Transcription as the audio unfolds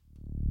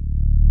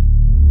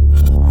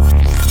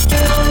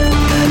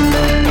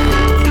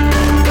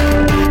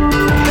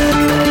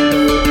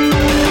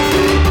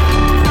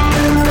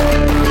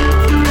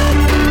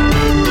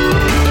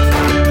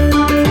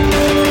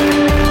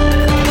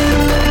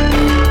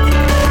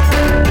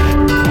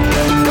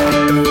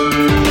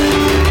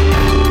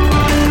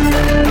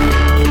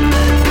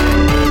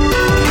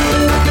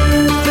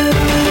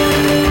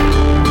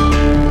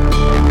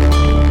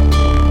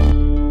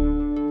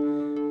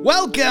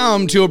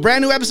Welcome to a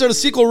brand new episode of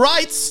Sequel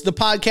Rights, the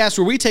podcast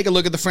where we take a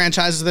look at the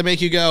franchises that make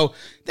you go,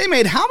 they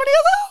made how many of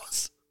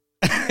those?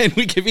 And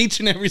we give each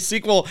and every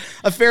sequel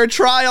a fair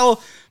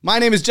trial. My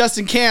name is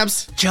Justin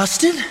Camps.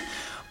 Justin?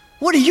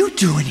 What are you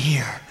doing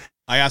here?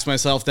 I ask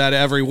myself that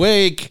every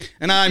week,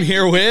 and I'm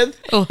here with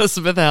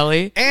Elizabeth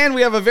Ellie. And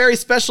we have a very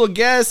special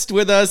guest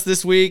with us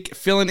this week,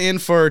 filling in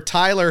for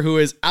Tyler, who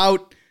is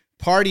out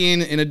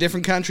partying in a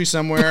different country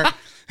somewhere.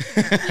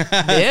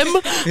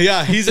 Nimh?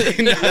 Yeah, he's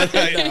in,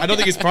 I don't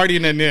think he's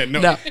partying at Nimh.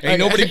 No, ain't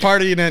nobody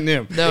partying at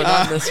Nimh. No,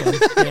 not this one.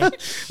 Yeah.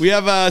 We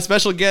have a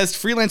special guest,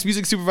 freelance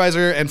music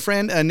supervisor and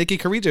friend, Nikki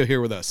Carrillo,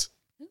 here with us.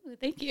 Ooh,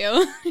 thank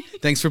you.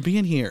 Thanks for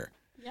being here.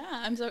 Yeah,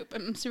 I'm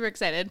super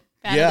excited.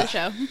 Fan of the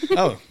show.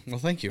 Oh, well,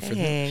 thank you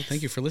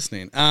for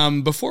listening.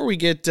 Before we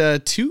get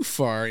too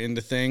far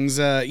into things,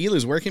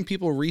 Eliz, where can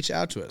people reach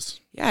out to us?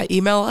 Yeah,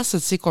 email us at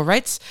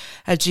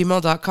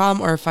sequelrights@gmail.com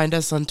or find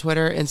us on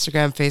Twitter,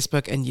 Instagram,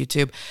 Facebook, and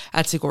YouTube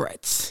at Sequel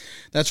Rights.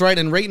 That's right,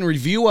 and rate and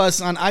review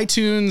us on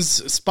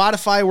iTunes,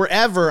 Spotify,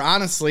 wherever,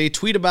 honestly.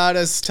 Tweet about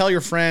us, tell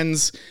your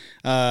friends.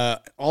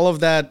 All of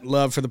that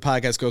love for the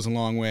podcast goes a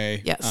long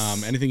way.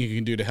 Yes. Anything you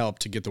can do to help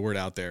to get the word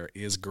out there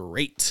is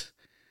great.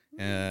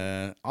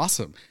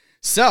 Awesome.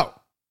 So,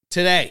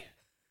 today,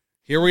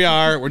 here we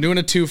are. We're doing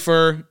a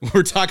twofer.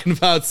 We're talking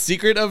about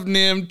Secret of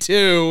Nimh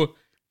 2,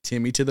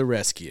 Timmy to the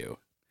Rescue.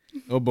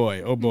 Oh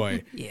boy, oh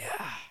boy.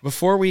 Yeah.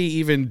 Before we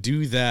even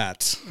do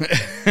that,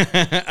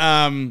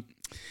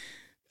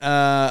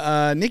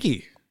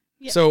 Nikki.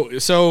 Yeah. So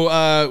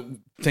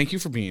thank you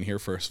for being here,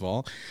 first of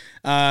all.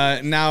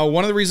 Now,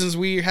 one of the reasons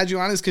we had you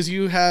on is because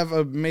you have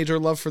a major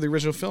love for the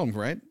original film,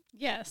 right?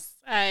 Yes.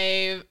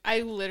 I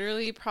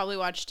literally probably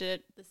watched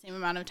it the same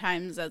amount of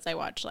times as I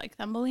watched like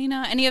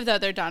Thumbelina, any of the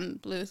other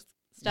Don Bluth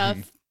stuff.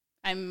 Mm-hmm.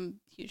 I'm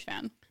a huge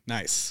fan.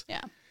 Nice.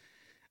 Yeah.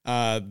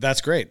 That's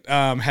great.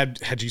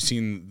 Had you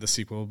seen the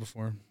sequel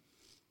before?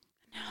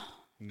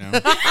 No.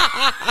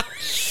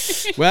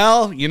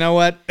 Well, you know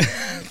what?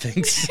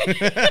 Thanks.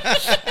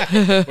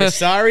 We're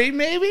sorry,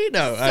 maybe?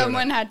 No.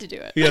 Someone had to do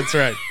it. Yeah, that's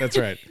right. That's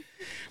right.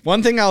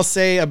 One thing I'll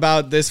say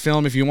about this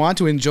film, if you want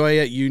to enjoy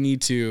it, you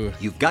need to...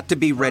 You've got to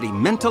be ready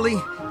mentally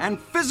and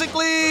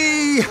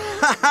physically.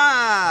 Ha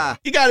ha!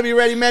 You got to be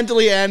ready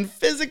mentally and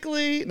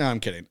physically. No,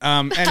 I'm kidding.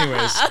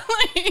 Anyways.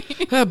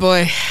 Oh,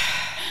 boy.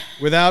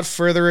 Without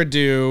further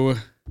ado...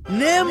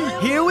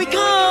 Nimh, here we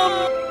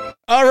come!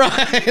 All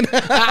right.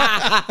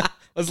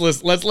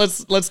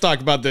 Let's talk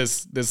about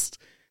this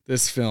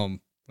film.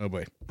 Oh,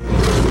 boy.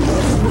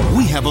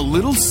 We have a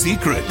little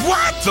secret.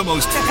 What? The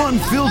most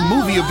fun-filled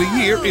movie of the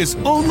year is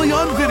only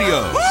on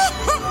video.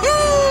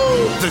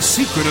 The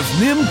Secret of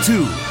Nimh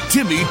 2,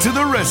 Timmy to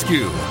the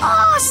Rescue.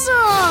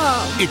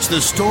 Awesome! It's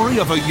the story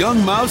of a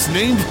young mouse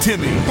named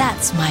Timmy.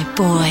 That's my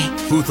boy.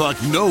 Who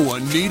thought no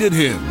one needed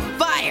him.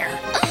 Fire!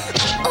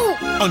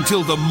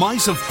 Until the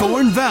mice of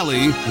Thorn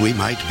Valley... We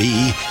might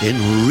be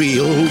in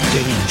real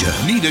danger.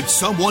 ...needed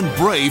someone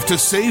brave to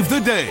save the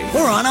day.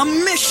 We're on a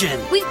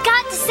mission. We've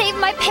got to save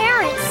my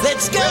parents.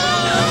 Let's go!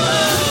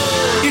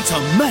 It's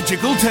a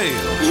magical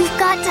tale. You've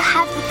got to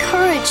have the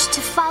courage to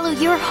follow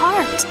your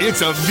heart.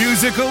 It's a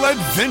musical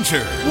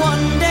adventure.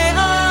 One day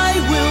I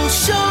will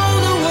show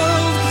the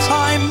world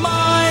I'm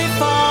my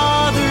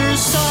father's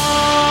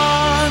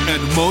son.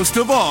 And most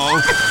of all...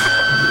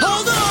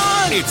 Hold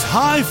on! It's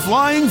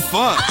high-flying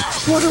fun.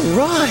 What a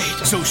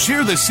ride! So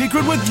share the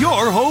secret with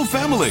your whole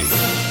family.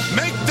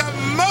 Make the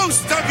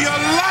most of your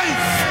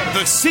life!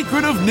 The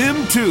Secret of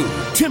Nimh 2,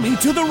 Timmy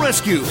to the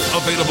Rescue.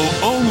 Available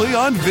only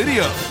on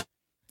video.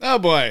 Oh,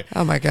 boy.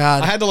 Oh, my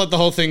God. I had to let the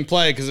whole thing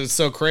play because it's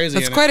so crazy.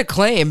 That's quite a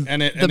claim.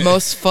 The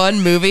most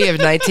fun movie of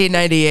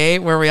 1998,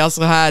 where we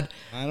also had,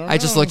 I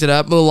just looked it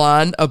up,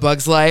 Mulan, A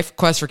Bug's Life,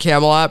 Quest for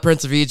Camelot,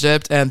 Prince of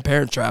Egypt, and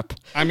Parent Trap.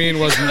 I mean,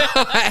 were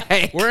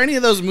any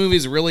of those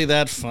movies really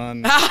that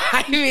fun?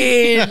 I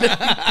mean...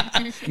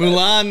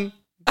 Mulan.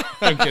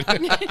 I'm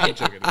kidding. I'm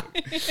joking.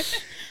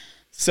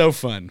 So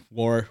fun.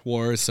 War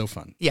is so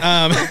fun.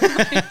 Yeah.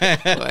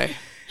 Boy.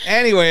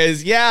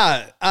 Anyways,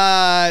 yeah.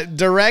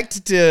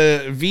 Direct to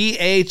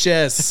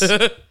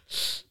VHS.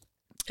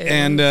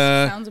 And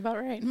sounds about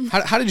right.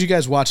 How did you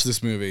guys watch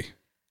this movie?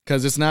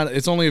 Because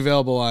it's only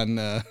available on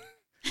I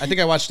think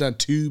I watched it on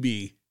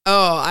Tubi.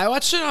 Oh, I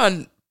watched it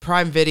on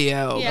Prime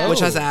Video, Yeah.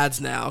 which has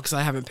ads now because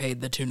I haven't paid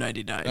the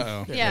 $2.99.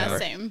 Uh-oh. Yeah,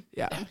 same.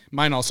 Yeah.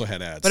 Mine also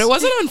had ads. But it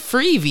wasn't on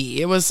Freevee.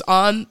 It was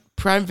on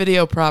Prime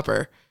Video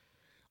proper.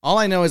 All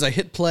I know is I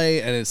hit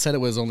play and it said it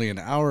was only an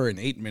hour and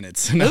 8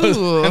 minutes. And I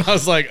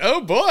was like,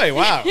 oh boy,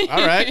 wow.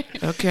 All right.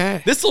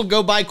 Okay. This will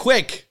go by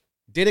quick.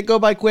 Did it go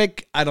by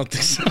quick? I don't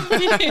think so.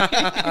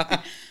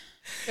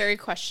 Very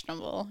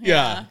questionable.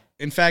 Yeah.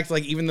 In fact,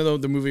 like even though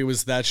the movie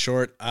was that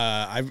short,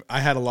 I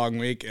had a long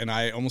week and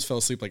I almost fell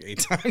asleep like 8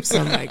 times.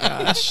 Oh my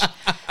gosh.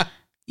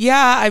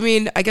 Yeah, I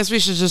mean, I guess we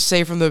should just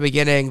say from the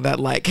beginning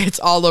that like it's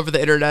all over the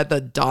internet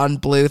that Don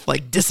Bluth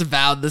like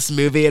disavowed this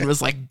movie and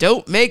was like,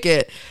 "Don't make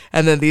it."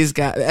 And then these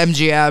guys,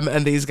 MGM,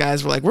 and these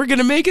guys were like, "We're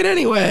gonna make it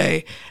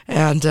anyway,"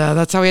 and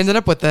that's how we ended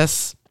up with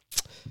this.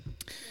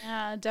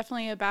 Yeah,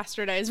 definitely a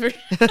bastardized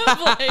version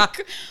of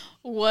like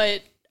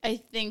what I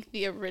think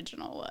the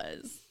original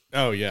was.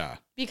 Oh yeah.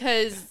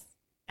 Because,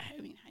 I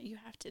mean, you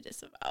have to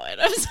disavow it.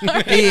 I'm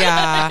sorry.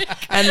 Yeah.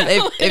 And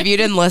if you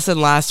didn't listen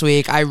last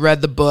week, I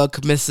read the book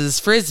Mrs.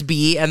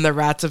 Frisbee and the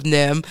Rats of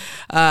Nimh.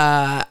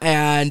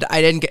 And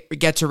I didn't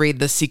get to read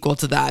the sequel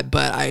to that,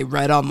 but I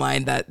read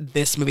online that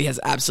this movie has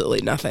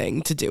absolutely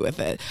nothing to do with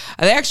it.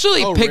 And they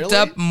actually picked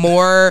up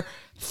more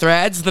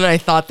threads than I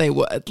thought they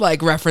would, like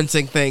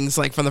referencing things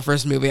like from the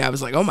first movie. I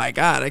was like, oh my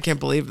God, I can't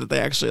believe that they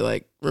actually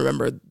like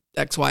remembered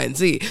X, Y, and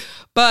Z.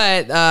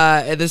 But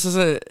this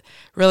doesn't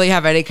really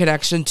have any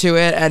connection to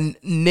it. And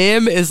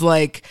Nimh is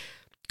like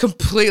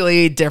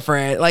completely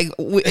different. Like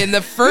in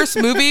the first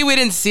movie, we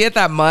didn't see it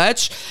that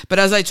much. But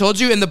as I told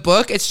you in the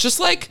book, it's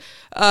just like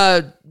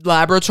a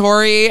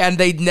laboratory, and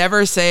they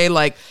never say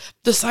like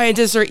the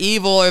scientists are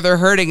evil or they're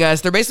hurting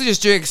us. They're basically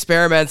just doing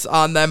experiments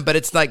on them, but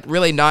it's like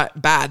really not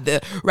bad.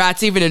 The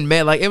rats even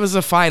admit like it was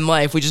a fine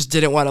life. We just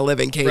didn't want to live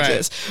in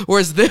cages. Right.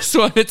 Whereas this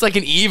one, it's like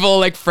an evil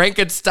like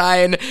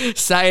Frankenstein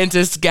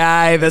scientist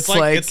guy that's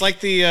like it's like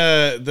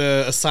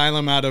the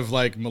asylum out of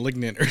like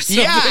Malignant or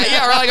something.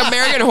 Yeah, or like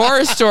American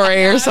Horror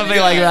Story or something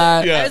like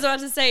that. I was about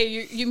to say,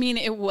 you mean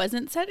it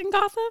wasn't set in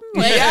Gotham?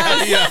 Like,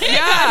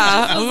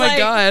 yeah. Oh my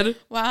God.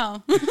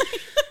 Wow.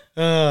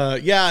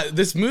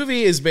 This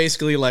movie is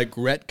basically like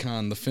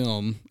retcon the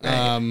film,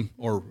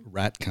 or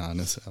ratcon,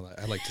 as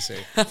I like to say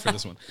for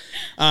this one.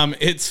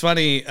 It's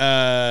funny,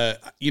 again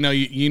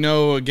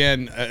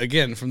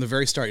from the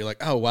very start, you're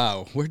like, oh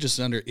wow, we're just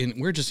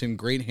in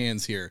great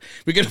hands here.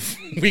 We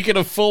get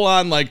a full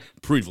on like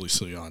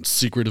previously on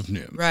Secret of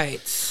Nimh,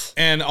 right?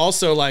 And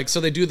also like,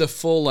 so they do the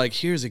full like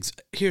here's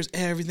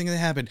everything that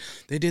happened.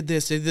 They did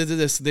this, they did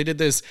this, they did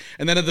this,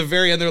 and then at the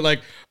very end they're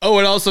like, oh,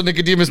 and also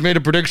Nicodemus made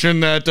a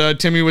prediction that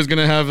Timmy was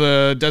gonna have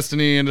a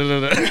destiny, and you're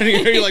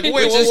like, wait,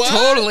 which is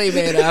totally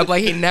made up.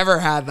 Like he never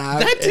had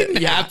that. That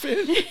didn't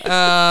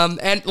happen.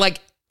 And like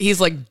he's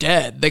like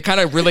dead. They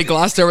kind of really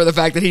glossed over the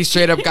fact that he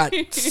straight up got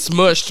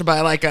smushed by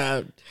like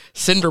a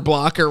cinder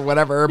block or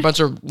whatever, a bunch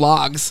of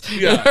logs.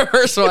 Yeah. The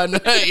first one.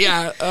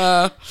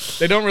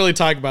 They don't really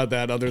talk about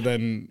that other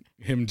than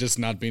him just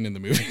not being in the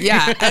movie.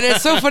 Yeah, and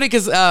it's so funny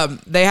because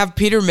they have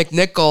Peter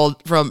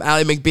McNichol from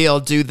Ally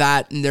McBeal do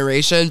that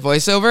narration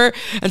voiceover,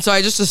 and so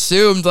I just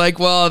assumed like,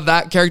 well,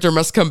 that character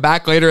must come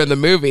back later in the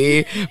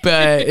movie,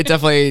 but it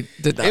definitely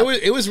did not.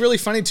 It was really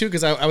funny too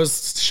because I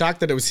was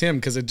shocked that it was him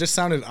because it just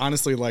sounded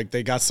honestly like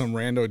they got some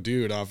rando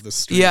dude off the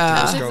street. Yeah,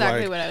 that's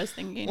exactly what I was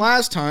thinking.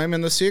 Last time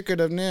in The Secret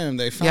of Nimh,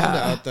 they found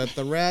out that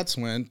the rats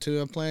went to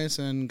a place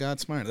and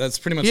got smart. That's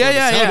pretty much what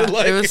it sounded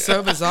like. It was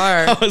so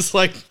bizarre. I was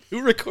like,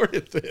 who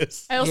recorded this?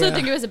 I also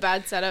think it was a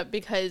bad setup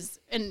because,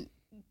 and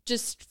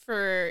just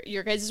for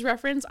your guys'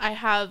 reference, I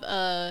have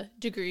a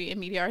degree in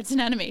media arts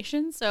and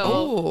animation,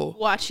 so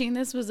watching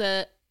this was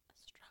a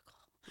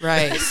struggle.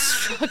 Right.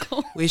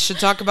 Struggle. We should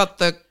talk about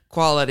the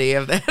quality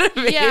of the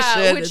animation.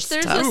 Yeah, which it's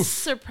there's tough. a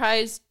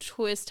surprise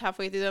twist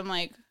halfway through. I'm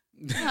like,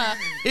 huh.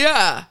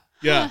 Yeah.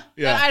 Yeah.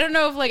 I don't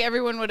know if like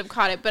everyone would have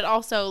caught it, but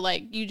also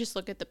like you just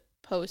look at the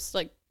post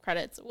like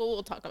credits.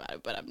 We'll talk about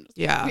it, but I'm just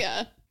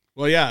yeah.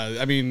 Well, yeah.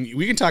 I mean,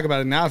 we can talk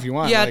about it now if you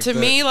want. Yeah, like to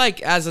me,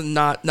 like as a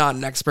not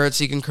an expert,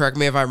 so you can correct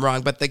me if I'm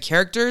wrong, but the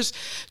characters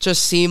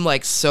just seem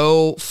like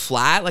so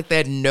flat. Like they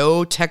had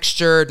no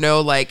texture,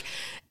 no like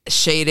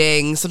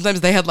shading.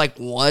 Sometimes they had like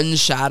one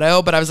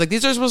shadow, but I was like,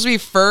 these are supposed to be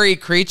furry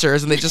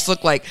creatures, and they just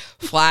look like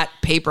flat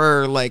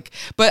paper. Like,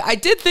 but I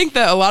did think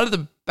that a lot of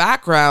the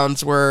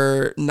backgrounds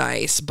were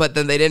nice, but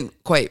then they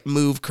didn't quite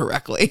move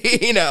correctly.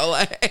 You know,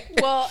 like.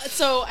 Well,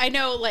 so I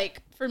know,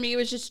 like for me, it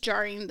was just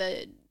jarring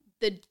the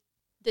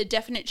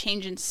definite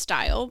change in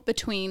style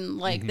between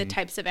like the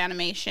types of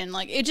animation.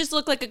 Like it just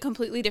looked like a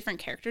completely different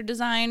character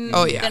design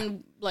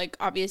than like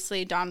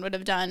obviously Dawn would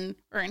have done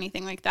or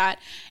anything like that.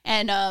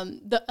 And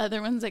the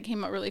other ones that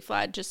came out really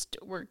flat just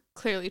were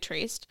clearly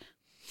traced.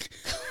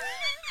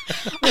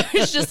 I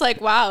was just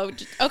like, wow,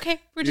 okay,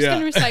 we're just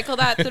going to recycle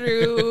that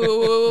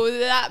through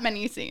that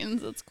many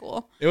scenes. That's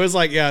cool. It was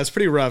like, it's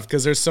pretty rough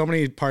because there's so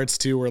many parts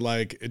too where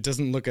like it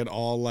doesn't look at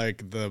all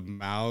like the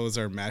mouths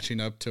are matching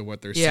up to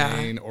what they're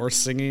saying or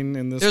singing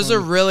in this. There's a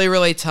really,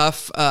 really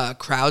tough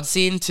crowd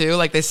scene too.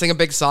 Like they sing a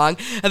big song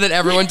and then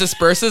everyone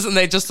disperses and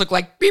they just look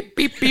like beep,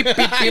 beep, beep,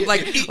 beep, beep,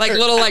 like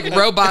little like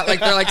robot,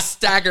 like they're like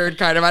staggered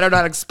kind of. I don't know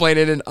how to explain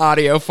it in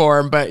audio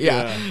form, but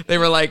they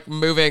were like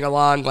moving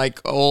along like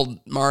old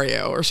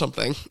Mario or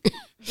something.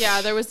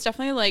 Yeah, there was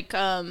definitely like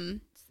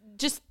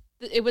just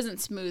it wasn't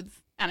smooth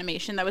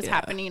animation that was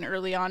happening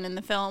early on in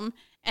the film,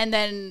 and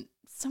then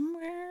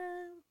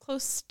somewhere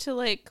close to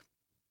like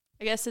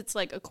I guess it's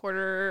like a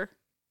quarter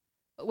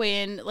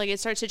way in, like it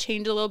starts to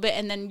change a little bit,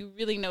 and then you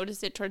really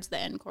notice it towards the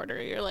end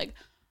quarter. You're like,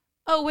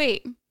 oh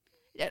wait,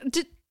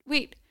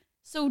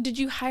 so did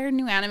you hire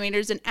new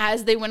animators, and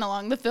as they went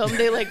along the film,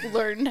 they like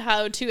learned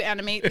how to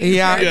animate? These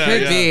it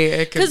could be.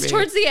 Because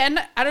towards the end,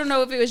 I don't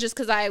know if it was just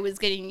because I was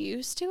getting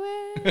used to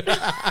it,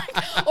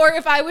 or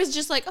if I was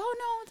just like, oh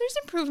no, there's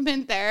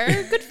improvement there.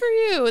 Good for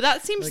you.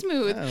 That seems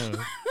smooth.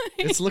 Oh,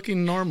 it's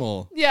looking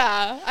normal.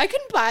 Yeah, I can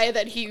buy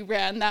that he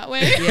ran that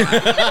way. Yeah.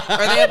 Or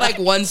they had like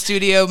one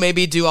studio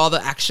maybe do all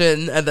the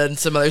action and then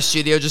some other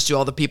studio just do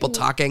all the people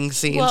talking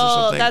scenes or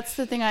Well, something. that's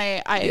the thing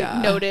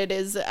I noted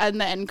is in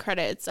the end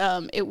credits,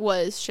 it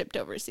was shipped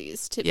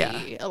overseas to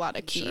be a lot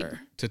of key.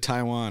 To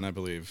Taiwan, I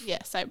believe.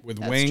 Yes, with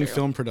that's Wang true.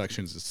 Film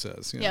Productions, it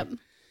says. Yep.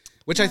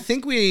 Which I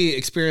think we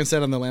experienced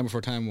that on the Land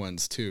Before Time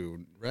ones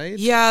too, right?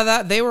 Yeah,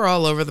 that they were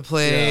all over the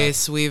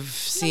place. We've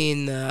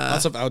seen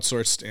Lots of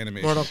outsourced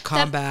animation. Mortal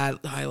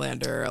Kombat,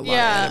 Highlander, a lot of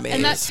anime.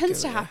 And that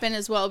tends to happen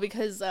as well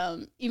because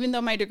even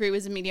though my degree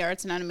was in media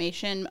arts and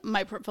animation,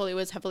 my portfolio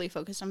was heavily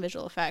focused on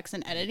visual effects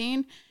and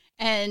editing.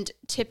 And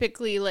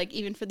typically, like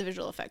even for the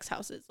visual effects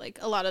houses, like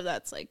a lot of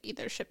that's like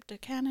either shipped to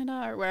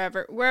Canada or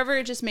wherever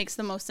it just makes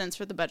the most sense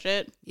for the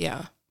budget.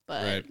 Yeah.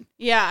 But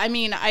yeah, I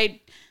mean,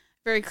 I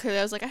very clearly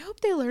I was like, I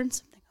hope they learned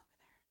something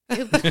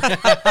over there.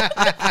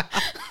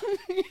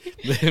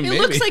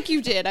 It looks like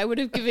you did. I would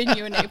have given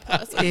you an A+.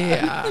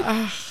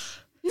 Yeah.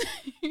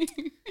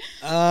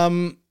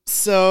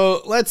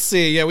 So let's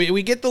see. Yeah,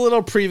 we get the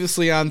little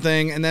previously on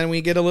thing, and then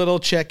we get a little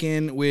check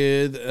in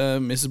with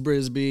Mrs.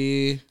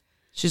 Brisby.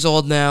 She's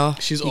old now.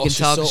 She's you old. can She's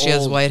tell so 'cause she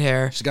has old. white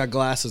hair. She's got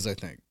glasses, I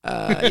think.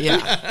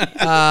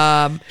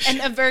 Yeah.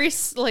 And a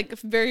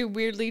very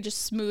weirdly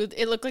just smooth.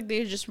 It looked like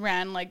they just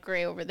ran like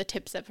gray over the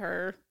tips of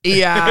her.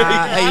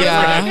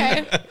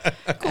 Yeah.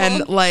 Okay. Cool.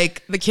 And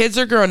like the kids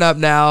are grown up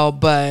now,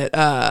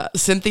 but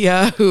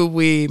Cynthia, who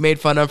we made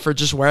fun of for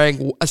just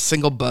wearing a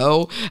single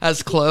bow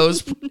as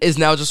clothes, is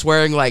now just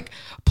wearing like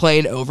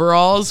plain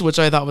overalls, which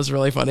I thought was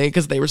really funny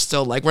because they were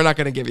still like, we're not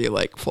going to give you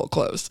like full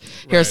clothes.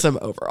 Here's some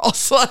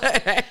overalls.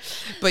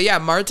 But yeah,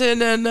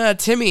 Martin and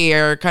Timmy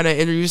are kind of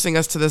introducing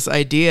us to this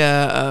idea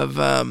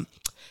of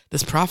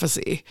this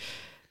prophecy,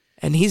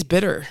 and he's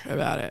bitter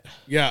about it.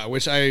 Yeah,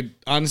 which I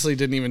honestly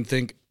didn't even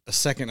think a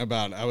second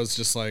about. I was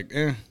just like,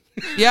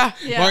 Yeah.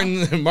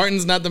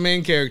 Martin's not the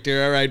main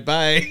character. All right,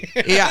 bye.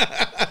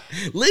 Yeah.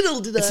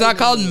 Little did It's not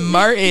called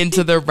Martin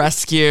to the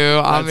rescue,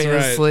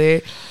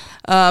 obviously.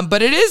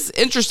 But it is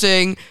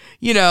interesting,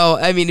 you know,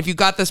 I mean, if you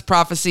got this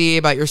prophecy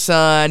about your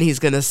son, he's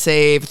going to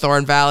save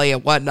Thorn Valley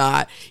and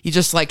whatnot, you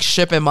just like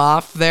ship him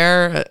off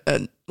there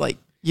and like,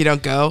 you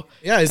don't go.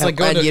 Yeah, it's like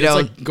going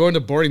to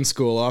boarding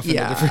school off in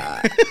a different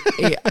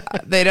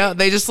yeah.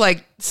 They just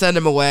like send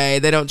him away.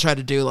 They don't try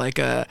to do like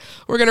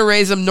we're going to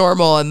raise him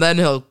normal and then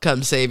he'll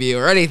come save you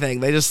or anything.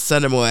 They just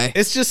send him away.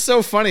 It's just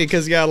so funny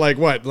because I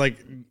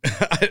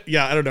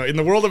don't know. In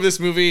the world of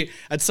this movie,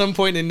 at some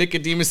point in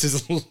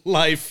Nicodemus's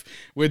life,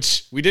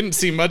 which we didn't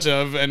see much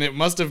of, and it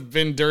must have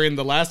been during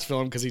the last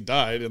film because he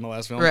died in the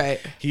last film.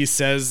 Right. He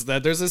says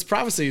that there's this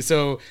prophecy.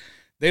 So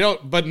they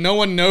don't, but no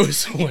one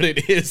knows what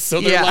it is.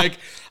 So they're like,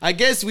 I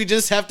guess we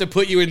just have to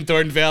put you in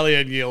Thorn Valley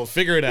and you'll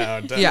figure it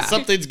out.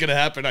 Something's going to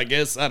happen, I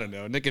guess. I don't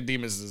know.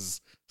 Nicodemus is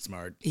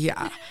smart.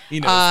 Yeah. He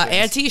knows things.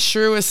 Auntie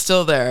Shrew is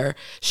still there.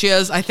 She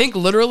has, I think,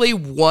 literally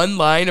one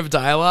line of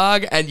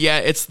dialogue, and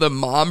yet it's the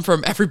mom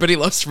from Everybody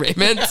Loves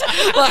Raymond.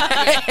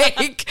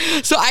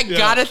 So I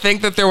gotta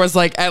think that there was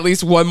like at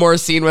least one more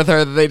scene with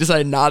her that they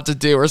decided not to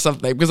do or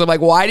something. Because I'm like,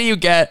 why do you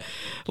get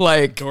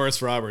like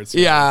Doris Roberts.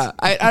 Yeah.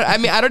 I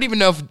mean, I don't even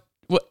know if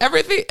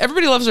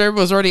Everybody Loves Raymond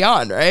was already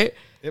on, right?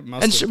 It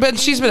must But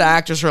she's been an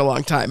actress for a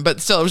long time. But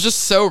still, it was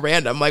just so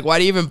random. Like, why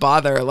do you even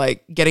bother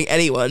like getting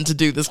anyone to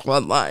do this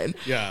one line?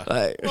 Yeah.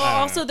 Well,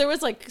 also there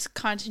was like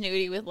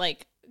continuity with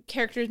like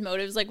characters'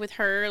 motives. Like with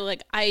her,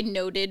 like I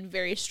noted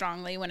very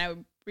strongly when I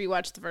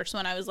rewatched the first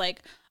one, I was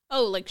like,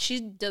 oh, like she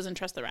doesn't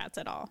trust the rats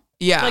at all.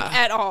 Yeah. Like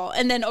at all.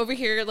 And then over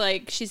here,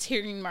 like she's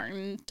hearing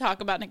Martin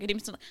talk about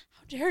Nicodemus. Like,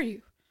 how dare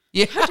you?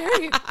 Yeah. How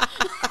dare you?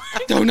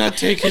 Do not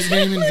take his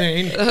name in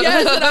vain.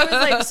 Yes, and I was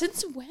like,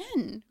 since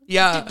when?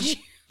 Yeah. Did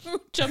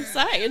you jump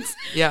sides?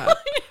 Yeah.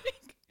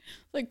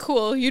 Like,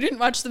 cool. You didn't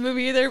watch the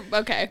movie either?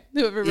 Okay.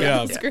 Whoever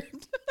wrote the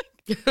script.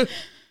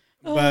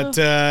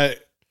 But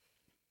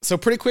so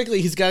pretty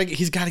quickly he's got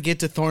to get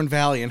to Thorn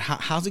Valley, and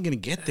how's he going to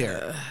get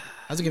there?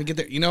 How's he going to get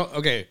there? You know,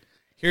 okay.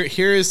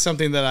 Here is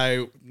something that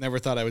I never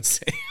thought I would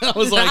say. I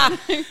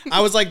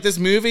was like, this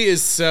movie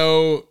is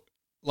so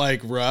like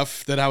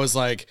rough that I was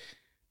like,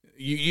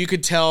 you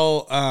could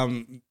tell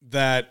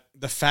that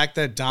the fact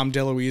that Dom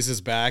DeLuise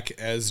is back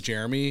as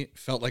Jeremy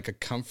felt like a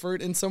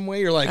comfort in some way.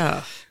 You're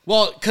like,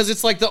 well, because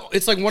it's like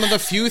one of the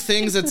few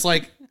things that's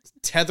like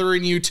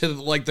tethering you to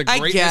like the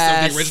greatness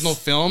of the original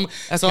film.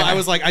 Okay. So I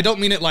was like, I don't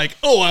mean it like,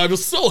 oh, I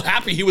was so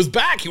happy he was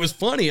back. He was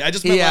funny. I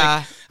just meant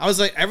like, I was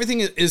like,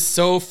 everything is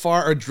so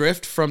far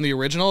adrift from the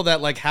original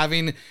that like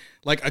having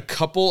like a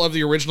couple of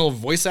the original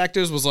voice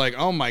actors was like,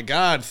 oh my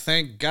God,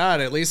 thank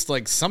God. At least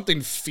like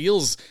something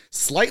feels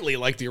slightly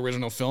like the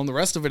original film. The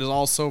rest of it is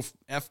all so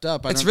effed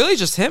up. It's really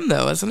just him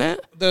though, isn't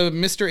it? The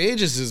Mr.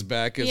 Ages is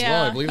back as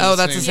well. I believe.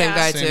 That's the same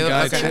guy too.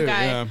 Same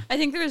guy. Yeah. I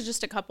think there was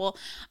just a couple.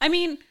 I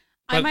mean,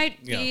 I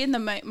might be in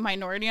the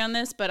minority on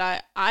this, but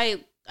I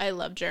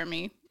love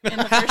Jeremy in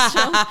the first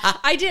film.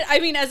 I did. I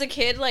mean, as a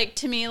kid, like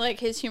to me, like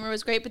his humor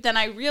was great. But then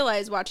I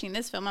realized watching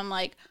this film, I'm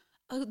like,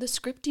 oh, the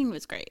scripting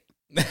was great.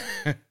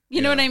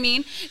 You know what I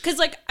mean? Because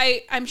like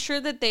I'm sure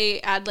that they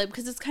ad-lib,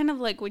 because it's kind of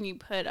like when you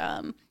put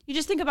you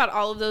just think about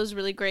all of those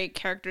really great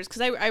characters.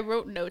 Because I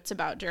wrote notes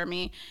about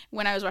Jeremy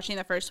when I was watching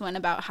the first one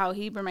about how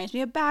he reminds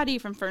me of Batty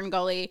from Fern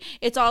Gully.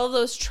 It's all of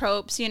those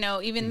tropes, you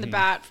know, even the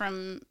bat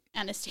from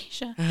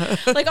Anastasia,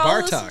 like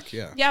all Bartok,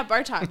 those, yeah,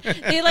 Bartok.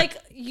 They like,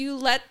 you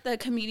let the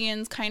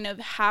comedians kind of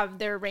have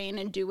their reign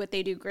and do what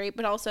they do great,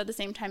 but also at the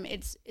same time,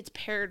 it's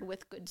paired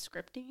with good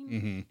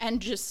scripting.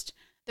 And just,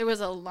 there was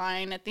a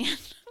line at the end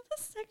of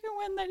the second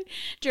one that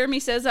Jeremy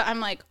says that I'm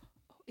like,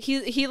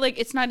 he like,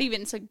 it's not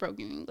even, it's like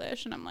broken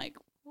English, and I'm like,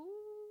 ooh,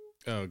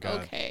 Oh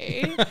God.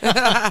 okay,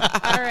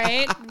 all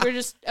right, we're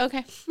just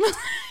okay.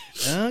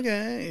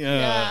 Okay.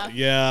 Yeah.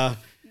 Yeah.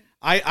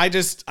 I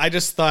just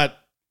thought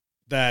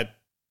that,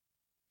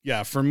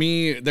 yeah, for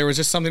me, there was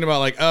just something about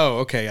like, oh,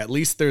 okay, at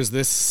least there's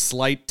this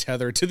slight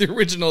tether to the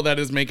original that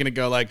is making it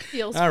go like,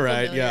 Feels all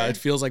right, familiar. yeah, it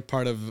feels like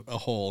part of a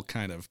whole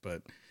kind of,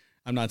 but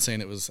I'm not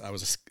saying I was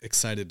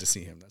excited to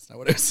see him. That's not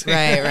what I was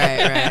saying.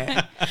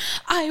 Right.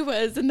 I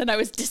was, and then I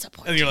was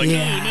disappointed. And you're like,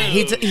 Yeah, oh, no.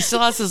 he still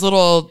has his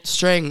little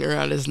string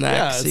around his neck,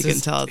 Yeah, so you it's can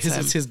his, tell it's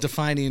him. his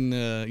defining,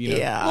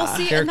 Yeah. Well,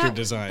 see, and character that,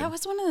 design. That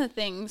was one of the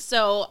things.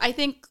 So I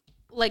think,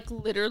 like,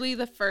 literally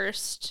the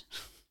first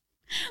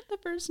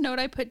note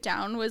I put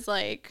down was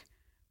like,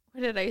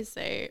 what did I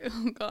say?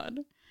 Oh God,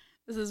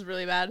 this is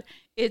really bad.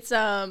 It's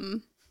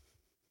the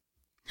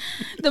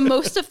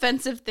most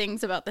offensive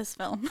things about this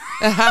film.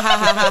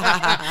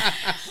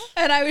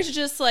 And I was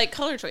just like,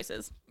 color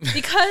choices.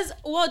 Because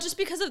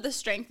of the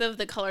strength of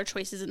the color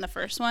choices in the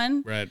first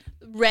one. Right.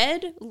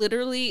 Red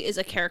literally is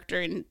a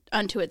character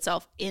unto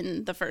itself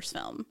in the first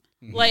film.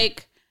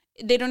 Like,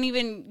 they don't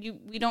even,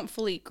 we don't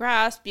fully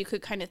grasp. You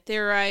could kind of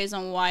theorize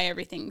on why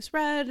everything's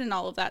red and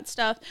all of that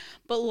stuff.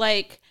 But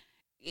like,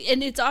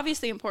 and it's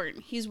obviously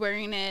important. He's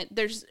wearing it.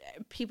 There's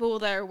people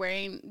that are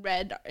wearing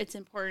red. It's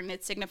important.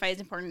 It signifies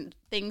important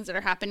things that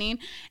are happening.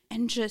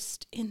 And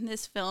just in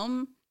this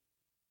film,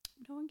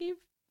 no one gave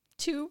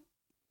two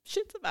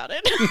shits about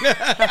it.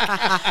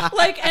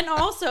 Like, and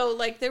also,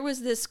 like, there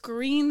was this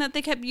green that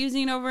they kept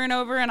using over and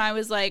over. And I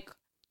was like,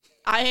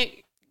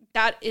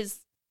 that is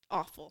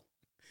awful.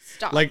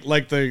 Stop. Like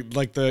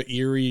the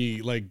eerie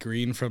like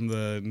green from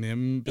the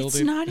Nimh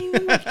building. It's not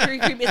even like eerie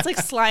green. It's like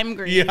slime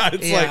green. Yeah,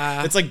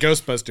 Yeah. it's like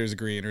Ghostbusters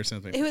green or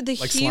something. The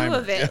like hue Slimer.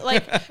 of it,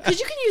 like, because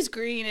you can use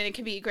green and it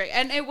can be great,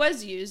 and it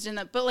was used in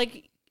that, but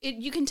like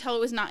you can tell it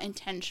was not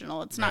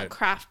intentional. It's not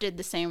crafted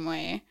the same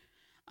way.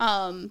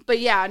 But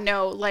yeah,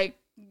 no, like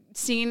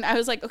I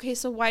was like, okay,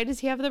 so why does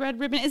he have the red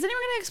ribbon? Is anyone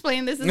going to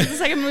explain this? This is the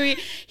second movie.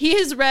 He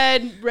is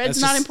red. Red's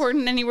That's not just-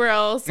 important anywhere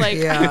else. Like,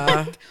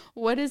 Yeah.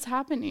 what is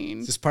happening?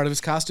 It's just part of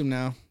his costume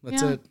now.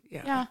 That's it.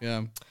 Yeah.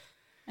 Yeah.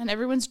 And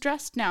everyone's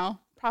dressed now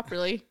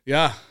properly.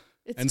 Yeah.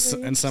 It's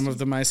And some of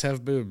the mice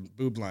have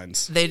boob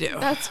lines. They do.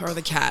 That's or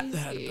the cat that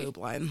had a crazy. boob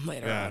line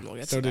later Yeah. on. We'll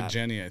get So to did that.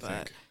 Jenny, I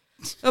but-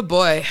 think. Oh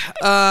boy.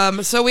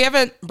 So we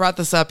haven't brought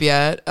this up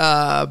yet,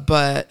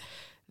 but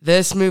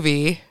this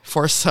movie,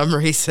 for some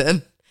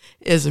reason,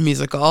 is a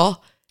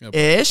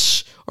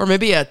musical-ish, or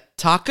maybe a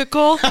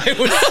topical. Is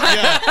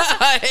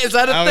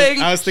that a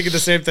thing? I was thinking the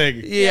same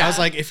thing. Yeah. I was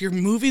like, if your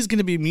movie's going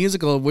to be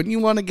musical, wouldn't you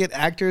want to get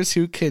actors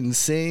who can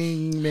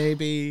sing,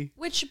 maybe?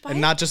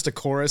 And not just a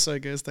chorus, I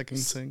guess, that can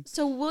sing.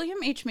 So William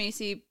H.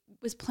 Macy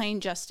was playing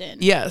Justin.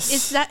 Yes.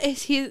 Is that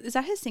his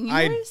singing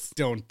I voice?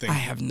 don't think. I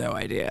have no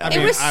idea. I It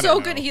mean, was I so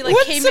don't good. know. He like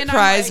Would came in.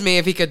 surprise I'm me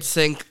if he could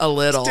sing a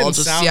little. didn't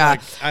sound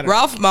like- I don't know.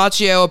 Ralph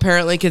Macchio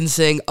apparently can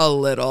sing a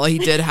little. He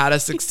did how to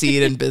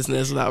succeed in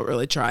business without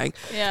really trying.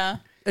 Yeah.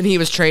 And he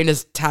was trained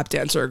as tap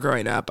dancer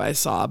growing up, I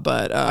saw.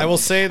 But I will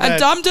say that- and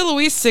Dom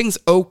DeLuise sings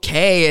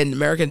okay in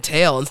American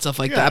Tail and stuff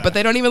like Yeah. that, but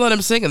they don't even let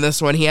him sing in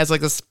this one. He has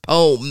like this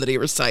poem that he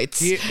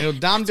recites.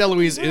 Dom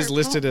DeLuise is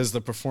listed as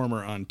the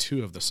performer on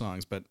 2 of the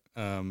songs, but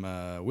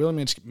William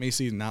H.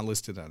 Macy is not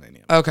listed on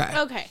any of them.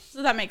 Okay,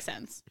 so that makes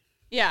sense.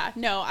 Yeah,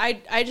 no,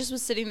 I just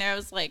was sitting there. I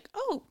was like,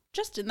 oh,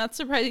 Justin, that's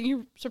surprising.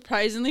 You're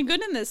surprisingly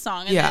good in this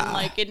song, and Yeah. then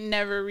like it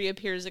never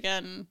reappears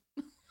again.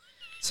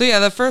 So yeah,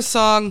 the first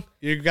song,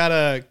 You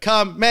gotta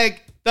come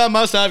make the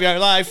most of your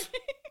life.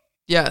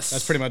 yes.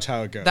 That's pretty much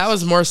how it goes. That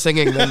was more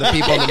singing than the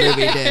people in the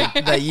movie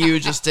did that you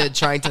just did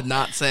trying to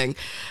not sing.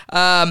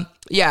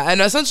 Yeah,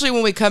 and essentially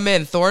when we come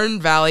in, Thorn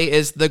Valley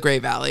is the Gray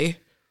Valley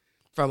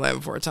from Land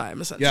Before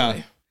Time, essentially.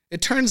 Yeah.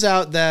 It turns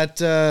out that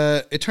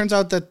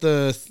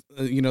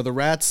the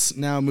rats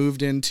now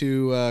moved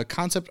into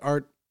concept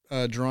art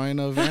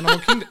drawing of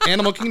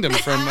Animal Kingdom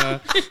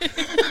from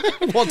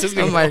Walt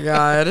Disney Oh World. my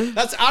God.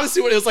 That's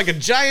honestly what it was, like a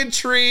giant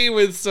tree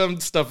with some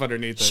stuff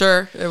underneath it.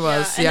 Sure, it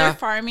was. And Yeah. they're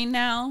farming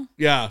now.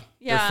 Yeah.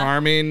 They're Yeah.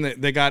 farming.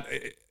 They got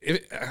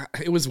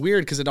it was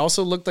weird because it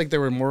also looked like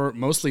there were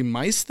mostly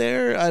mice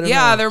there. I don't know.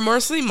 Yeah, they're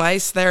mostly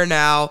mice there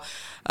now.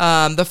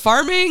 The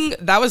farming,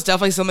 that was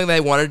definitely something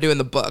they wanted to do in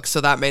the book,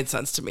 so that made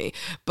sense to me.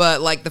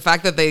 But like the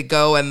fact that they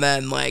go and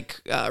then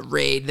like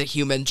raid the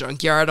human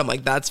junkyard, I'm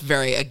like, that's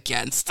very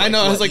against. Like, I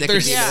know. I was like,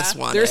 Nicodemus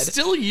wanted. they're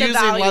still using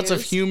lots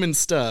of human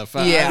stuff.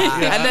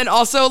 Yeah. And then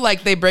also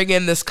like they bring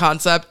in this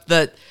concept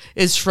that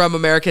is from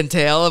American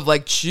Tail of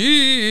like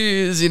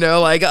cheese, you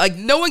know, like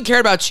no one cared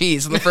about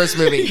cheese in the first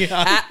movie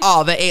at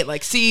all. They ate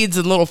like seeds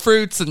and little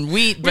fruits and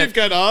wheat, but We've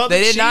got all the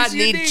they did cheese not you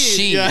need need.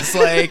 cheese.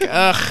 Yeah. Like,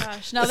 ugh.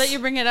 Gosh, now that you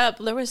bring it up,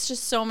 there was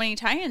just so many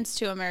tie-ins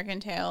to American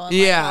Tail. And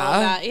Yeah. all of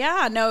that.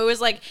 Yeah. No, it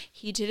was like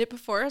he did it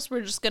before us.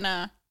 We're just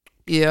gonna.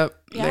 Yep.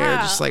 They're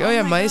Yeah. just like, Oh oh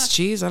yeah, my mice, gosh.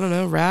 cheese, I don't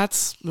know,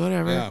 rats,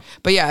 whatever. Yeah.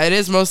 But yeah, it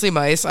is mostly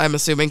mice, I'm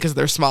assuming, because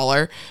they're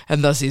smaller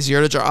and thus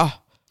easier to draw.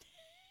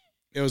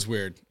 It was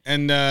weird.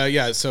 And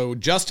so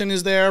Justin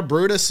is there,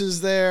 Brutus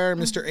is there,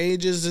 Mr.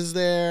 Ages is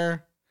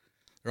there.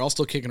 They're all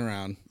still kicking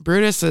around.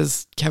 Brutus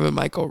is Kevin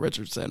Michael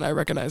Richardson. I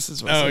recognize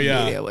his voice Oh,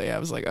 yeah. immediately. I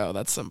was like, oh,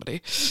 that's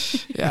somebody.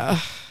 Yeah.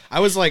 I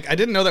was like, I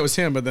didn't know that was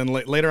him, but then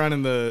later on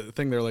in the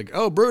thing, they're like,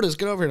 oh, Brutus,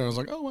 get over here. And I was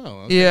like, oh,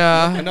 wow. Okay.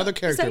 Yeah. Another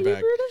character Is that you,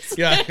 back. Brutus?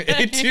 Yeah,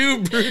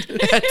 A2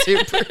 Brutus.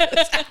 Dude,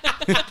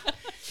 Brutus.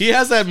 He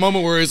has that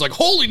moment where he's like,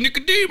 holy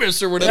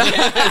Nicodemus, or whatever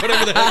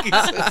the heck he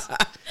says.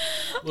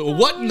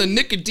 What in the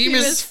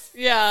Nicodemus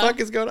Yeah. fuck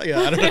is going on? Yeah,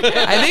 I don't know.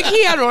 I think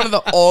he had one of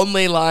the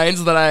only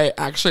lines that I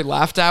actually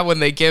laughed at when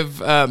they give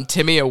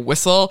Timmy a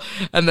whistle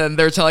and then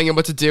they're telling him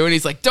what to do and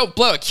he's like, don't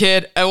blow it,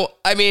 kid.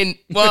 I mean,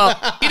 well,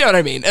 you know what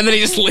I mean. And then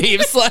he just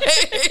leaves like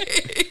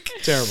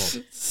Terrible.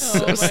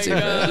 Oh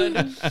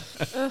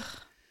my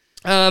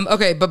god.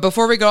 okay, but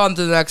before we go on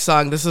to the next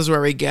song, this is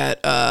where we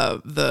get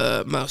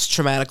the most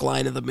traumatic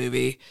line of the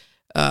movie,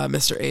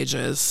 Mr.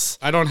 Ages.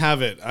 I don't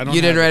have it. I don't.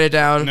 You didn't write it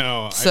down?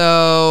 No.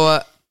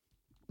 So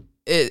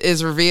it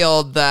is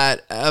revealed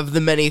that of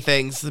the many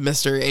things that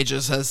Mr.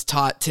 Ages has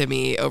taught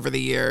Timmy over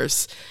the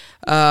years,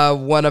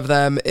 one of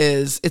them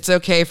is it's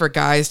okay for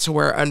guys to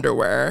wear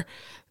underwear,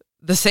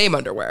 the same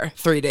underwear,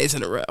 3 days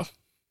in a row.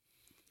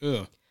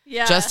 Ugh.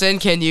 Yeah. Justin,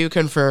 can you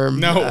confirm?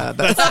 No.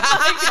 That's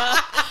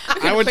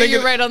I would Put think you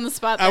it- right on the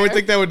spot. I would there.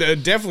 think that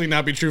would definitely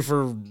not be true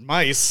for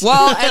mice.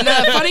 well, and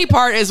the funny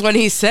part is when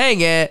he's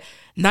saying it,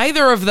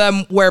 neither of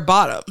them wear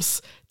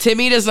bottoms.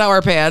 Timmy does not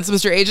wear pants.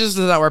 Mr. Ages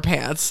does not wear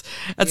pants.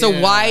 And so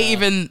why Yeah.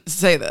 even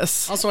say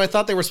this? Also, I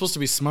thought they were supposed to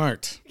be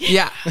smart.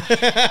 Yeah.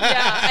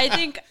 Yeah, I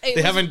think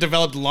They haven't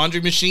developed laundry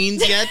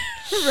machines yet.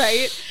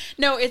 right.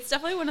 No, it's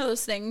definitely one of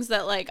those things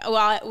that like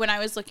when I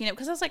was looking at,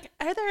 because I was like,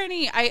 are there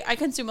any, I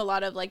consume a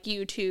lot of like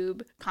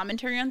YouTube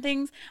commentary on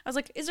things. I was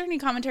like, is there any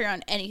commentary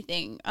on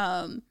anything?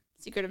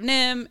 Secret of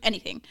Nimh,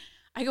 anything.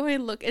 I go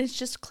and look and it's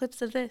just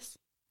clips of this.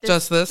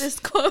 Just this? This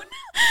quote.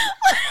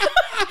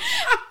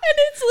 And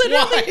it's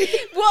literally,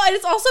 well, and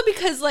it's also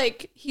because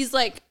like, he's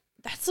like,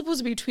 that's supposed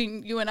to be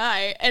between you and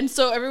I. And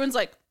so everyone's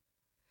like,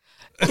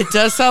 It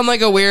does sound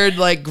like a weird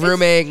like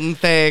grooming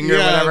thing or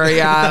whatever.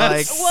 Yeah,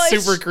 like that's well,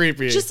 it's super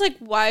creepy. just like,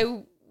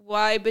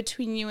 why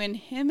between you and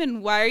him?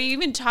 And why are you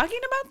even talking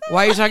about that?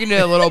 why are you talking to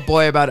a little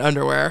boy about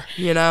underwear?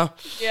 You know?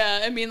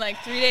 Yeah, I mean, like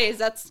 3 days,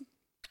 that's,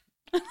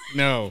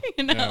 no,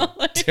 you know, no.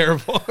 like-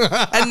 Terrible.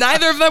 And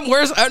neither of them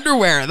wears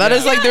underwear. That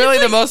is like really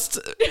the most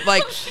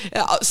like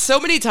so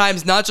many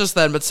times, not just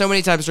then, but so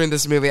many times during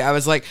this movie, I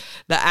was like,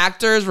 the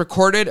actors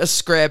recorded a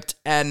script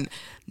and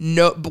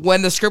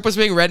when the script was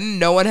being written,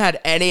 no one had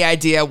any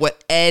idea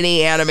what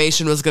any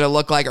animation was going to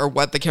look like or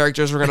what the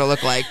characters were going to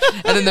look like.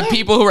 And then the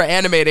people who were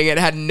animating it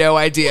had no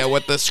idea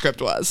what the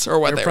script was or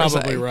what You're they were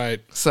probably saying. right.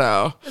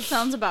 So, that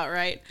sounds about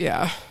right.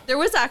 yeah. There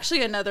was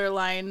actually another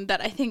line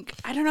that I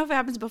don't know if it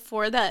happens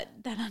before that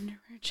underwear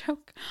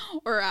joke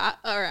or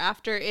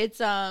after. It's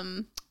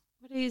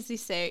what does he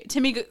say?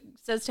 Timmy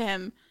says to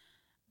him,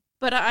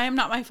 "But I am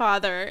not my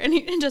father," and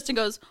Justin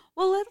goes,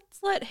 "Well, let's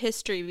let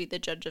history be the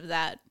judge of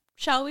that,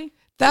 shall we?"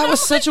 That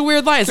was such a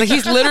weird line. It's like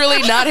he's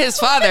literally not his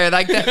father.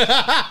 Like the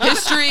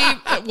history,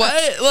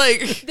 what? Like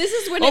This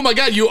is when Oh my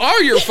God, you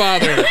are your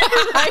father.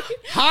 right?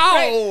 How?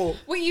 Right.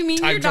 What you mean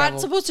Time you're travel.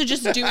 not supposed to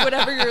just do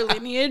whatever your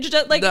lineage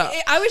does? Like No.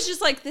 I was just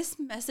like this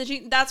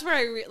messaging. That's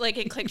where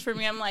it clicked for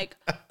me. I'm like,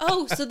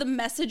 oh, so the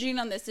messaging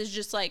on this is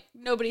just like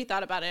nobody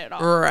thought about it at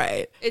all.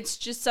 right. It's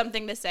just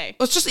something to say.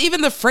 Well, it's just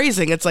even the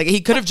phrasing. It's like he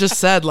could have just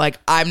said like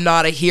I'm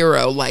not a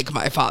hero like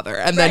my father,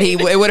 and then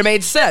it would have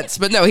made sense.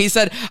 But no, he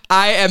said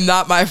I am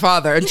not my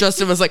father, and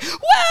Justin was like,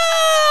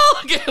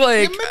 well,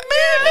 like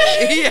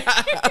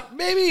yeah,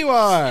 Maybe you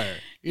are.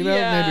 You know,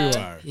 Yeah. maybe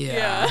you are.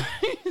 yeah.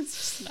 It's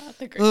just not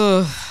the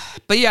great.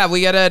 But yeah,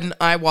 we get an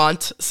 "I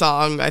Want"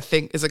 song. I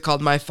think is it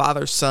called "My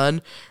Father's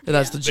Son"? Or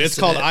that's the gist It's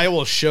of called it. "I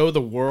Will Show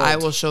the World." I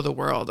will show the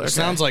world. Okay. It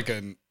sounds like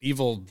an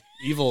evil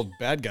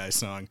bad guy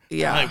song.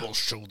 Yeah. I will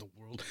show the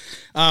world.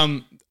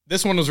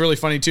 This one was really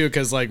funny too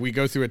because like we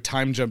go through a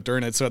time jump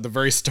during it. So at the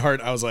very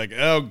start, I was like,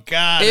 "Oh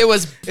God, It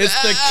was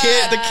it's the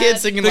kid. The kid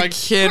singing The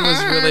kid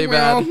was really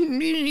bad.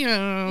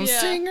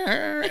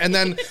 Singer." And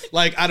then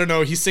like I don't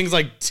know, he sings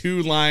like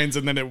 2 lines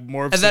and then it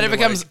morphs. And then it into,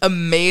 becomes like,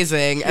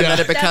 amazing, and then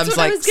it becomes what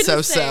I like was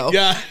gonna so-so. say.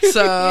 yeah.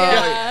 So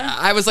Yeah.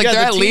 I was like, Yeah,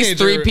 there are the at least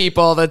 3 teenager-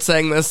 people that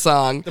sang this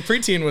song. The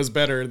preteen was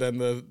better than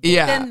the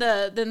Yeah.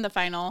 Then the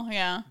final,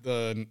 yeah.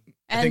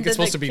 I And think it's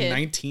the supposed to be kid.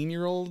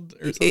 19-year-old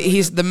or something.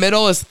 He's the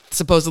middle is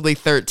supposedly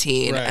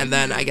 13, Right. and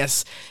then I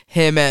guess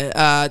him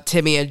and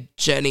Timmy and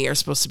Jenny are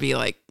supposed to be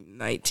like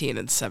 19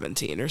 and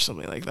 17 or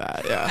something like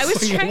that. Yeah. I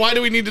was trying. Why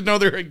do we need to know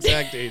their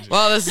exact age?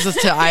 Well, this is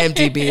just to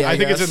IMDb. I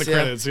think it's in guess. the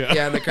credits, yeah.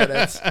 Yeah, in the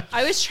credits.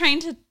 I was trying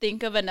to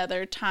think of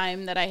another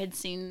time that I had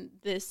seen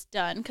this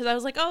done because I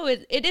was like, oh,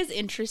 it is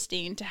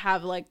interesting to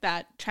have like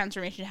that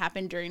transformation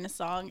happen during a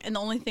song. And the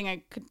only thing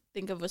I could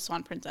think of was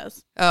Swan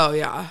Princess. Oh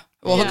yeah.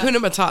 Well, Yeah. Hakuna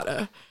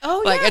Matata.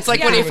 Oh, Like yes, it's like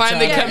yeah. when he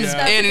finally Matata, comes yeah. in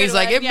That's a and he's good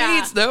like, one, "It yeah.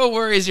 means no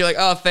worries." You're like,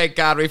 "Oh, thank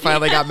God, we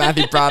finally got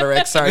Matthew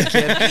Broderick." Sorry,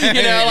 kid.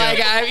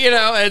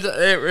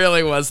 It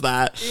really was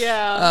that.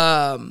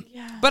 Yeah.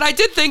 But I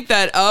did think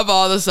that of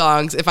all the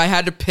songs, if I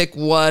had to pick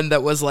one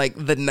that was like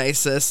the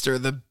nicest or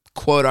the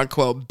quote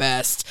unquote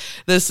best,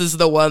 this is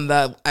the one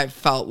that I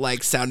felt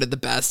like sounded the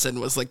best and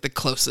was like the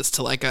closest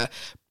to like a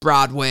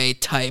Broadway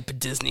type,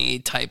 Disney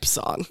type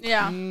song.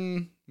 Yeah.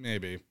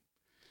 Maybe.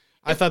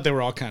 I thought they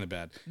were all kind of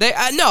bad. They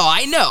no,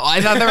 I know. I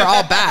thought they were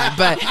all bad,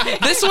 but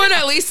this one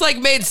at least like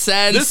made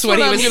sense This when one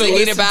he I'm was gonna singing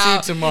listen to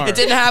about. tomorrow. It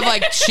didn't have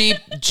like cheap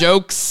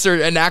jokes or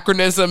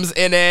anachronisms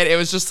in it. It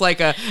was just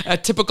like a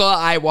typical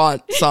I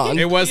Want song.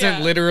 It wasn't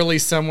Yeah. literally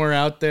somewhere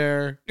out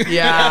there.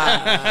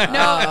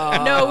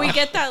 Yeah. No, we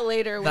get that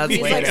later when That's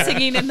he's later. like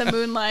singing in the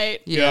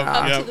moonlight Yeah.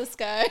 up Yep. to the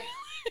sky.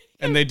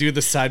 And they do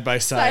the side by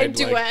Side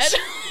side duet.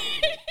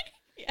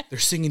 They're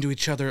singing to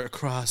each other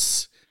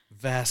across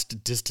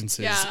vast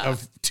distances Yeah.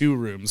 of 2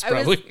 rooms, I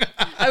was- probably.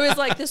 I was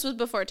like, this was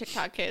before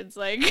TikTok kids.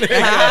 Like,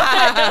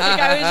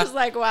 I was just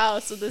like, wow.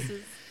 So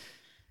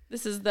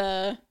this is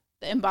the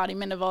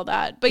embodiment of all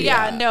that. But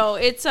yeah, no,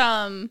 it's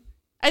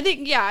I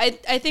think I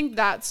think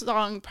that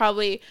song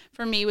probably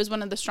for me was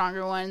one of the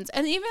stronger ones,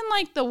 and even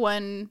like the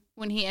one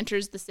when he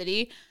enters the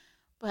city.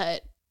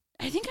 But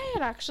I think I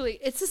had actually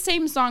it's the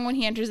same song when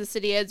he enters the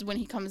city as when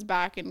he comes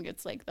back and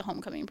gets like the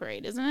homecoming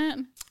parade, isn't it?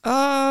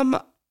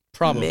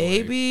 Probably.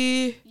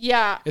 Maybe.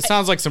 Yeah. It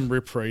sounds like some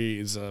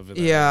reprise of it.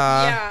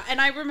 Yeah. Yeah, and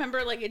I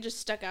remember like it just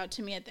stuck out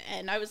to me at the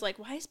end. I was like,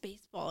 "Why is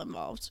baseball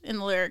involved in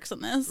the lyrics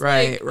on this?"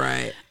 Right. Like,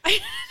 Right.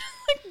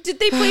 like, did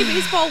they play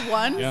baseball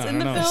once Yeah, I in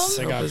don't the know. film?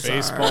 They got bizarre.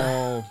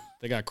 baseball.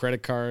 They got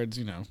credit cards,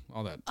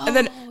 all that. And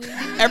then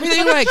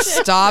everything like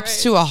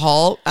stops to a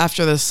halt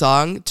after the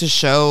song to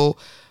show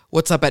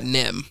what's up at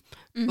Nimh.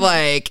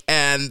 Like,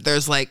 and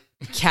there's like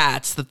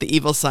cats that the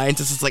evil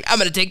scientist is like, I'm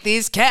gonna take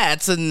these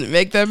cats and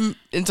make them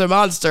into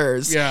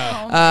monsters.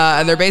 Yeah.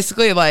 And they're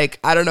basically like,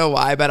 I don't know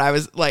why, but I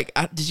was like,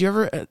 did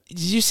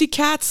you see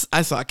Cats?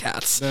 I saw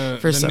Cats for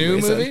the some new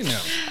reason. movie?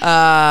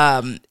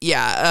 No.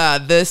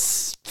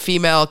 This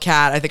female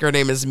cat, I think her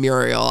name is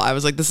Muriel. I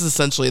was like, this is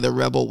essentially the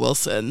Rebel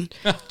Wilson,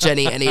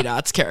 Jenny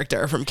Anydots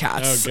character from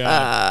Cats. Oh,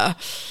 God.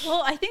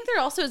 Well, I think there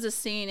also is a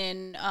scene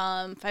in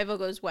 5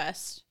 Goes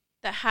West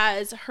that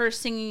has her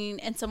singing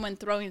and someone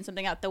throwing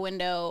something out the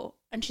window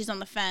and she's on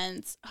the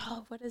fence.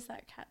 Oh, what is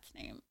that cat's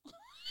name?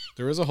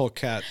 There is a whole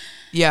cat.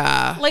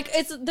 Yeah. Like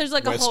there's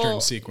like Western a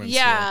whole sequence,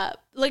 Yeah,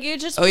 like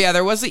it just. Oh yeah,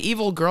 there was the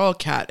evil girl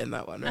cat in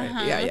that one,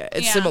 right? Yeah.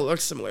 It's Yeah. similar.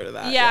 Looks similar to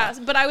that. Yeah,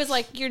 but I was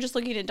like, you're just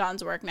looking at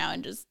Don's work now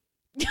and just.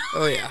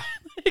 Oh yeah.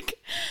 Like,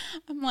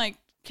 I'm like,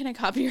 can I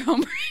copy your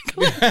homework?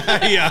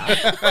 Yeah.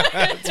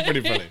 It's pretty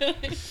funny.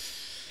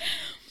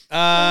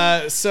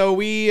 So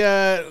we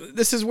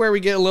this is where we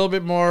get a little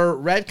bit more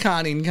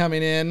retconning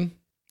coming in.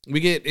 We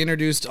get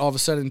introduced all of a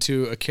sudden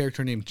to a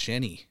character named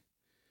Jenny,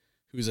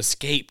 who's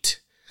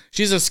escaped.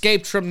 She's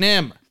escaped from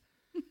Nimh.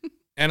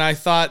 And I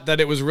thought that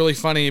it was really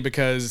funny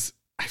because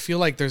I feel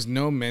like there's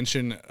no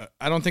mention.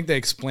 I don't think they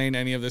explain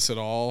any of this at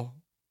all.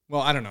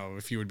 Well, I don't know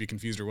if you would be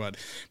confused or what,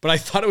 but I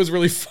thought it was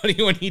really funny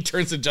when he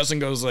turns to Justin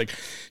and goes like,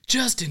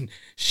 Justin,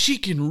 she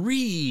can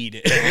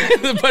read.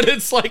 But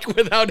it's like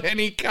without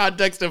any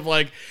context of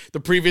like the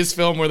previous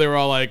film where they were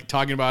all like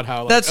talking about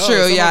how like, That's oh, true.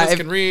 some of Yeah. us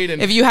can read.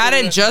 And If you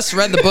hadn't just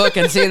read the book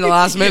and seen the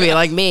last movie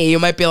like me, you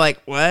might be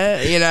like,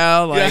 what? You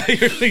know, like.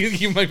 yeah,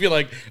 you might be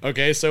like,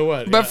 okay, so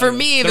what? But Yeah, for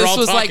me, they're this all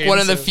was like talking, one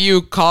of the so-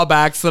 few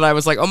callbacks that I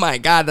was like, oh my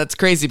God, that's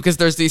crazy. Because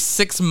there's these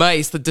 6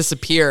 mice that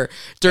disappear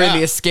during Yeah.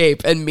 the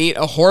escape and meet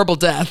a horrible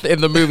death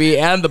in the movie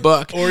and the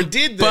book. Or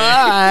did they?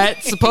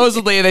 But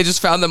supposedly they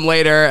just found them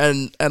later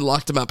and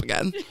locked them up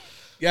again.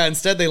 Yeah,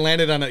 instead they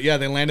landed on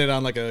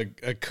like a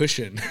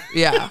cushion.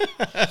 Yeah.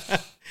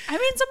 I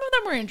mean, some of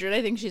them were injured.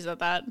 I think she said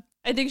that.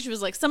 I think she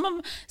was like, some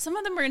of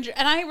them were injured.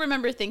 And I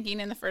remember thinking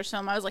in the first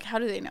film, I was like, how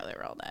do they know they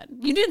were all dead?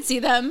 You didn't see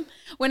them.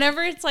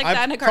 Whenever it's like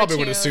that in a cartoon. I probably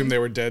would assume they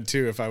were dead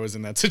too if I was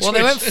in that situation.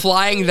 Well, they went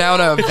flying down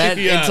a vent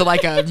into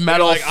like a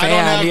metal like,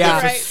 fan.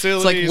 Yeah. It's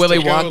like Willy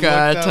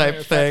Wonka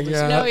type thing.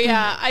 Yeah. No,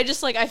 yeah. I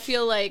just like, I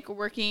feel like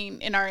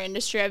working in our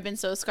industry, I've been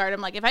so scarred.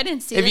 I'm like, if I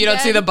didn't see if you don't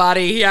see the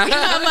body, yeah.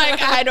 I'm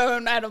like, I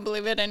don't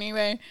believe it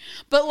anyway.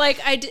 But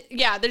like,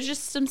 there's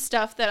just some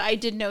stuff that I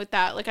did note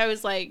that, like, I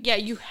was like, yeah,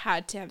 you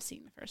had to have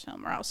seen the first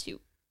film or else you.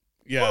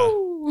 Yeah.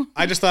 Woo.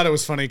 I just thought it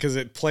was funny because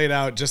it played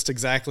out just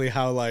exactly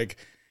how, like,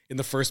 in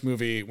the first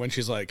movie when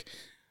she's like,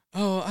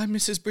 oh, I'm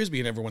Mrs. Brisby,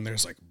 and everyone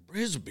there's like,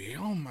 Brisby?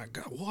 Oh my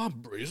God,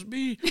 what,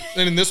 Brisby?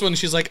 And in this one,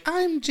 she's like,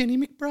 I'm Jenny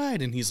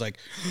McBride, and he's like,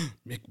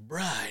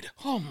 McBride?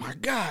 Oh my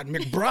God,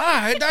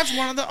 McBride? That's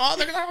one of the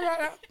other.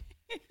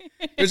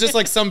 There's just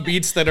like some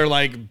beats that are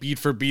like beat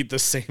for beat the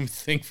same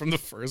thing from the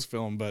first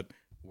film, but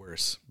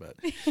worse. But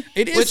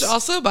it is. Which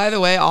also, by the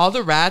way, all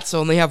the rats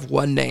only have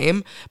one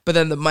name, but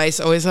then the mice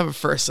always have a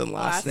first and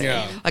last name.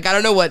 Yeah. Like, I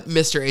don't know what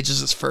Mr.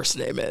 Ages' first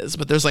name is,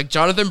 but there's like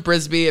Jonathan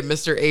Brisby and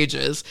Mr.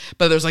 Ages,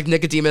 but there's like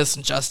Nicodemus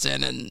and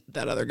Justin and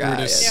that other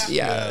guy.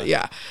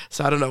 Yeah.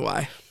 So I don't know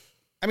why.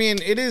 I mean,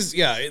 it is.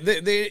 Yeah,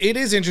 it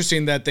is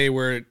interesting that they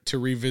were to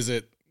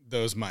revisit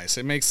those mice.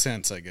 It makes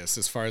sense, I guess,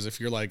 as far as if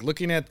you're like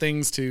looking at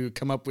things to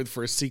come up with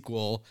for a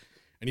sequel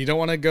and you don't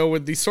want to go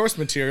with the source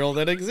material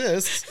that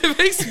exists. It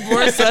makes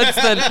more sense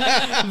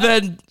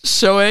than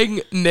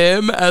showing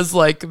Nimh as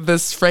like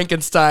this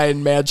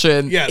Frankenstein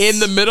mansion in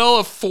the middle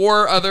of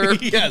 4 other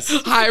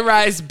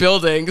high-rise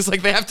buildings.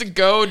 Like, they have to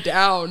go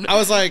down. I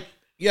was like,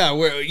 yeah,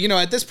 we're,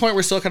 at this point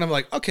we're still kind of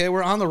like, okay,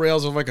 we're on the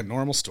rails of like a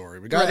normal story.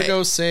 We got to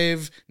go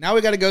save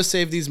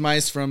these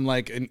mice from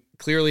like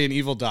clearly an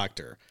evil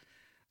doctor.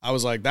 I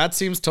was like, that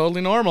seems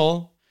totally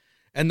normal.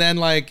 And then,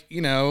 like,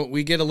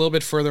 we get a little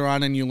bit further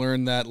on and you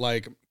learn that,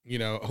 like,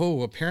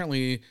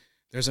 apparently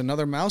there's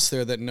another mouse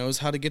there that knows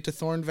how to get to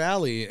Thorn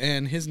Valley.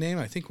 And his name,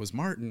 I think, was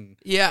Martin.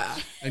 Yeah.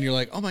 And you're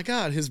like, oh, my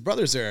God, his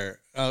brother's there.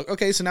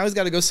 Okay, so now he's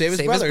got to go save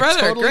his brother.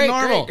 Totally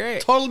normal.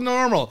 Great. Totally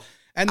normal.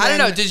 And then, I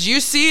don't know. Did you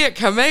see it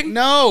coming?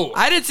 No.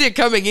 I didn't see it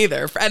coming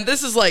either. And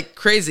this is like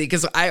crazy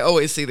because I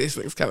always see these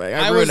things coming.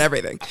 I ruin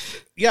everything.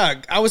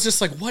 Yeah. I was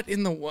just like,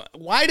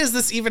 why does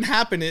this even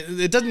happen?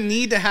 It doesn't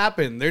need to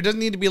happen. There doesn't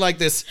need to be like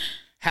this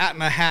hat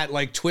in a hat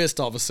like twist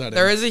all of a sudden.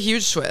 There is a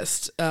huge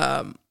twist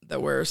that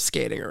we're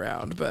skating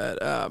around,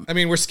 but I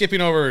mean, we're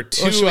skipping over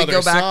 2 should we other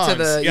go back songs.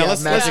 to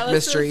the Magic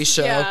Mystery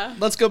Show? Yeah.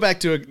 Let's go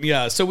back to it.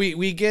 Yeah. So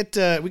we get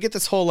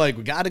this whole like,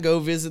 we got to go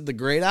visit the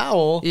Great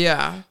Owl.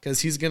 Yeah. Because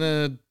he's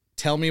gonna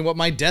tell me what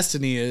my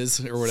destiny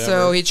is or whatever.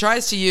 So he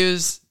tries to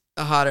use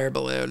a hot air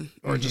balloon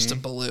or just a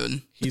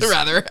balloon,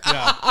 rather.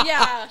 Yeah.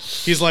 Yeah.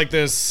 He's like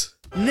this.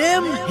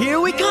 Nimh,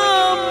 here we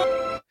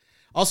come.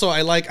 Also,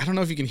 I don't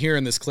know if you can hear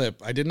in this clip,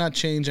 I did not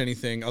change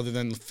anything other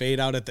than fade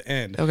out at the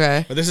end.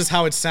 Okay. But this is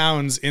how it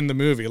sounds in the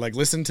movie. Like,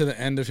 listen to the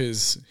end of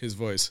his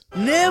voice.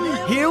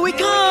 Nimh, here we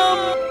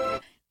come.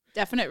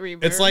 Definite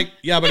reverb. It's like,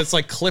 but it's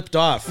like clipped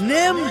off.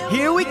 Nimh,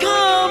 here we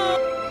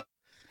come.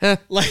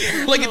 like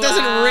it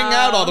doesn't ring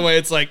out all the way.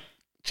 It's like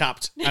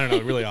chopped. I don't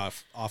know, really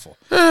awful.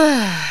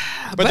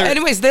 But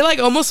anyways, they like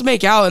almost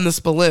make out in this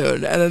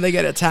balloon and then they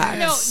get attacked.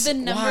 No, the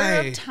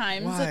number of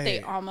times that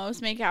they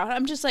almost make out,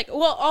 I'm just like,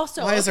 well,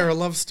 also. Why is there a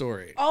love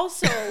story?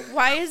 Also,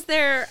 why is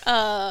there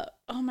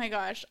oh my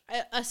gosh,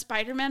 a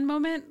Spider-Man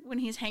moment when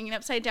he's hanging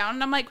upside down?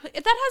 And I'm like, that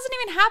hasn't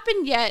even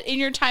happened yet in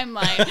your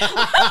timeline.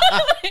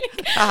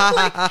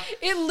 like,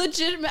 it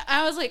legitimate.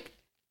 I was like,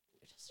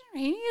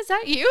 Rainey, is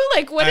that you?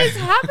 Like, what is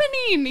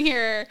happening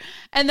here?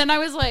 And then I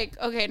was like,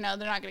 okay, no,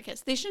 they're not gonna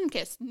kiss. They shouldn't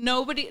kiss.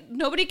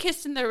 Nobody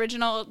kissed in the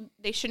original.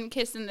 They shouldn't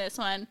kiss in this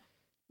one.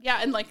 Yeah,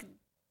 and like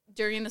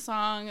during the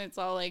song, it's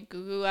all like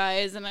goo goo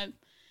eyes, and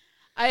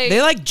they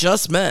like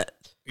just met.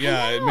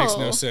 Yeah, it makes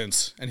no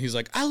sense. And he's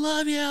like, I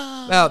love you.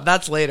 Well,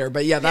 that's later,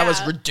 but that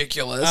was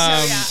ridiculous.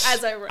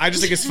 I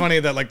just think it's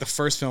funny that like the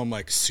first film,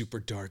 like super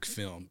dark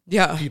film.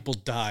 Yeah. People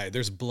die.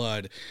 There's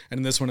blood. And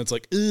in this one, it's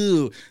like,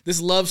 ooh,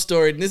 this love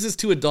story. And this is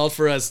too adult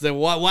for us.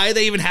 Why are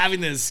they even having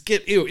this?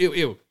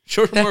 Ew.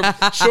 Show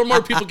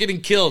more people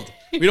getting killed.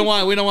 We don't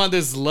want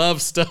this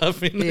love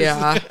stuff in this.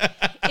 Yeah.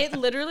 It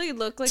literally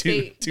looked like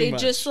they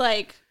just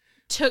like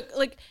took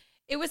like.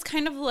 It was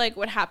kind of like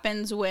what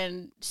happens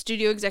when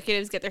studio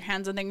executives get their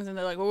hands on things and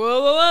they're like,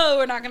 whoa,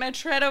 we're not going to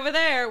tread over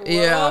there.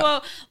 Whoa.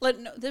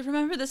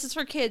 Remember, this is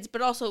for kids,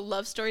 but also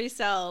love stories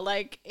sell.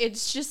 Like,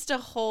 it's just a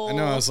whole... I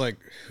know, I was like,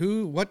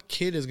 what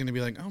kid is going to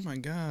be like, oh my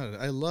God,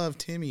 I love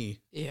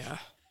Timmy. Yeah.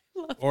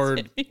 Or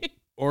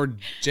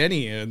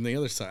Jenny on the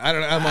other side. I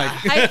don't know. I'm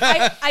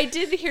like... I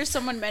did hear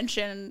someone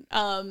mention,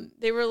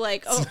 they were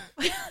like, oh,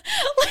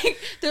 like,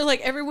 they're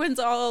like, everyone's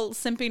all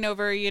simping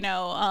over,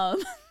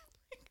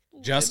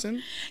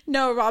 Justin?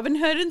 No, Robin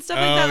Hood and stuff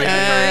like that, like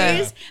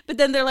the furries. But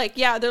then they're like,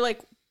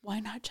 why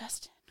not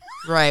Justin?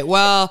 Right.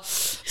 Well,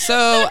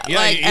 so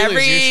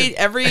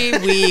every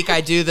week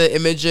I do the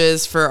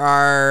images for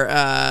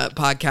our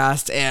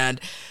podcast,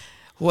 and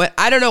What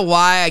I don't know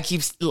why I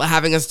keep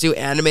having us do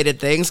animated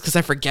things because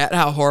I forget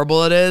how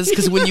horrible it is.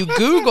 Because when you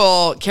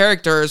Google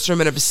characters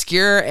from an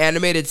obscure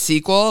animated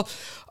sequel,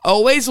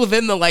 always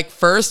within the like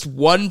first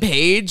one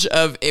page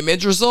of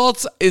image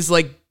results is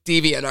like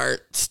DeviantArt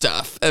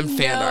stuff and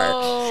fan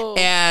art.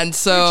 And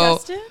so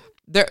Justin?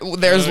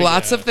 There's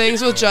lots of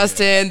things with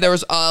Justin. There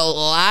was a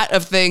lot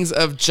of things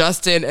of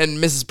Justin and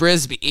Mrs.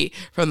 Brisby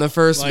from the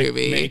first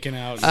movie. Making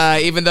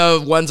out. Even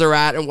though one's a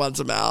rat and one's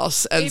a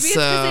mouse. And Maybe it's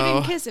because they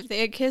didn't kiss. If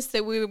they had kissed,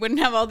 that we wouldn't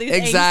have all these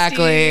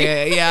exactly.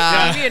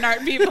 Yeah.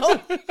 DeviantArt people.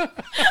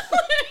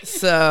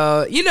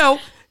 So,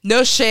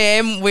 no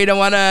shame. We don't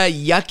want to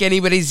yuck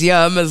anybody's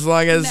yum as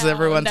long as No,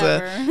 everyone's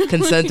never. a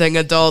consenting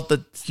adult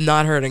that's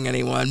not hurting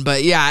anyone.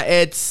 But yeah,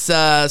 it's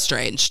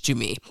strange to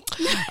me.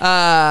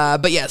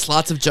 But yes,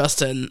 lots of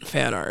Justin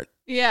fan art.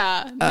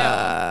 Yeah.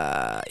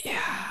 No.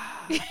 Yeah.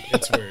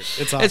 It's weird. It's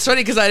awesome. It's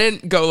funny because I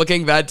didn't go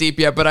looking that deep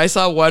yet, but I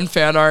saw one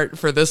fan art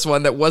for this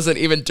one that wasn't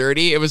even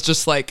dirty. It was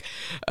just like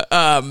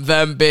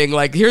them being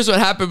like, here's what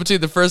happened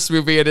between the first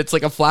movie, and it's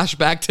like a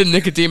flashback to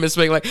Nicodemus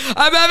being like,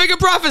 I'm having a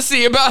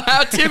prophecy about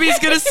how Timmy's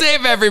gonna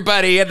save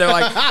everybody, and they're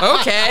like,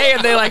 okay,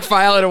 and they like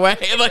file it away.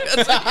 Like,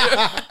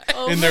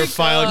 in their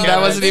file cabinet.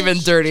 that wasn't even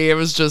dirty. It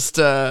was just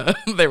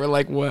they were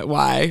like, what?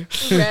 Why?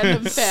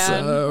 Random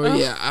fan. So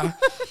yeah.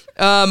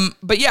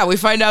 But yeah, we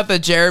find out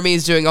that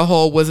Jeremy's doing a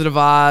whole Wizard of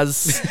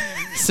Oz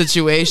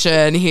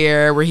situation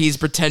here where he's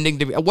pretending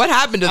to be. What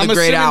happened to the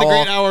Great Owl? The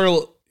Great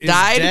Owl is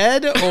Died?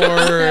 dead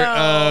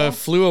or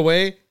flew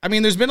away. I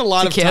mean, there's been a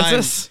lot of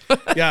Kansas? time.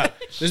 Yeah,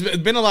 there's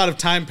been a lot of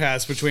time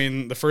passed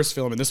between the first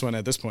film and this one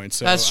at this point.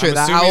 So That's true. I'm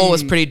The assuming- owl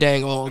was pretty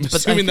dang old, but I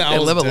assuming think the they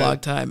owl's live a dead. long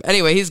time.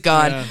 Anyway, he's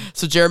gone. Yeah.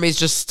 So Jeremy's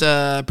just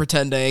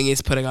pretending.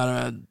 He's putting on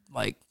a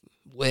like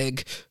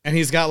wig. And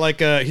he's got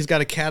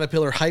a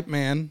caterpillar hype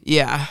man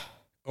Yeah.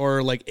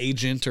 or like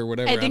agent or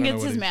whatever. I think don't know it's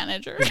what his he-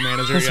 manager. His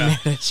manager, yeah.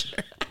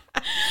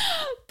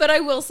 But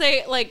I will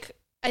say, like,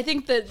 I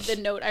think the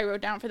note I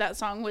wrote down for that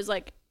song was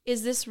like,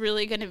 is this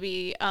really going to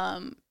be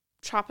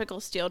tropical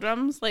steel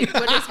drums? Like,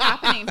 what is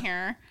happening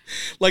here?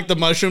 Like the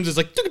mushrooms is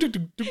like.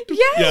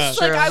 Yes, Yeah.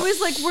 like I was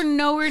like, we're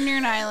nowhere near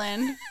an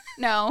island.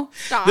 No,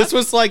 stop. This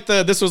was like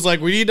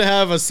we need to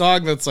have a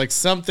song that's like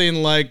something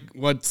like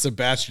what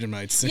Sebastian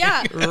might sing.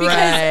 Yeah, because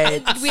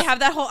Right. we have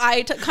that whole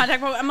eye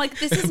contact problem. I'm like,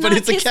 this is But not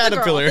it's a Kiss the Girl.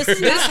 caterpillar. This is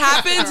This not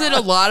happens in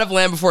a lot of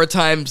Land Before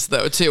Times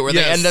though too, where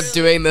they Yes. end up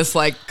doing this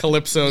like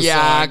Calypso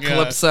yeah, song.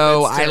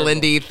 calypso it's terrible.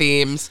 islandy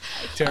themes.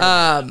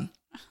 Terrible.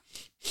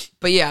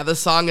 But yeah, the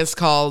song is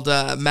called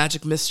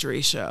Magic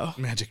Mystery Show.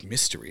 Magic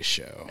Mystery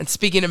Show. And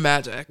speaking of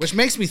magic, Which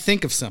makes me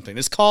think of something.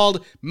 It's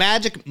called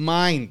Magic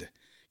Mind.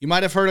 You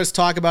might have heard us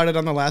talk about it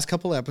on the last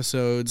couple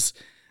episodes.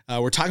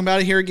 We're talking about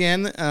it here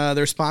again.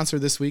 They're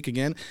sponsored this week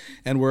again,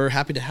 and we're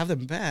happy to have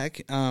them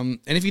back. And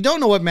if you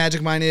don't know what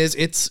Magic Mind is,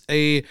 it's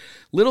a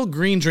little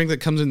green drink that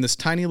comes in this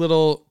tiny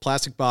little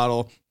plastic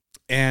bottle,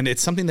 and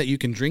it's something that you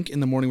can drink in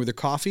the morning with your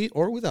coffee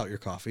or without your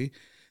coffee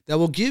that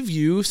will give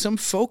you some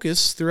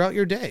focus throughout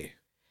your day.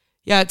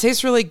 yeah, it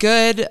tastes really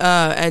good.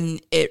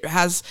 And it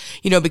has,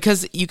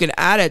 because you can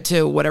add it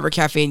to whatever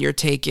caffeine you're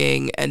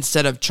taking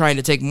instead of trying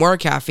to take more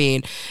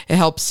caffeine, it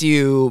helps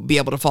you be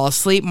able to fall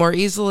asleep more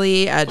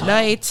easily at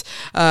night.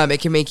 It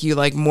can make you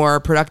like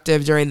more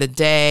productive during the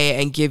day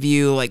and give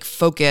you like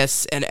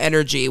focus and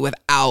energy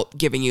without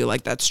giving you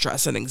like that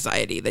stress and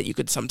anxiety that you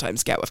could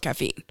sometimes get with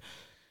caffeine.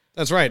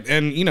 That's right.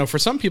 And, for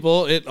some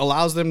people, it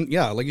allows them,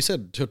 like you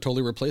said, to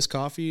totally replace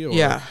coffee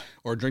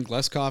or drink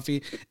less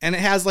coffee. And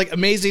it has like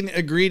amazing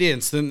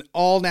ingredients, then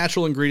all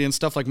natural ingredients,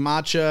 stuff like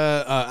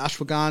matcha,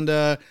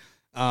 ashwagandha,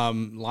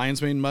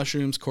 lion's mane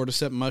mushrooms,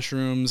 cordyceps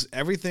mushrooms.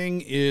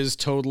 Everything is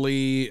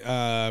totally,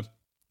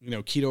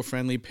 keto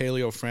friendly,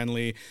 paleo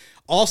friendly,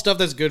 all stuff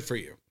that's good for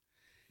you.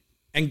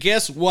 And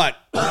guess what?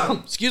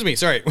 Excuse me.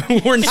 Sorry.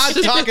 We're not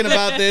talking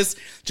about this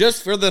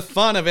just for the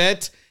fun of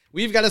it.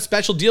 We've got a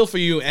special deal for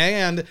you.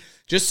 And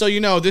just so you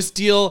know, this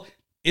deal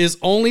is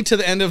only to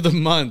the end of the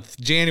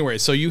month, January.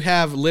 So you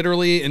have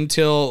literally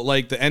until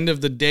like the end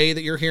of the day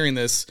that you're hearing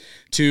this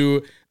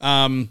to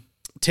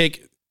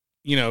take,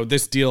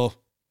 this deal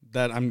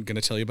that I'm going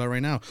to tell you about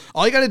right now.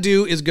 All you got to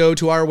do is go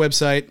to our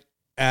website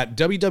at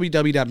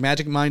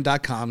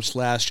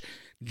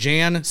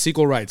www.magicmind.com/Jan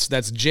Sequel Rights.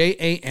 That's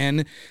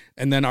JAN.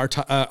 And then our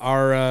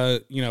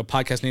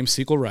podcast name,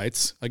 Sequel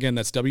Rights. Again,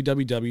 that's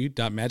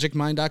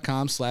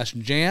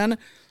www.magicmind.com/Jan,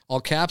 all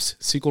caps,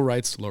 Sequel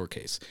Rights,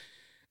 lowercase.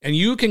 And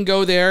you can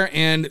go there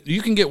and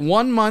you can get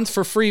 1 month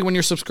for free when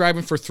you're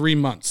subscribing for 3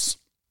 months.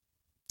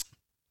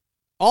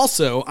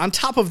 Also, on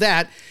top of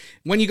that,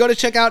 when you go to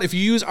check out, if you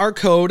use our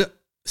code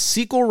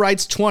Sequel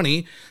Rights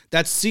 20,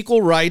 that's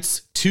Sequel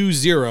Rights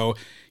 20,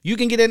 you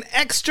can get an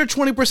extra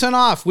 20%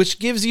 off, which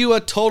gives you a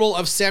total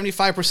of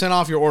 75%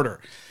 off your order.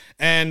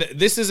 And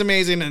this is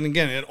amazing. And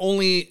again, it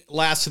only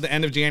lasts to the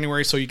end of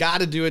January. So you got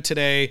to do it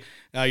today.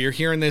 You're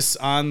hearing this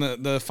on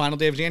the final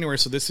day of January.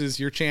 So this is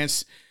your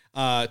chance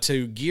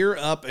to gear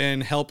up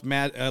and help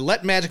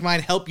let Magic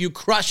Mind help you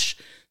crush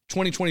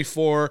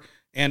 2024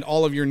 and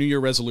all of your New Year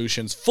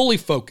resolutions fully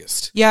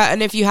focused. Yeah,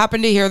 and if you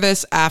happen to hear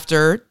this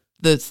after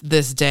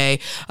this day,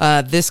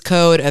 this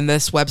code and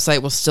this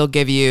website will still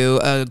give you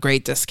a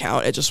great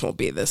discount. It just won't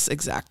be this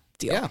exact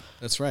deal. Yeah,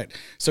 that's right.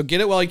 So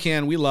get it while you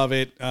can. We love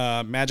it.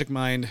 Magic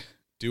Mind,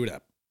 do it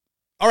up.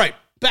 All right,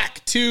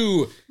 back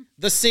to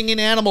the singing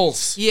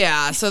animals.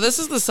 Yeah, so this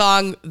is the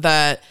song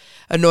that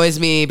annoys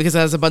me because it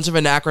has a bunch of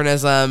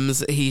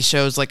anachronisms. He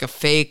shows like a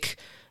fake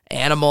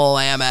animal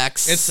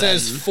Amex. It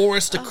says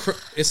Forest.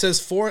 It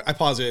says I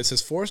pause it. It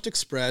says Forest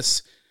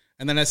Express,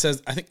 and then it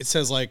says I think it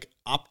says like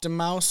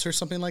Optimouse or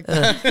something like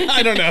that.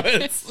 I don't know.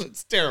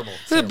 It's terrible.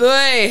 Good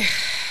boy.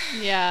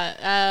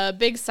 Yeah,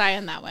 big sigh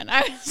on that one.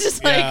 I was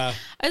just like, why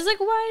did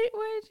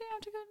you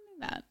have to go do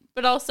that?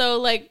 But also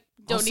like,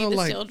 don't need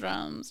the steel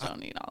drums. Don't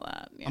need all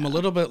that. Yeah. I'm a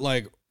little bit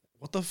like,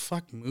 what the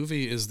fuck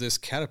movie is this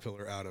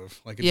caterpillar out of?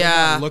 Like, it does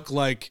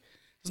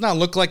not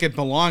look like it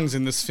belongs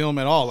in this film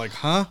at all. Like,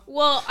 huh?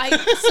 Well,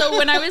 so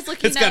when I was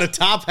looking, it's got a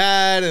top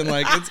hat and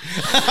like,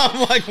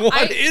 I'm like,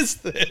 what is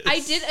this? I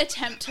did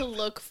attempt to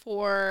look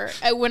for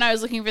when I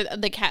was looking for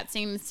the cat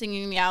scene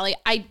singing in the alley.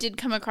 I did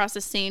come across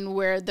a scene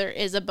where there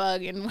is a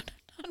bug in one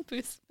of Don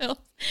Bluth's films,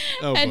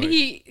 and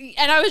boy.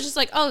 I was just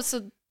like, oh,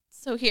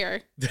 so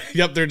here.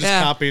 Yep, they're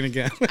just copying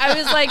again. I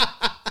was like,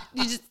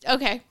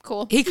 okay,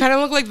 cool. He kind of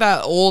looked like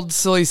that old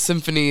Silly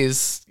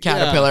Symphonies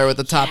caterpillar with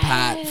the top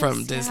hat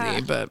from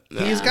Disney, but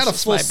he's got a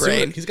full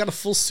suit. He's got a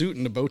full suit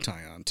and a bow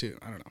tie on too.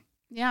 I don't know.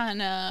 Yeah,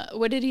 and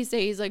what did he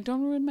say? He's like,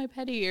 "Don't ruin my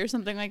pedi" or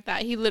something like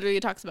that. He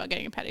literally talks about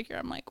getting a pedicure.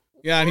 I'm like,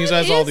 yeah, and he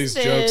has all these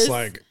jokes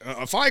like,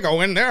 if I go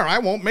in there, I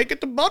won't make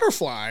it to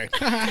Butterfly.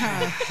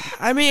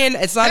 I mean,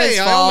 it's not his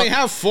fault. I only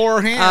have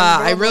 4 hands.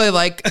 I really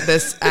like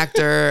this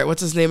actor.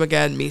 What's his name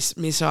again?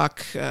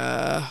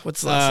 Misak. What's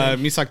the last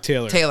name? Misak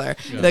Taylor.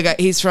 Yeah. The guy.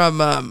 He's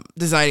from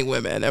Designing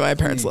Women, and my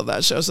parents love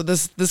that show. So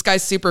this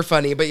guy's super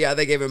funny. But yeah,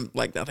 they gave him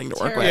like nothing to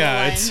work with.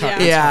 Yeah, it's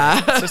hard.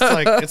 Yeah, it's just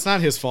like it's not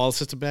his fault. It's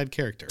just a bad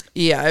character.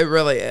 Yeah, it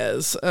really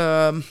is.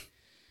 But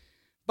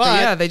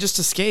yeah, they just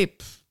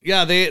escape.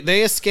 Yeah,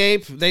 they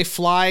escape. They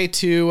fly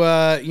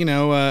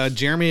to,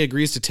 Jeremy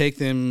agrees to take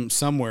them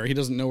somewhere. He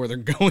doesn't know where they're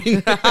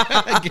going,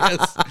 I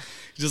guess.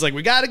 He's just like,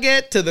 we got to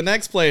get to the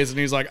next place. And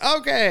he's like,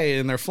 okay.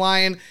 And they're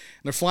flying.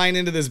 They're flying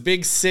into this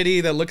big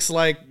city that looks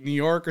like New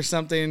York or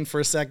something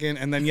for a second.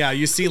 And then,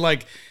 you see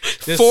like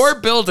this 4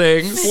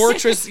 buildings.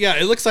 Fortress. Yeah,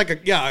 it looks like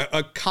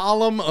a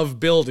column of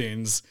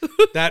buildings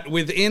that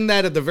within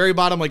that at the very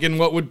bottom, like in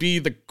what would be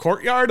the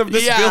courtyard of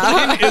this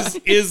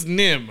building is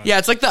Nimh. Yeah,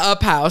 it's like the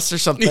Up House or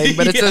something,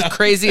 but it's a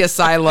crazy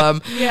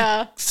asylum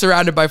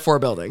surrounded by 4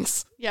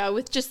 buildings. Yeah,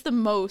 with just the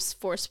most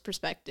forced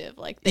perspective,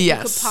 like that you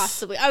could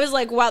possibly. I was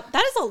like, wow,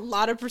 that is a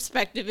lot of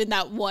perspective in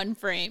that one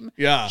frame.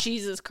 Yeah,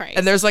 Jesus Christ.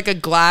 And there's like a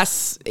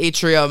glass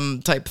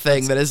atrium type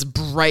thing that is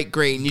bright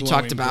green. You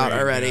talked about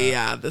green, already.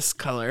 Yeah, this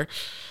color.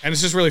 And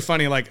it's just really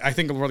funny. Like I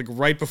think like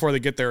right before they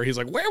get there, he's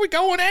like, "Where are we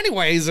going,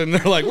 anyways?" And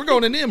they're like, "We're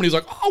going to Nimh." And he's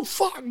like, "Oh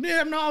fuck,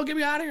 Nimh! No, get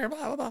me out of here!"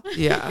 Blah blah blah.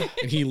 Yeah,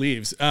 and he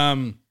leaves.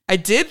 I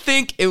did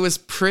think it was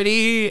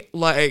pretty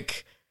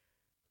like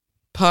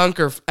punk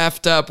or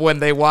effed up when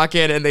they walk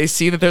in and they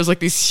see that there's like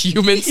these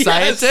human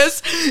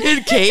scientists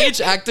in cage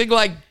acting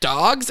like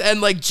dogs, and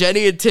like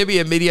Jenny and Timmy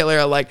immediately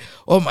are like,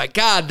 oh my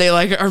god, they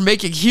like are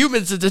making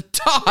humans into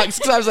dogs.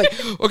 Because I was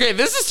like, okay,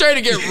 this is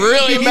starting to get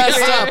really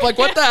messed up. Like,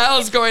 what the hell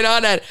is going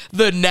on at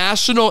the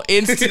National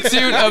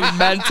Institute of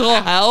Mental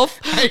Health?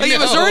 Like, it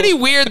was already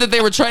weird that they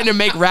were trying to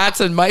make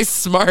rats and mice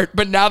smart,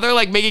 but now they're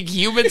like making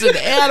humans and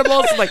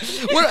animals. Like,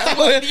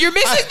 you're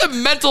missing the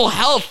mental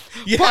health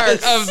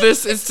part of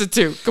this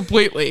institute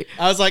completely.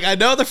 I was like, I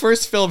know the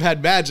first film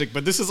had magic,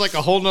 but this is like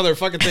a whole nother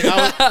fucking thing.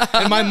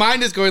 And my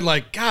mind is going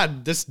like,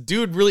 God, this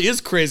dude really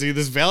is crazy.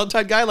 This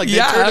Valentine guy, like they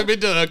turned him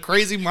into a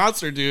crazy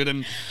monster dude.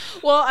 And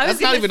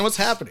that's not even what's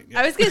happening.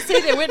 I was gonna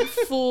say they went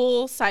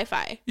full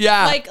sci-fi.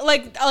 Yeah,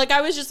 like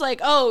I was just like,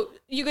 oh,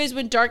 you guys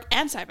went dark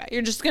and sci-fi.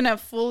 You're just gonna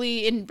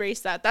fully embrace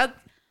that. I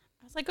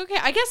was like, okay,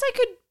 I guess I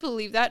could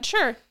believe that.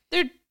 Sure,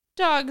 they're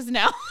dogs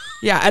now.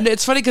 Yeah, and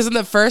it's funny because in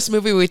the first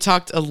movie we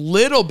talked a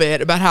little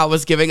bit about how it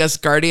was giving us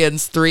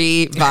Guardians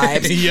 3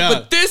 vibes.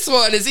 But this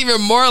one is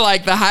even more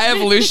like the High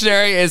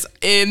Evolutionary is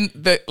in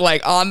the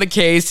like on the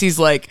case. He's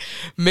like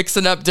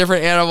mixing up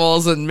different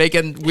animals and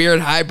making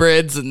weird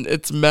hybrids, and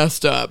it's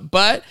messed up.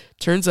 But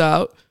turns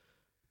out,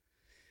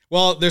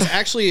 well, there's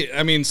actually,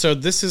 I mean, so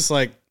this is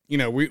like,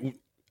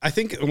 I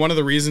think one of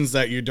the reasons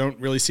that you don't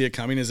really see it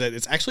coming is that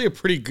it's actually a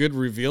pretty good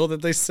reveal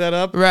that they set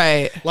up.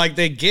 Right. Like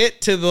they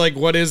get to the, like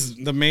what is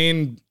the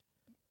main,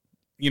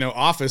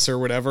 office or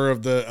whatever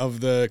of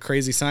the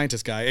crazy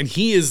scientist guy, and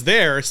he is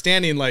there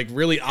standing like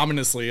really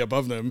ominously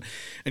above them,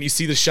 and you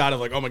see the shot of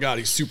like, oh my god,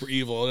 he's super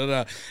evil,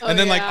 and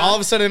then like all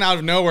of a sudden out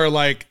of nowhere,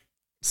 like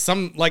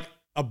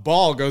a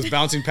ball goes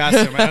bouncing past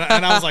him,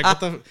 and I was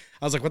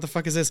like, what the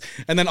fuck is this?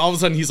 And then all of a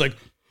sudden he's like,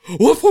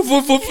 woof, woof,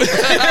 woof, woof,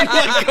 and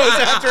like goes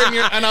after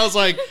him, and I was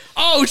like,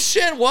 oh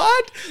shit,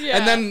 what? Yeah.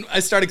 And then I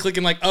started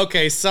clicking like,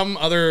 okay, some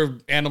other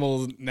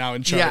animal now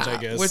in charge, I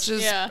guess. Which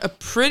is a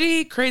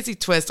pretty crazy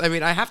twist. I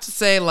mean, I have to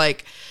say,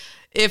 like,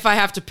 if I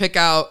have to pick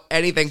out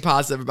anything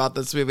positive about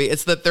this movie,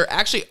 it's that there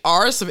actually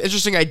are some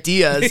interesting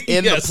ideas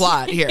in the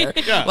plot here.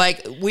 Yeah.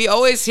 Like, we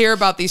always hear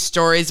about these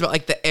stories about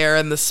like the heir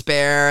and the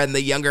spare, and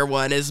the younger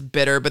one is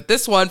bitter. But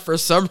this one, for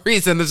some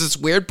reason, there's this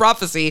weird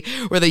prophecy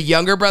where the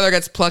younger brother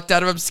gets plucked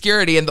out of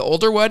obscurity, and the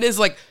older one is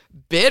like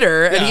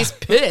bitter, and he's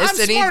pissed,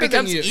 and he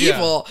becomes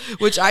evil,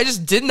 which I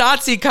just did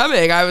not see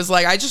coming. I was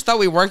like, I just thought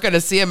we weren't going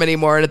to see him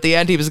anymore, and at the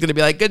end he was going to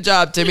be like, good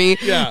job, Timmy.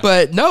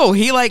 But no,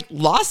 he like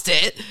lost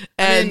it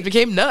and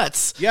became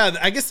nuts. Yeah,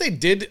 I guess they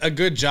did a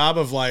good job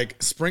of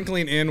like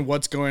sprinkling in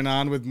what's going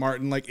on with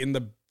Martin, like in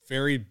the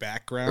very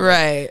background,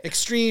 right? Like,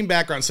 extreme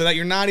background, so that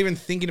you're not even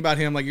thinking about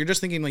him. Like, you're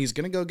just thinking like he's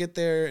going to go get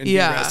there and be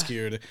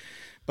rescued.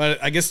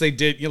 But I guess they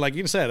did, like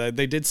you said,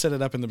 they did set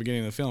it up in the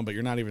beginning of the film, but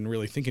you're not even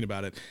really thinking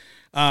about it.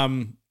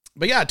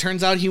 But yeah, it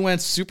turns out he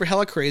went super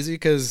hella crazy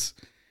because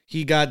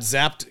he got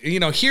zapped. You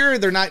know, here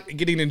they're not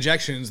getting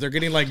injections. They're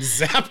getting like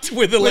zapped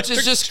with electric. Which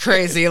is just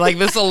crazy. Like,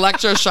 this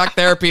electroshock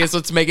therapy is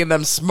what's making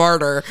them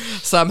smarter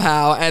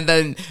somehow. And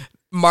then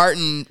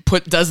Martin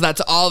does that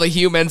to all the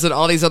humans and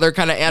all these other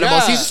kind of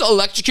animals. He's just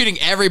electrocuting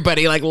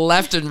everybody like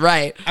left and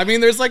right. I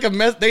mean, there's like a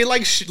mess. They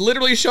like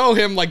literally show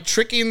him like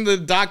tricking the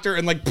doctor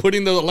and like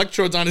putting the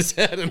electrodes on his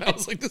head. And I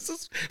was like, this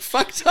is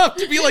fucked up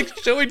to be like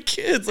showing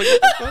kids. Like,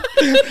 what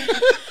the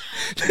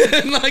fuck?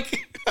 And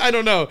like, I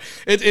don't know.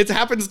 It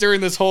happens during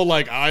this whole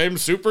like, I'm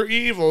super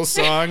evil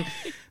song.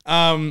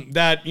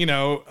 That, you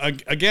know,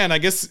 again, I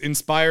guess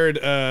inspired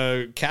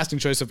casting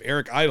choice of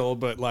Eric Idle,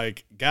 but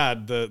like,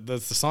 God, the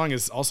song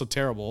is also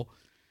terrible.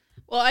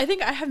 Well, I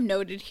think I have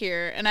noted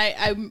here, and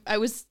I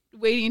was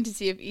waiting to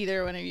see if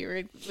either one of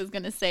you was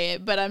going to say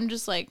it, but I'm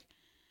just like,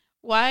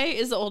 why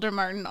is the older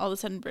Martin all of a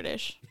sudden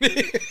British?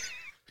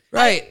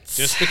 Right.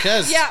 Just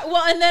because. Yeah,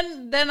 well,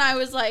 and then I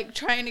was like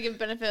trying to give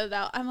benefit of the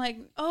doubt. I'm like,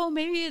 oh,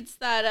 maybe it's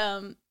that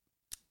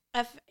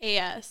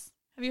FAS.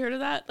 Have you heard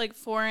of that? Like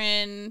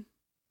foreign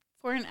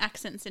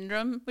accent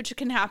syndrome, which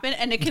can happen,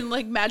 and it can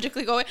like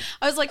magically go away.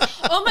 I was like,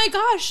 oh my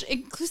gosh,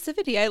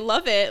 inclusivity, I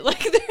love it.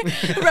 Like,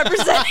 they're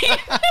representing.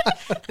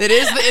 It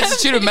is the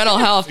Institute of Mental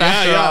Health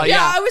after all.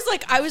 Yeah, I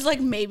was like,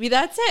 maybe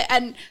that's it.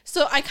 And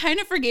so I kind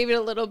of forgave it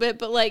a little bit,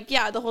 but like,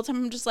 yeah, the whole time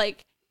I'm just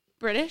like,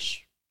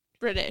 British.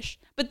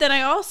 But then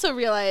I also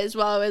realized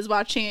while I was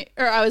watching,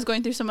 or I was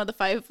going through some of the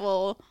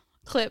Fievel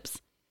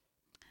clips,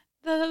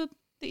 the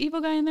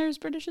evil guy in there is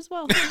British as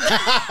well.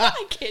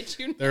 I kid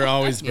you not. They're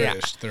always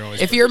British. Yeah. They're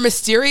always if British. You're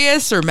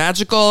mysterious or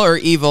magical or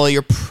evil,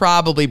 you're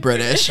probably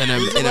British in a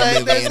movie, in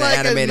an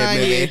animated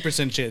movie.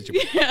 98% chance.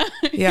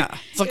 Yeah.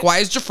 It's like, why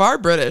is Jafar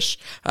British?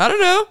 I don't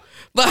know.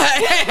 But,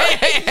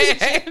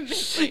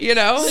 you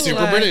know,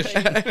 Super British.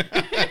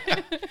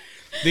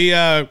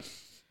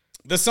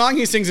 The song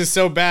he sings is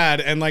so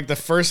bad, and like the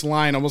first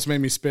line almost made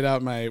me spit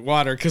out my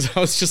water because I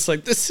was just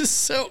like, this is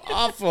so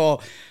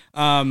awful.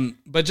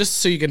 But just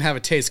so you can have a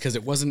taste, because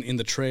it wasn't in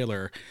the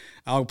trailer,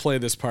 I'll play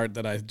this part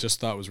that I just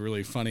thought was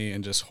really funny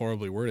and just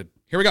horribly worded.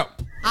 Here we go.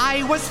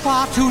 I was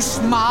far too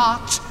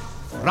smart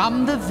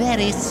from the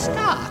very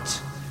start,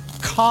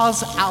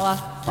 'cause our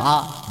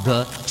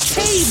father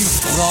came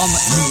from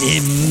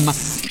Nimh.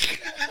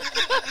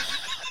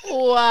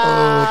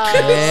 Wow.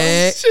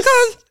 Okay.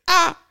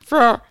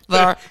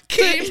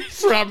 Came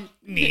from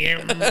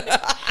Nimh.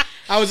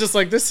 I was just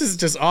like, this is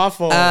just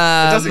awful. It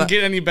doesn't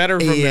get any better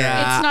from there.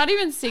 It's not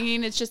even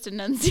singing; it's just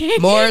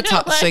enunciating. More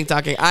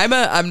talking.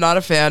 I'm not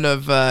a fan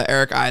of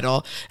Eric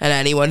Idle, and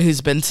anyone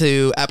who's been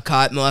to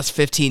Epcot in the last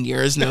 15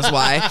 years knows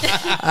why. Fair.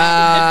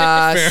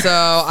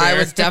 I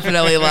was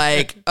definitely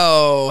like,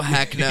 oh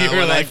heck no,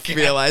 when like, I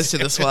realized who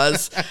this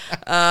was.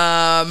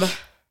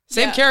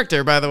 Same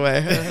character, by the way,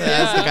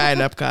 as the guy in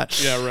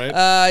Epcot. Yeah,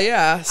 right.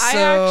 Yeah. So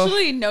I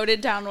actually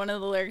noted down one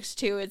of the lyrics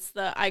too. It's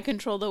the "I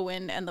control the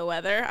wind and the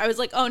weather." I was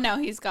like, oh, now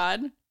he's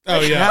God. Oh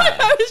yeah.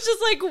 I was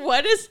just like,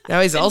 what is? now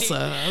he's happening? also.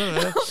 I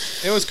don't know.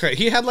 It was crazy.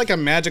 He had like a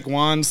magic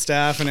wand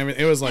staff and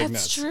everything. It was like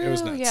That's nuts. true. It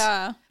was nuts.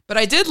 Yeah. But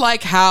I did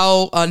like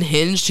how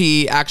unhinged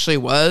he actually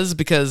was,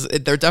 because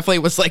there definitely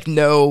was like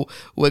no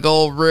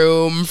wiggle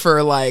room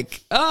for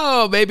like,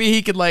 oh, maybe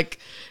he could like,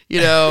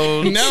 you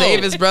know,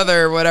 save his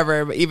brother or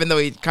whatever, even though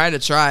he kind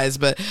of tries.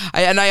 But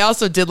I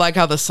also did like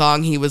how the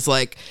song, he was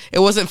like, it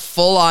wasn't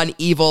full on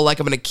evil,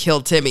 like I'm going to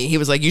kill Timmy. He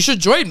was like, you should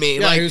join me.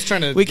 Yeah, like, he was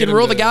trying to we get can him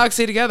rule to the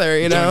galaxy together,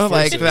 you know, join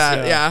like forces,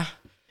 that. Yeah.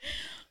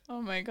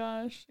 Oh my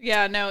gosh.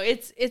 Yeah. No.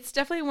 It's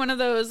definitely one of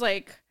those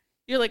like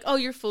you're like, oh,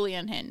 you're fully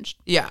unhinged.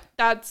 Yeah.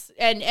 That's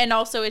and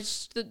also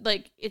it's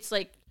like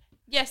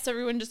yes,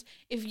 everyone just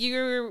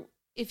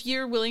if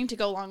you're willing to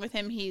go along with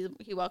him, he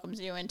welcomes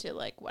you into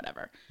like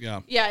whatever.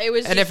 Yeah. Yeah, it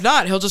was. And if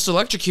not, he'll just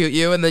electrocute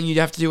you, and then you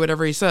have to do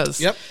whatever he says.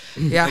 Yep.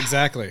 Yeah.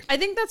 Exactly. I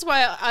think that's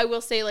why I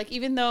will say, like,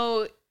 even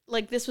though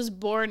like this was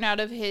born out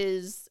of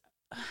his,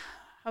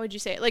 how would you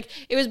say it? Like,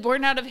 it was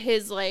born out of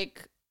his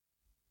like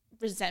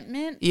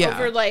resentment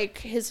over like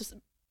his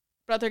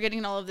brother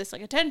getting all of this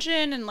like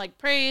attention and like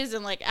praise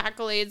and like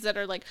accolades that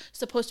are like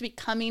supposed to be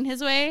coming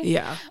his way.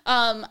 Yeah.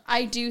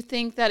 I do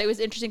think that it was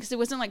interesting because it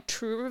wasn't like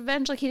true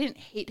revenge. Like, he didn't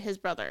hate his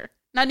brother,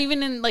 not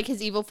even in like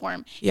his evil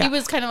form. Yeah. He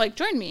was kind of like,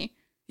 join me.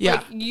 Yeah.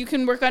 Like, you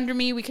can work under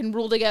me. We can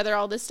rule together,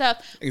 all this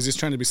stuff. Because he's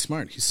trying to be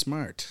smart. He's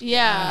smart.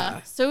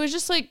 Yeah. So it was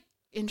just like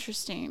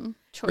interesting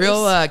choice.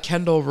 Real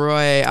Kendall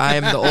Roy, I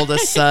am the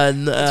oldest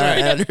son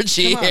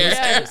energy Come on, here.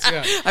 let's do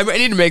this, yeah. I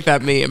need to make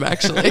that meme,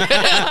 actually.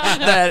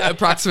 That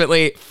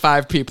approximately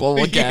 5 people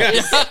will get.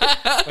 Yes.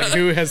 Like,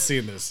 who has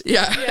seen this?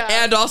 Yeah.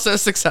 And also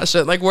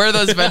Succession. Like, where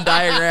those Venn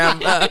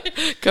diagram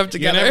come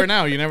together. You never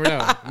know. You never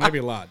know. It might be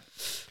a lot.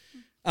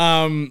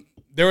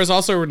 There was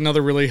also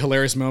another really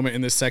hilarious moment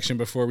in this section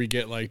before we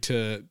get like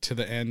to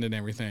the end and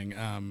everything.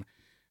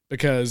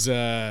 Because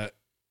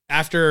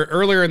after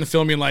earlier in the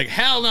film being like,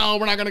 hell no,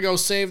 we're not going to go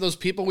save those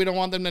people. We don't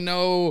want them to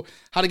know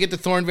how to get to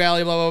Thorn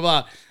Valley, blah,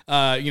 blah,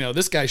 blah.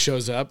 This guy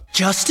shows up.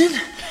 Justin,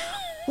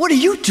 what are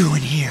you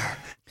doing here?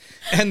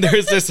 And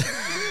there's this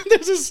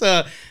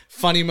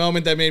funny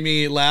moment that made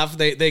me laugh.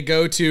 They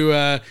go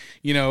to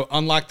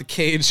unlock the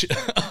cage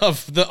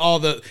of all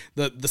the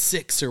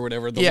six or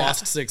whatever, the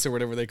lost six or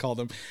whatever they call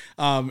them.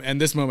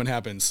 And this moment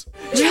happens.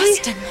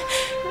 Justin,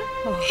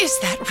 is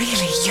that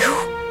really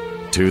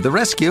you? To the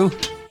rescue.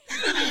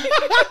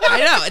 I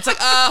know. It's like,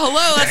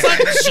 hello, that's not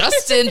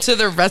Justin to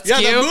the rescue.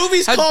 Yeah, the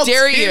movie's How called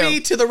dare Timmy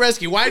you? to the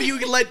rescue. Why do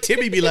you let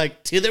Timmy be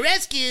like, to the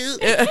rescue?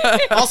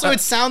 Also, it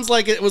sounds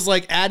like it was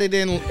like added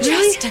in.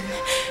 Justin,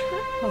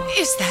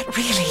 is that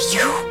really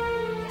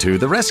you? To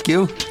the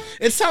rescue.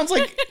 It sounds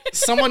like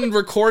someone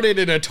recorded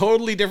in a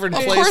totally different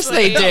place. Of course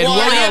they did. Well, I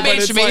know, William but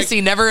H. it's Macy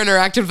like- never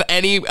interacted with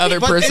any other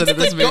but person it's in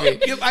this the goal-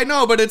 movie. I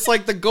know, but it's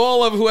like the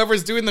goal of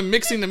whoever's doing the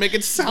mixing to make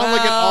it sound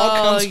like it all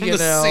comes from you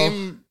the know.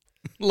 same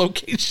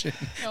location.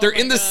 They're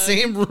in the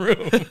same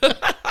room.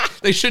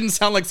 They shouldn't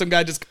sound like some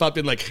guy just popped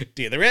in like,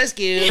 to the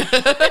rescue.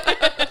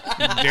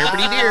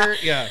 Derpity deer.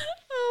 Yeah.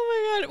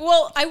 Oh my God.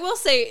 Well, I will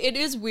say it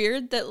is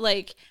weird that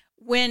like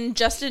when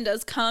Justin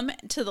does come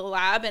to the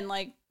lab and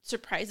like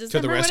surprises To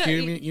them the or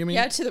rescue, whatever- you mean?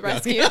 Yeah, to the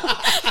rescue.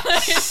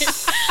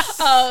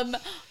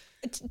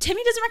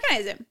 Timmy doesn't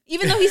recognize him,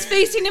 even though he's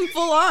facing him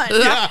full on.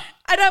 Yeah.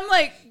 And I'm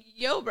like,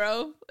 yo,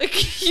 bro,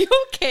 like, you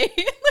okay?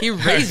 He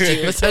raised you,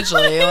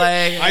 essentially.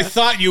 Like, I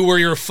thought you were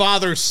your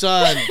father's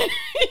son.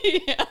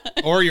 Yeah.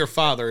 Or your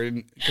father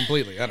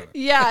completely. I don't know.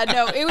 Yeah,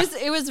 no, it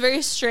was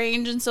very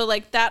strange. And so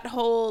like that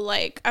whole,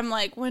 like, I'm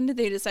like, when did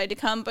they decide to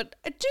come? But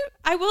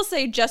I will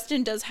say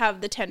Justin does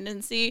have the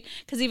tendency,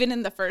 because even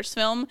in the first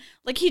film,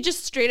 like he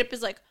just straight up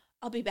is like,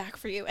 I'll be back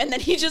for you. And then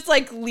he just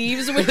like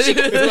leaves when she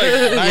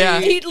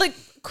Yeah. he like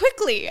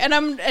quickly. And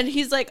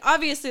he's like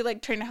obviously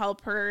like trying to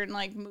help her and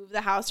like move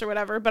the house or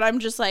whatever. But I'm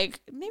just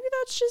like, maybe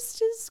that's just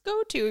his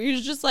go-to.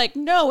 He's just like,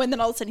 no. And then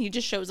all of a sudden he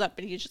just shows up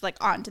and he's just like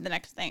on to the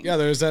next thing. Yeah,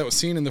 there's that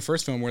scene in the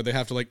first film where they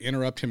have to like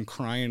interrupt him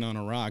crying on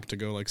a rock to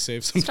go like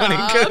save somebody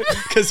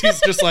because he's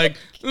just like,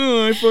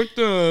 oh, I fucked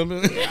up.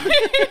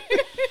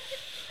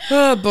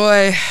 oh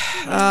boy.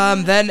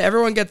 Then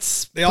everyone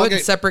gets They all put in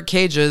get- separate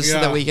cages so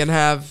Yeah. that we can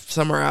have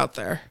somewhere out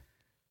there.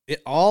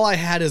 All I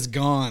had is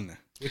gone,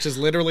 which is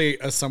literally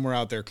a Somewhere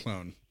Out There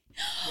clone.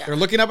 They're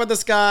looking up at the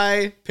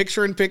sky,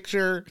 picture in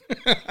picture.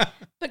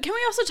 But can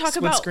we also talk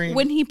Split about screen.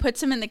 when he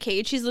puts him in the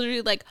cage? He's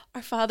literally like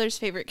our father's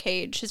favorite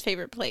cage, his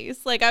favorite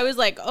place. Like I was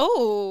like,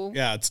 oh,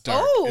 Yeah, it's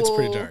dark. Oh, It's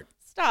pretty dark.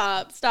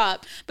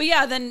 Stop. But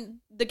yeah, then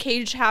the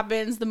cage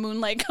happens, the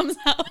moonlight comes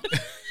out.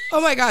 Oh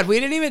my God, we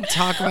didn't even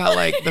talk about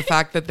like the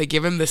fact that they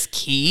give him this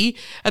key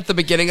at the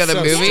beginning of the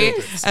So movie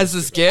stupid. as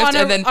this gift,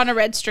 on and a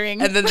red string.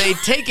 then they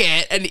take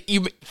it, and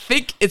you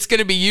think it's going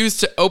to be used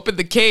to open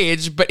the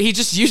cage, but he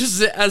just uses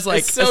it as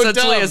like It's so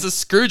essentially dumb. as a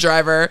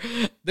screwdriver.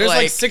 There's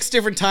like 6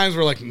 different times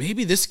where like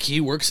maybe this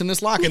key works in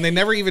this lock, and they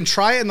never even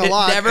try it in the it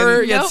lock. never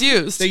and gets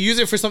used They use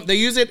it for something. They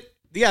use it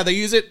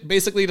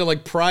basically to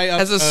like pry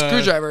up as a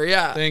screwdriver.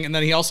 Yeah. thing, and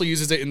then he also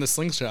uses it in the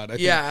slingshot. I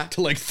think, Yeah.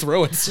 to like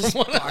throw it.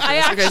 Someone.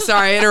 Okay,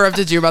 sorry, I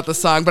interrupted you about the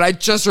song, but I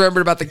just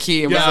remembered about the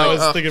key. And Yeah, I was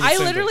was like, thinking. The I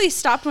same literally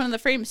stopped one of the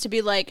frames to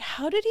be like,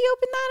 how did he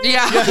open that?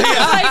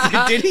 yeah.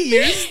 thing. Did he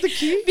use the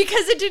key?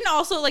 Because it didn't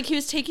also like he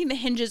was taking the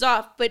hinges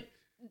off, but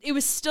it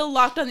was still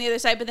locked on the other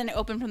side, but then it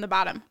opened from the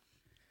bottom.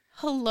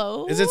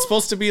 Hello? Is it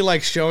supposed to be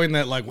like showing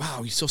that like,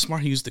 wow, he's so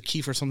smart, he used the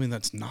key for something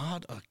that's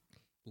not a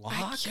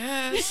lock?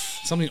 Yes.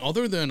 Something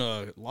other than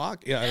a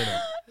lock? Yeah, I don't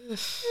know. It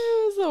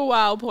was a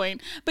wow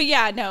point. But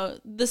yeah, no,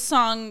 the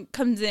song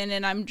comes in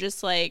and I'm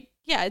just like,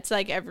 yeah, it's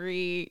like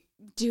every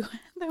duet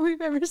that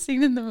we've ever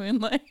seen in the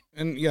moonlight.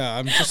 And yeah,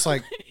 I'm just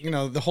like,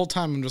 the whole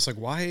time I'm just like,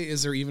 why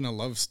is there even there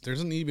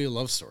doesn't need to be a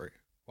love story.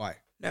 Why?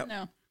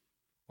 No.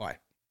 Why?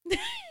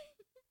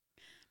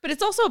 But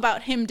it's also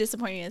about him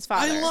disappointing his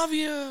father. I love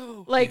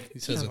you. Like, He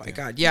says Oh it my there.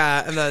 God.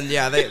 Yeah. And then,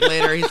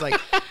 later he's like,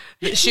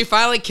 she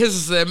finally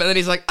kisses him, and then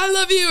he's like, I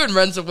love you, and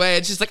runs away.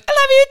 And she's like, I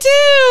love you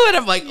too. And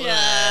I'm like,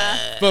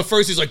 yeah. But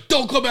first he's like,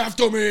 don't come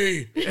after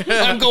me.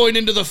 I'm going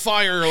into the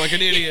fire like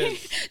an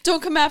idiot.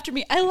 Don't come after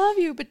me. I love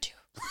you, but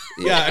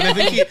Yeah, and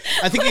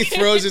I think he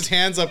throws his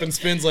hands up and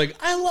spins like,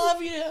 I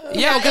love you.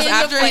 yeah, because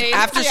in the flames,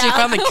 after she yeah.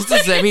 finally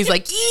kisses him, he's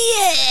like,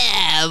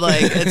 yeah.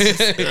 Like, it's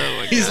just, oh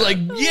my He's God. like,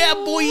 yeah,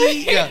 boy.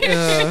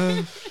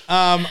 Yeah.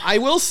 I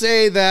will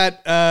say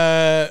that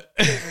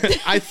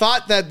I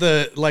thought that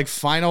the like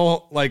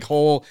final like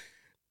whole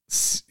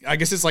I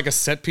guess it's like a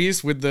set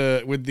piece with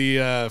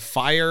the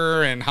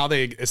fire and how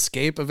they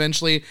escape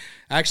eventually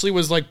actually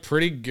was like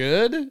pretty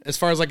good as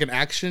far as like an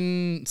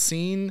action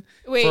scene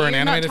for an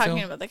animated not film.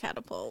 talking about the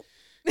catapult.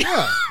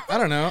 Yeah, I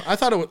don't know. I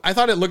thought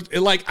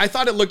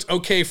it looked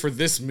okay for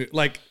this movie.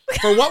 Like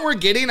for what we're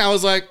getting, I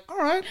was like, all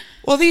right.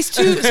 Well, these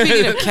two,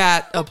 speaking of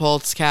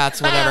catapults,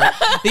 cats, whatever,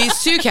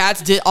 these two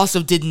cats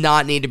did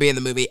not need to be in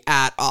the movie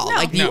at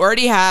all. You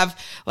already have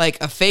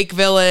like a fake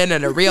villain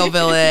and a real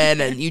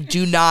villain, and you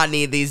do not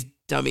need these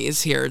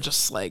dummies here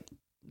just like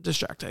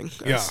distracting.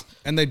 Yeah,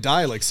 and they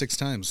die like 6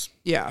 times.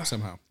 Yeah,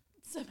 somehow.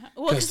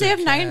 Well, because they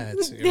have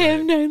cats. They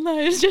have 9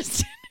 lives.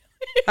 Just.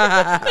 No,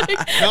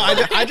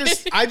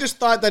 I just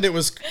thought that it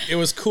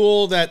was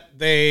cool that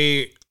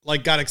they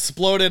like got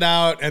exploded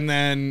out, and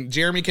then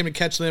Jeremy came to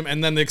catch them,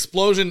 and then the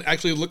explosion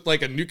actually looked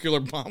like a nuclear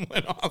bomb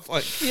went off.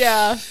 Like,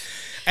 yeah.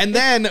 And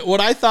then what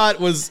I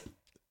thought was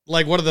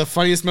like one of the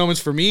funniest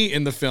moments for me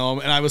in the film,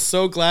 and I was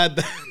so glad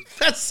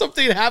that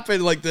something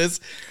happened like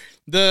this.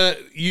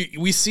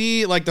 We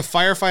see like the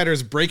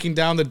firefighters breaking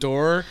down the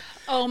door.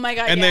 Oh my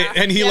god!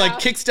 And he like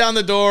kicks down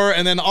the door,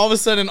 and then all of a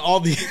sudden, all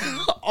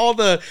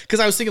the because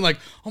I was thinking like,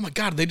 oh my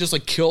god, they just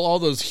like kill all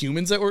those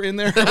humans that were in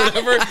there or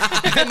whatever,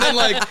 and then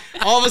like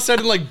all of a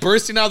sudden, like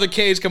bursting out of the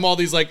cage come all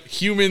these like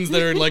humans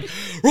that are like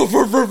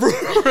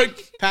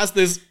past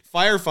this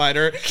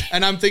firefighter,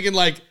 and I'm thinking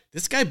like,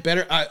 this guy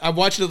better. I'm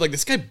watching it like,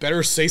 this guy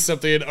better say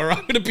something, or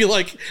I'm gonna be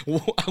like,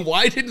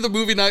 why didn't the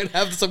movie not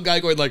have some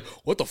guy going like,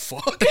 what the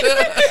fuck?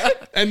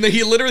 And then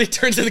he literally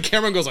turns to the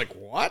camera and goes like,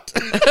 what?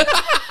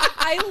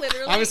 I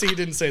literally. Obviously, he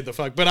didn't say the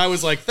fuck, but I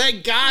was like,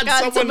 thank God,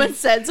 someone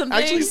said something.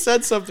 Actually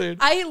said something.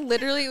 I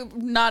literally,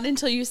 not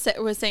until you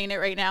was saying it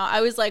right now,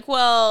 I was like,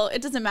 well,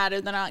 it doesn't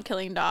matter. They're not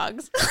killing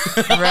dogs.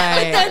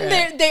 Right. But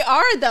then they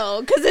are,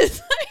 though, because it's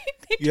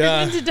like they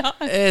turn into dogs.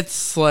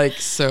 It's like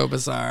so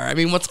bizarre. I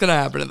mean, what's going to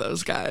happen to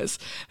those guys?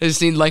 They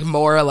just need like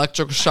more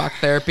electrical shock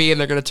therapy and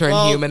they're going to turn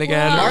human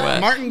again? Or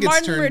what? Martin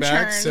gets turned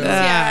back. So.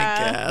 Yeah,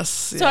 I guess.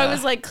 So I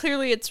was like,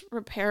 clearly it's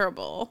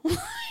repairable.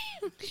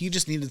 He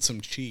just needed some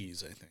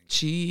cheese, I think.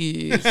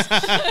 Cheese.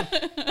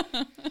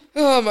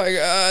 Oh my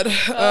god.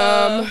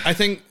 I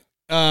think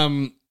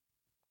the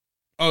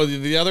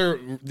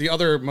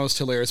other most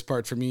hilarious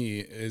part for me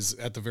is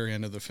at the very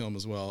end of the film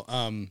as well.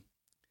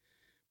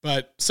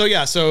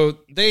 So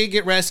they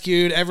get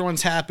rescued,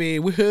 everyone's happy,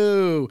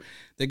 woohoo.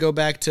 They go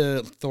back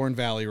to Thorn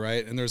Valley,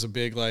 right? And there's a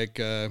big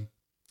like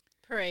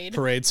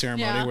parade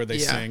ceremony where they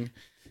sing.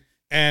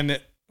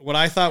 And what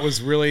I thought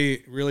was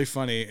really, really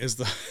funny is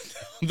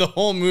the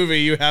whole movie,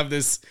 you have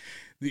this,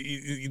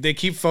 they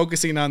keep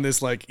focusing on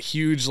this like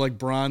huge like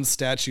bronze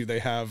statue they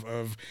have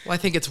of. Well, I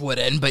think it's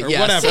wooden, but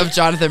yes, whatever. of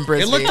Jonathan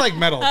Brisby. It looked like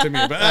metal to me,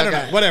 but I don't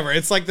know. Whatever.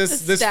 It's like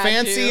this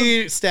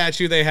fancy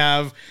statue they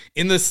have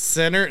in the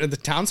center of the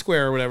town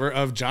square or whatever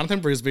of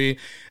Jonathan Brisby,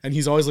 and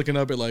he's always looking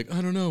up at like,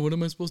 I don't know, what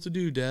am I supposed to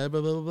do, Dad?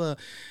 Blah blah blah blah.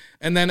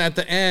 And then at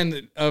the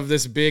end of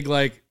this big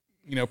like,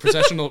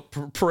 processional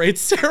parade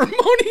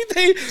ceremony,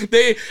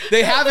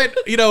 they have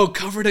it,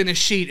 covered in a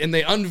sheet, and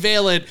they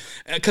unveil it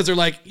because they're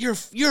like, you're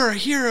a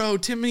hero,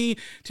 Timothy,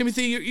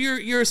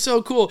 you're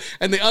so cool.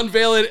 And they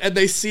unveil it, and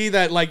they see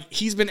that like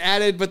he's been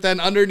added, but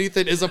then underneath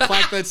it is a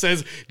plaque that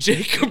says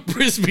Jacob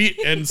Brisby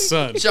and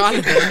son.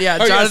 Jonathan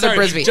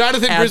Brisby.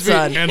 Jonathan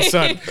Brisby and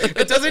son.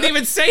 It doesn't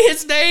even say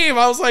his name.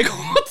 I was like,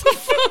 what the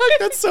fuck?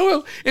 That's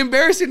so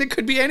embarrassing. It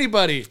could be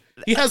anybody.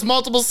 He has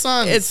multiple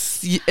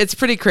sons. It's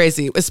pretty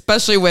crazy,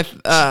 especially with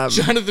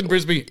Jonathan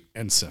Brisby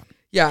and son.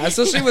 Yeah,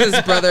 especially with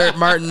his brother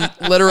Martin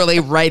literally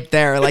right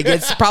there. Like,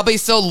 it's probably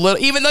still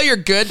little, even though you're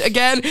good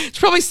again, it's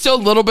probably still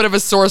a little bit of a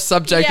sore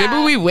subject. Yeah.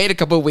 Maybe we wait a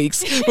couple of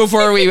weeks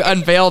before we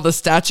unveil the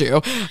statue.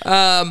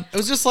 It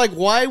was just like,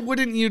 why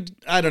wouldn't you?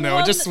 I don't know.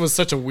 It just was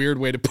such a weird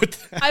way to put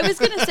that. I was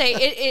going to say,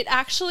 it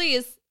actually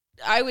is,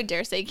 I would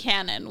dare say,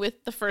 canon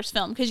with the first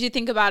film, because you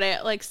think about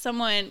it, like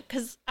someone,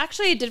 because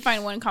actually I did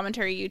find one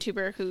commentary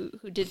YouTuber who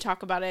did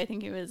talk about it. I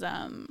think it was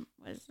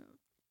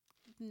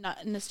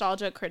not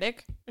Nostalgia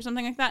Critic or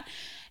something like that,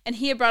 and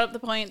he had brought up the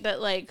point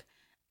that like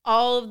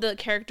all of the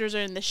characters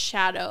are in the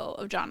shadow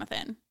of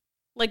Jonathan.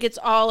 Like, it's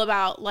all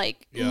about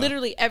like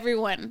literally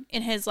everyone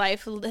in his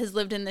life has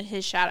lived in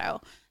his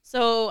shadow.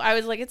 So I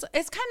was like,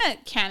 it's kind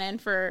of canon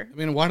for. I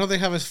mean, why don't they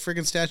have a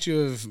freaking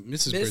statue of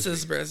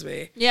Mrs.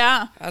 Brisby?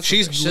 Yeah,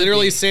 she's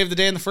literally saved the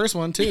day in the first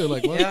one too.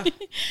 Like, what? Yeah.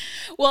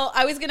 Well,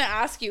 I was gonna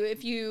ask you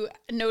if you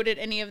noted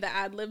any of the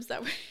ad libs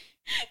that were,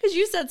 because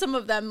you said some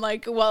of them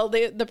like while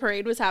the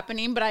parade was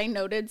happening, but I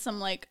noted some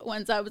like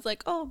ones I was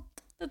like, oh,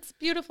 that's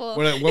beautiful.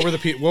 What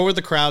were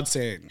the crowd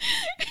saying?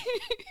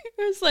 It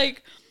was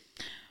like,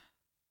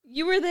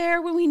 you were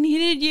there when we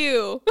needed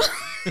you.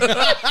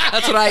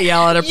 That's what I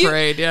yell at a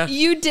parade. Yeah,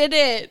 you did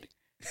it.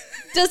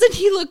 Doesn't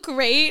he look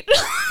great?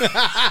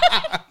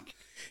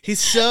 He's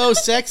so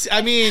sexy.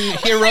 I mean,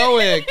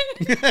 heroic.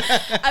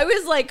 I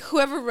was like,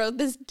 whoever wrote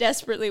this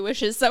desperately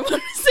wishes someone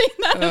was saying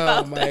that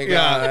about them. Oh my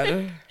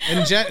god.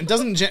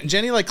 And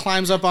Jenny like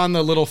climbs up on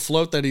the little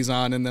float that he's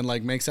on and then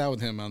like makes out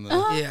with him on the.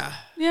 Yeah.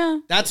 Yeah.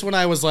 That's when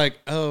I was like,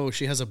 oh,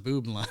 she has a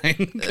boob line,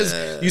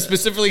 because you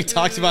specifically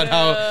talked about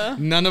how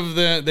none of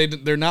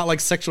they're not like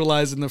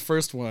sexualized in the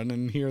first one,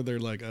 and here they're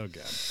like, oh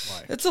god,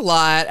 why? It's a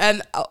lot.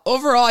 And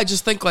overall, I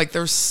just think like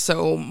there's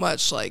so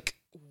much like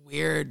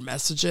weird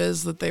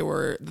messages that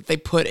they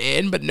put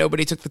in, but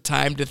nobody took the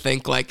time to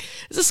think like,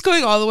 is this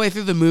going all the way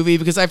through the movie?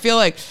 Because I feel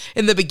like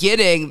in the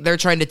beginning they're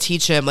trying to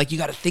teach him like, you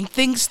got to think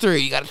things through,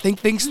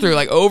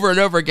 like over and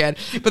over again.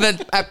 But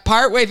then at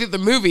part way through the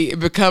movie, it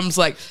becomes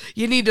like,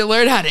 you need to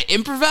learn how to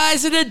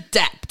improvise and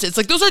adapt. It's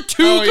like those are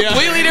two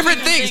completely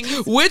different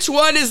things. Which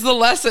one is the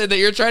lesson that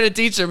you're trying to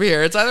teach him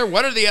here? It's either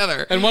one or the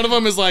other. And one of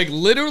them is like,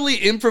 literally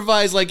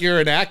improvise like you're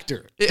an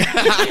actor.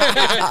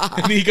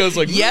 And he goes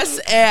like, yes,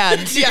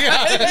 and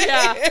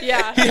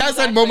Yeah. He has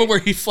that moment where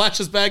he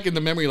flashes back in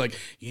the memory, like,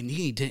 you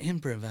need to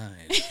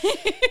improvise.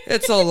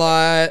 It's a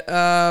lot.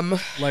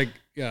 Like,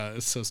 yeah,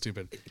 it's so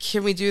stupid.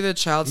 Can we do the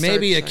child star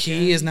Maybe a check-in?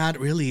 key is not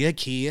really a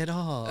key at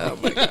all. Oh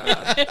my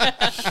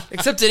god!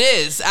 Except it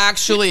is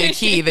actually a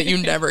key that you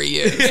never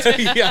use.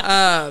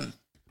 Yeah.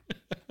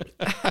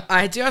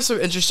 I do have some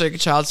interesting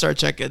child star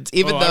check-ins,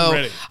 even I'm though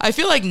ready. I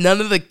feel like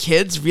none of the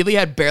kids really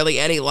had barely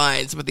any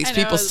lines, but these I know,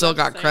 people I was still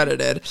about got to say.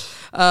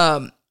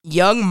 credited.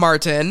 Young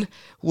Martin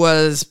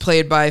was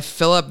played by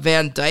Philip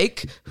Van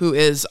Dyke, who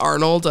is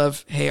Arnold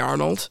of Hey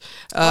Arnold,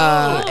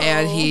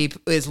 and he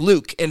is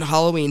Luke in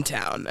Halloween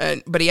Town.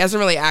 But he hasn't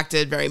really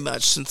acted very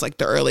much since like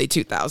the early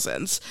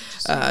 2000s.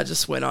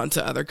 Just went on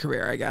to other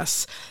career, I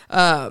guess.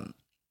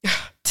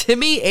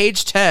 Timmy,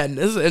 age 10,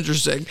 this is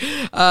interesting,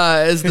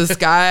 is this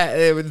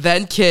guy,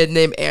 then kid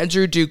named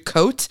Andrew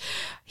Ducote.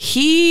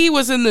 He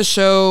was in the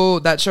show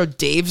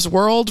Dave's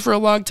World for a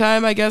long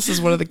time, I guess, as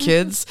one of the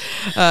kids,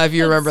 if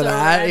you remember so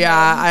that. random.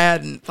 Yeah, I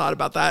hadn't thought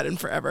about that in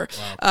forever.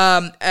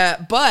 Wow.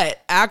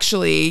 But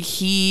actually,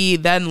 he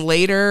then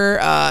later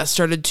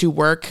started to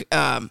work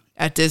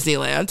at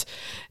Disneyland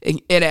in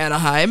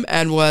Anaheim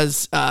and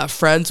was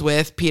friends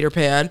with Peter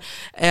Pan.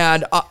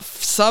 And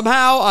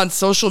somehow on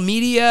social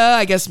media,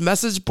 I guess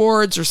message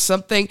boards or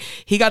something,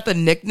 he got the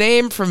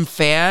nickname from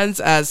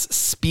fans as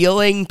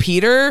Spieling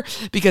Peter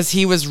because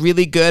he was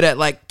really good at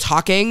like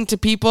talking to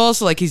people.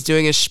 So like he's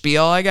doing a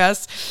spiel, I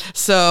guess.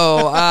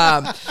 So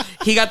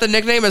he got the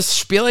nickname as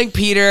Spieling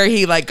Peter.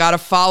 He like got a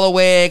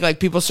following,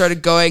 like people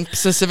started going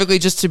specifically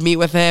just to meet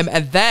with him.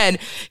 And then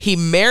he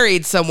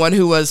married someone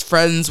who was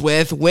friends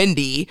with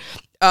Wendy.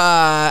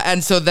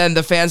 And so then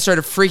the fans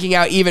started freaking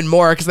out even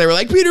more because they were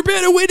like, Peter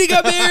Pan and Wendy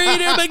got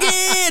married, oh my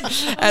god!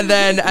 And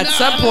then at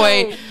some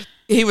point,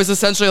 he was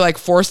essentially like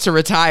forced to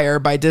retire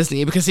by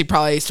Disney because he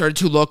probably started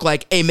to look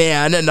like a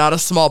man and not a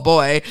small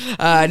boy.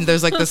 And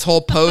there's like this whole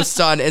post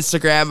on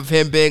Instagram of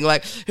him being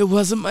like, it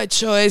wasn't my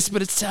choice,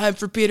 but it's time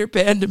for Peter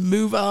Pan to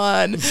move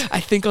on. I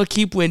think I'll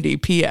keep Wendy,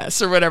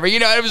 P.S. or whatever. You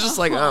know, it was just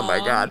like, oh my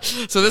God.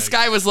 So this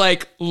guy was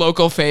like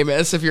local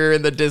famous if you're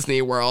in the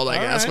Disney world, I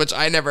guess, which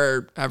I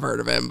never have heard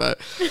of him,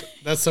 but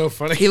That's so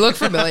funny. he looked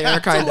familiar,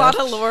 kind A lot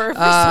of lore. For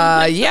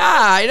yeah,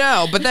 I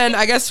know. But then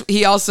I guess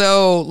he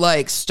also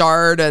like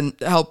starred and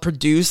helped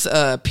produce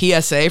a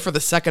PSA for the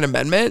Second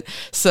Amendment.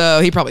 So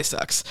he probably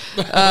sucks.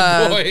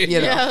 boy. You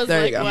know, Yeah, I was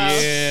there like, you go. wow.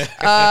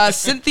 Yeah.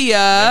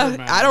 Cynthia,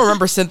 mind. I don't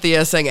remember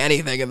Cynthia saying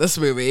anything in this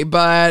movie,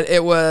 but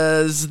it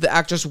was the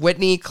actress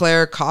Whitney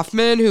Claire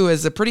Kaufman, who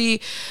is a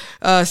pretty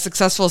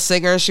successful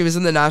singer. She was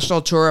in the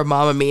national tour of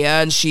Mamma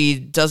Mia, and she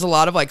does a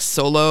lot of like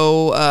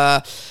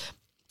solo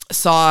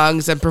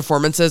songs and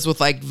performances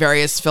with like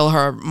various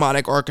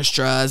philharmonic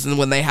orchestras, and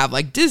when they have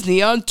like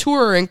Disney on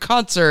tour and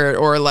concert,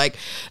 or like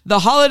the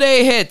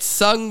holiday hits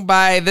sung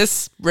by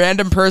this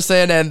random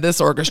person and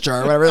this orchestra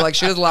or whatever, like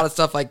she does a lot of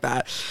stuff like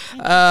that.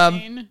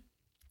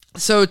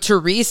 So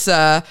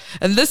Teresa,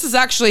 and this is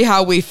actually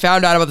how we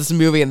found out about this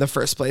movie in the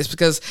first place,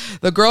 because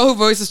the girl who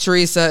voices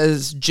Teresa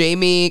is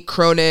Jamie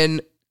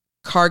Cronin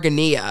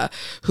Cargania,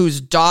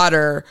 whose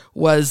daughter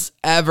was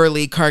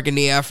Everly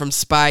Cargania from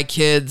Spy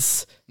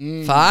Kids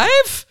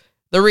 5?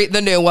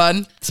 The new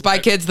one. Spy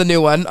Kids, the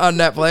new one on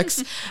Netflix.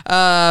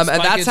 And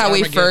that's Kids how we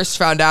Armageddon. first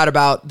found out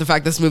about the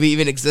fact this movie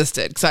even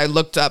existed, because I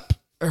looked up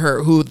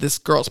who this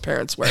girl's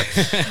parents were.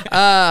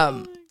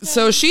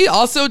 So she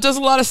also does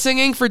a lot of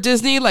singing for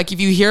Disney. Like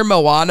if you hear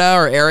Moana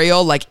or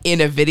Ariel like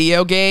in a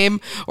video game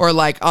or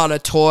like on a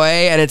toy,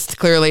 and it's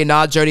clearly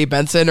not Jodie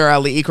Benson or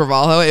Ali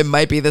Carvalho, it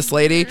might be this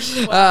lady.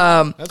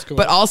 That's cool.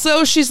 But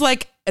also she's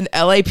like an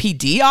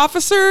LAPD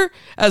officer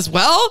as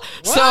well.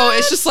 So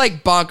it's just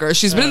like bonkers.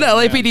 She's been in the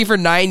LAPD for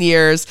 9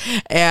 years,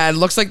 and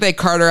looks like they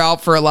cart her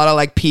out for a lot of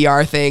like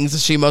PR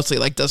things. She mostly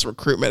like does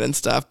recruitment and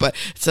stuff, but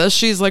it says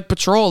she's like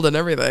patrolled and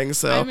everything.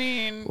 So I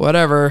mean,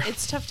 whatever.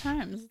 it's tough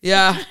times.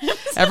 Yeah.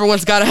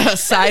 Everyone's got a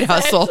side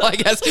hustle, I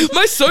guess.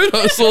 My side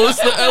hustle is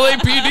the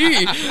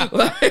LAPD.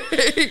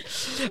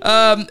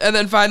 And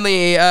then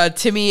finally,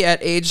 Timmy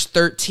at age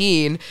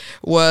 13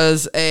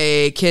 was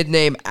a kid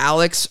named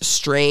Alex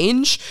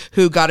Strange,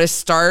 who got got his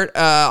start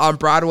on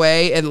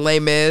Broadway in Les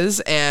Mis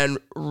and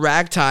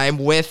Ragtime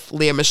with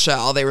Lea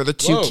Michele. They were the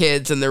two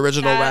kids in the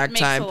original That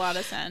Ragtime. makes a lot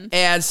of sense.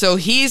 And so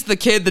he's the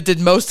kid that did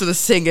most of the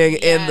singing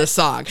in the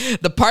song.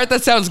 The part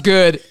that sounds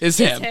good is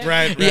him.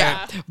 Right.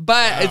 Yeah.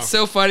 But it's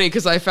so funny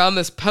because I found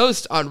this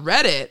post on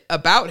Reddit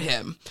about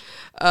him.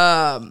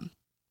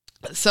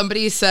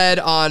 Somebody said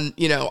on,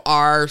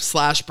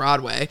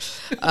 r/Broadway,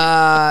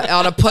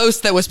 on a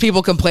post that was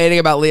people complaining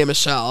about Lea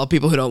Michele,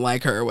 people who don't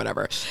like her or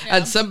whatever. Yeah.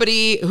 And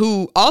somebody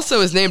who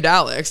also is named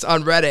Alex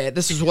on Reddit,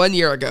 this was 1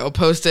 year ago,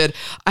 posted,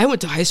 I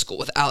went to high school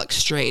with Alex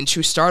Strange,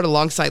 who starred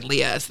alongside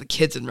Lea as the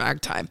kids in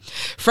Ragtime.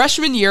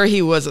 Freshman year,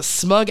 he was a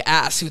smug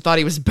ass who thought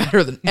he was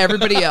better than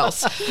everybody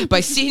else. By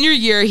senior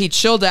year, he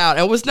chilled out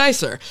and was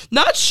nicer.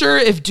 Not sure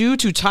if due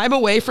to time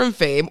away from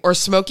fame or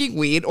smoking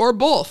weed or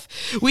both.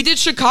 We did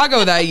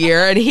Chicago that year,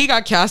 and he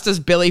got cast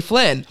as Billy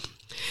Flynn.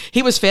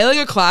 He was failing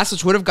a class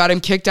which would have got him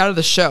kicked out of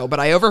the show,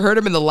 but I overheard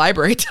him in the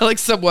library telling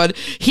someone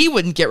he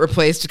wouldn't get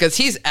replaced because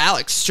he's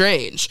Alex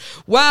Strange.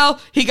 Well,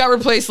 he got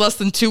replaced less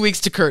than 2 weeks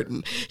to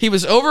curtain. He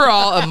was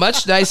overall a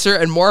much nicer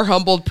and more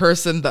humbled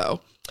person, though.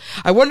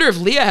 I wonder if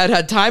Lea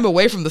had time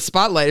away from the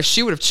spotlight, if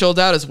she would have chilled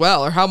out as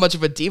well, or how much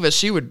of a diva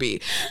she would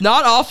be.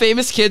 Not all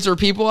famous kids or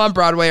people on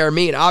Broadway are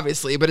mean,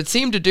 obviously, but it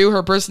seemed to do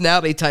her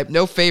personality type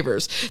no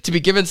favors to be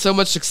given so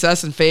much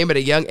success and fame at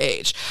a young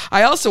age.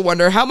 I also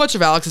wonder how much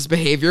of Alex's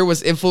behavior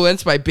was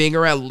influenced by being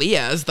around Lea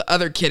as the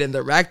other kid in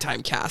the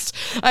Ragtime cast.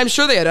 I'm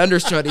sure they had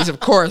understudies,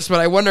 of course, but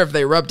I wonder if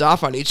they rubbed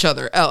off on each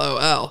other.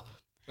 LOL.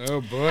 Oh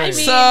boy. I mean,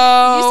 So-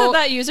 you said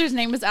that user's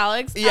name was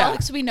Alex. Yeah.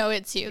 Alex, we know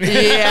it's you.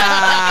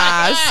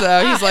 Yeah,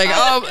 so he's like,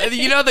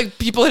 the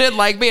people who didn't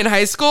like me in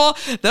high school,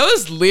 that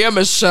was Lea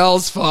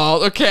Michele's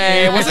fault.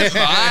 Okay, it wasn't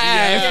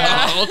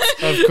my fault.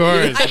 Of course. I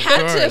had of to have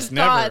course. thought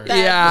Never. that.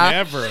 Yeah.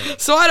 Never.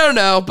 So I don't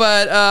know,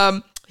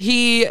 but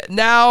he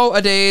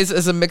nowadays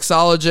is a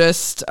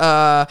mixologist.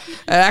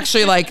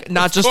 Actually, like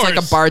not just like a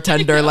course.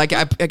 bartender. Like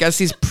I guess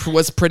he's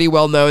was pretty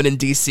well known in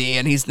DC,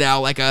 and he's now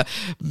like a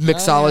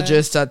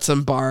mixologist at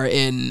some bar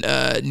in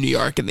New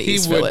York in the He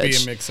East would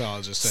Village. be a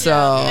mixologist. So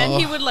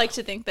And he would like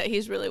to think that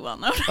he's really well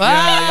known.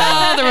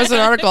 well, there was an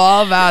article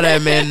all about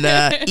him in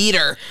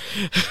Eater.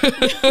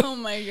 Oh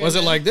my god. Was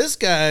it like this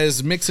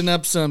guy's mixing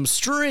up some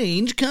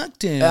strange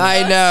cocktails?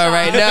 I know,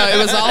 right? No, it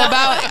was all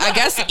about, I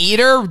guess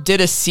Eater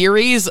did a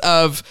series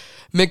of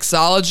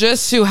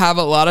mixologists who have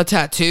a lot of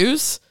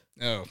tattoos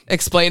Oh.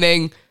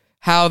 explaining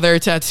how their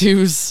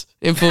tattoos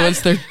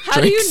influence their How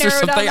do you drinks or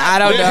narrow down something. that I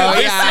don't know.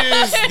 This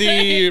Yeah. is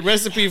the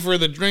recipe for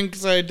the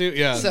drinks I do.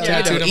 Yeah. So,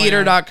 tattooed on my arm.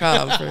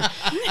 eater.com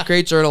for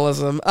great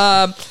journalism.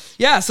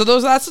 Yeah, so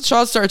that's the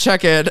Sean Star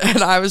check-in,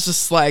 and I was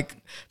just like,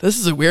 this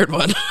is a weird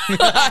one.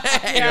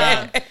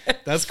 Yeah.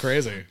 That's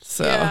crazy.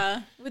 So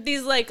Yeah. With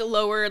these like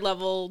lower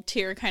level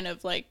tier kind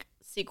of like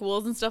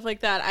sequels and stuff like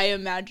that, I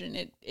imagine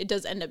it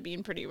does end up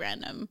being pretty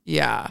random.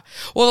 yeah.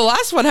 Well, the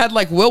last one had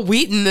like Will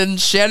Wheaton and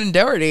Shannon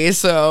Doherty,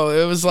 so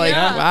it was like,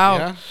 Yeah. wow.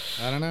 Yeah.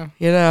 I don't know.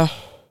 You know.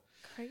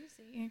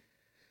 Crazy.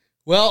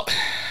 Well,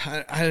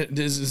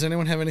 does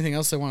anyone have anything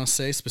else they want to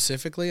say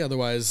specifically?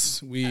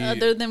 Otherwise, we.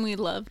 Other than we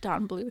love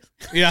Don Bluth.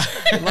 Yeah.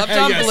 Love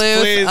Don Yes,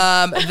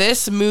 Bluth. please.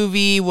 This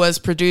movie was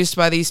produced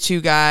by these two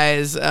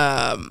guys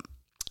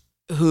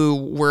who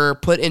were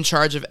put in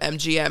charge of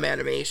MGM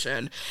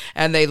Animation,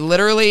 and they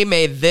literally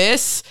made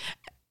this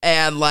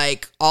and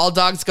like All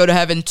Dogs Go to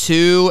Heaven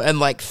 2 and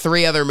like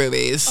 3 other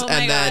movies, Oh my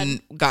and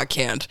then got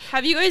canned.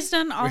 Have you guys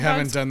done all We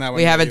haven't done that one.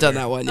 We haven't either. done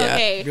that one yet.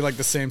 Okay. It'd be like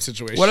the same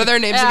situation. What are their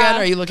names again?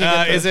 Are you looking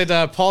at the- Is it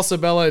Paul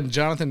Sabella and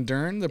Jonathan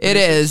Dern? The It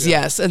producers? is,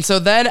 Yeah. yes. And so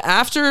then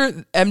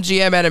after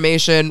MGM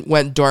Animation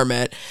went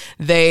dormant,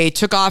 they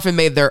took off and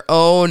made their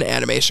own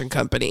animation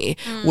company,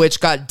 which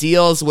got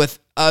deals with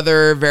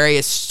other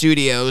various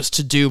studios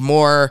to do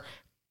more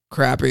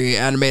crappy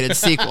animated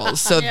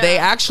sequels. So they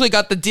actually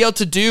got the deal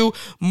to do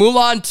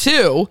Mulan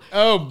 2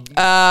 Oh.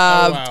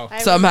 Wow. I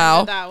somehow.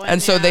 remember that one,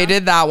 And so yeah. they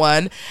did that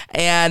one,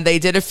 and they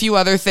did a few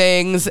other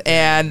things,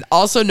 and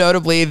also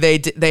notably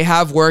they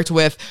have worked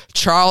with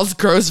Charles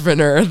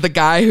Grosvenor, the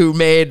guy who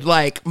made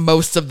like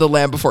most of the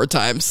Land Before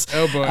Times.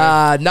 Oh, boy.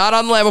 Not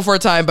on Land Before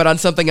Time, but on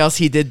something else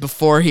he did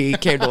before he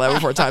came to Land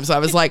Before Time. So I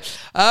was like,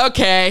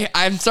 okay,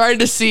 I'm starting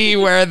to see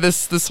where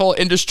this whole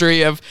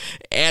industry of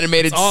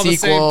animated all the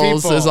same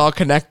sequels people. is all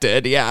connected.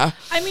 Yeah.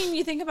 I mean,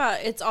 you think about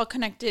it's all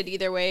connected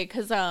either way,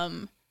 because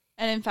and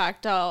in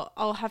fact,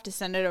 I'll have to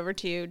send it over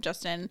to you,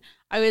 Justin.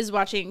 I was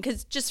watching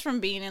because just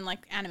from being in like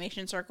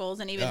animation circles,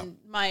 and even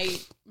my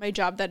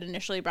job that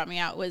initially brought me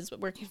out was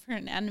working for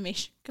an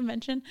animation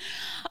convention.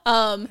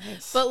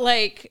 But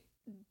like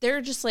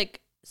they're just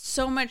like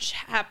so much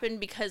happened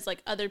because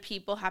like other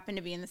people happen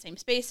to be in the same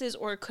spaces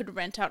or could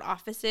rent out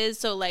offices.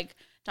 So like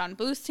Don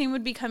Bluth's team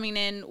would be coming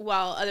in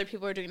while other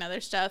people are doing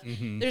other stuff.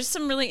 There's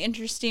some really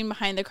interesting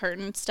behind the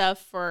curtain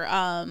stuff for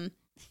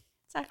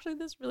it's actually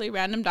this really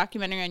random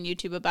documentary on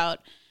YouTube about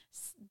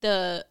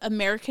the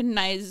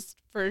Americanized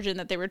version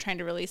that they were trying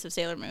to release of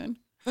Sailor Moon.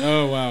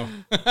 Oh, wow.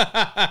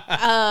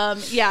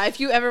 Yeah, if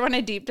you ever want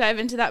to deep dive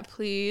into that,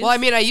 please. Well, I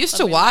mean, I used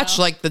to watch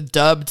like the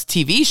dubbed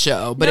TV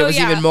show, but No, it was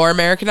yeah. even more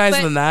Americanized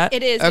But than that.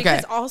 It is okay.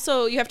 because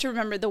also you have to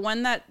remember the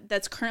one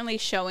that's currently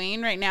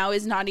showing right now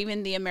is not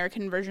even the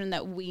American version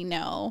that we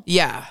know.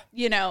 Yeah.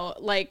 You know,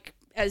 like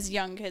as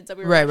young kids that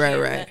we were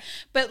Right.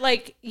 But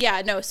like,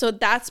 yeah, no. So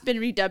that's been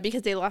redubbed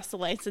because they lost the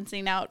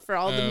licensing out for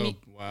all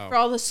for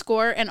all the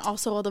score and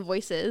also all the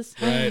voices.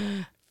 Right.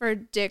 For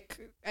Dick,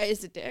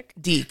 is it Dick?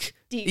 Deke.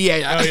 Deke.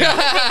 Yeah. Oh,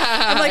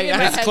 yeah. I'm like, in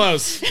my It's head.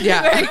 close.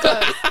 Yeah. Very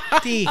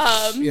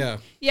close. Yeah.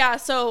 Yeah,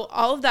 so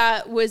all of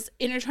that was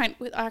intertwined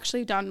with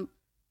actually Don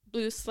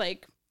Bluth's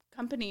like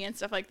company and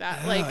stuff like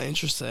that. Like,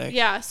 Interesting.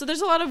 yeah, so there's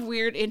a lot of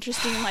weird,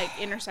 interesting, like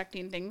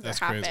intersecting things That's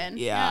that crazy. happen.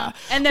 Yeah.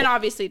 And then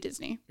obviously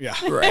Disney. Yeah.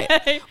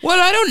 Right. Well,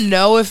 I don't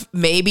know if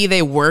maybe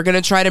they were going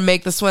to try to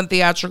make this one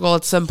theatrical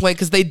at some point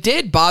because they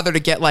did bother to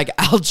get like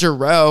Al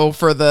Jarreau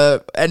for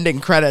the ending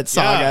credits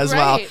song Yeah. as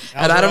well. Right.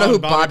 And Al I don't know Jarreau who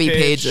and Bobby Bobby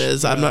Page. Page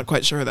is. I'm Yeah. not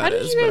quite sure who that How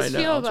is. did you but guys I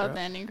know feel Al about Jarreau.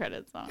 the ending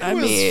credits song? I It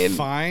was mean,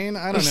 fine.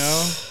 I don't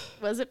know.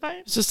 Was it fine?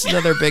 it's just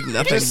another big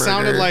nothing It just burger.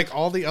 sounded like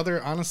all the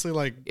other, honestly,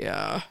 like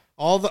yeah.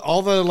 all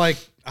the like,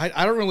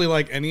 I don't really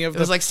like any of It the.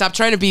 was like, stop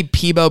trying to be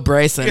Peebo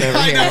Bryson over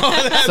I here.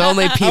 know. So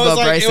only I was Peebo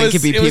like, Bryson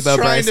could be it was Peebo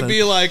trying Bryson. to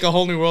be like a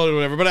whole new world or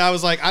whatever, but I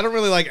was like, I don't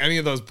really like any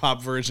of those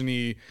pop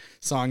version-y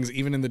songs,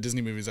 even in the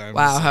Disney movies.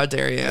 Wow, how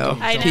dare you?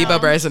 I know. Peebo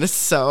Bryson is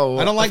so.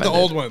 I don't like offended.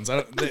 the old ones.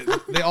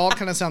 They all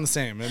kind of sound the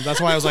same, and that's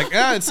why I was like,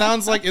 yeah, it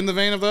sounds like in the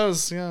vein of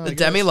those. Yeah, The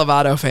Demi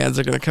Lovato fans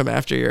are going to come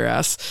after your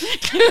ass.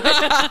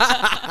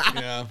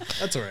 Yeah,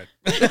 that's all right.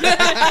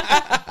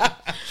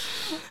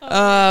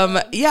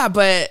 Yeah,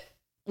 but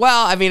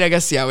well, I mean, I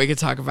guess we could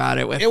talk about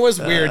it. With It was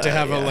weird to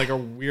have a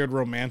weird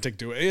romantic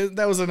duet.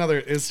 That was another.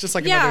 It's just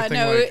like Yeah, another thing.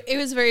 no, like, it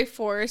was very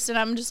forced, and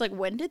I'm just like,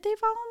 when did they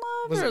fall in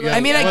love? Was Or, it- like, yeah. I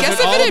mean, I Was guess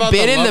it all if it had about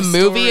been the in the love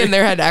movie story? and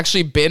there had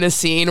actually been a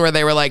scene where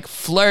they were like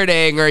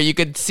flirting, or you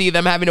could see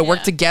them having to work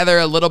Yeah. together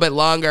a little bit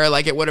longer,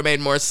 like it would have made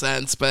more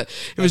sense. But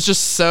it was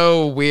just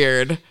so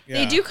weird.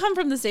 They do come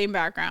from the same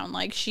background.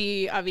 Like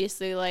she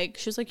obviously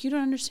she was like, you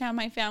don't understand,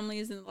 my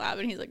family's in the lab,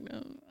 and he's like,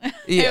 no.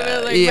 Yeah,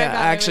 Like, my yeah, I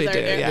family actually was do.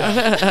 right there.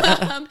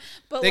 Yeah,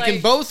 But they like,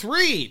 can both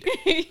read.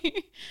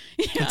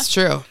 it's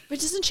true. but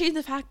it doesn't change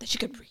the fact that she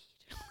could read.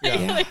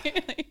 Yeah.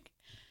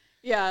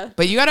 Yeah.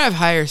 But you got to have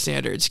higher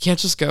standards. You can't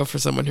just go for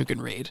someone who can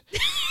read.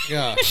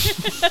 Yeah.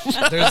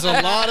 There's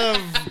a lot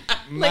of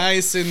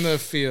mice in the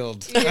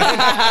field. Like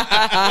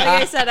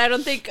I said, I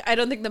don't think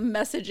the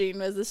messaging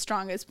was the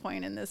strongest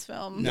point in this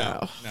film.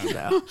 No.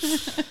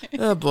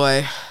 Oh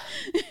boy,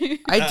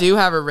 I do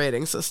have a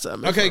rating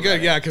system. Okay,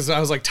 good. Yeah, because I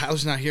was like,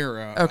 Tyler's not here.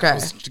 Okay. I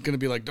was gonna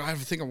be like, do I have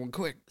to think of one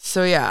quick?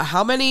 So yeah,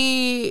 how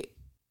many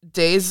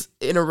days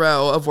in a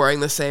row of wearing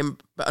the same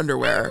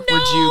underwear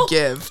would you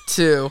give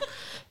to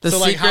the So,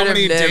 Secret like, how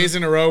many of Nimh? days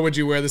in a row would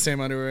you wear the same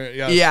underwear?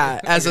 Yeah. Yeah,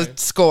 as Okay. a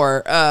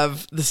score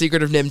of The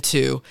Secret of Nimh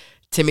 2,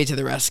 Timmy to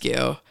the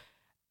Rescue.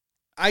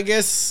 I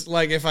guess,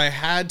 like, if I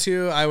had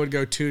to, I would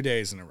go 2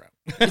 days in a row.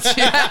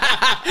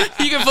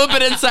 You can flip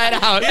it inside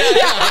out.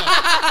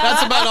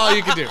 That's about all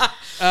you could do.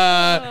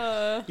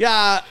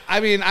 Yeah, I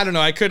mean, I don't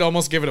know. I could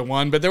almost give it a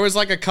 1, but there was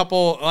like a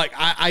couple, like,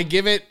 I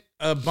give it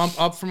a bump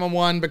up from a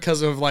 1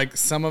 because of like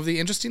some of the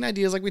interesting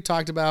ideas like we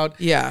talked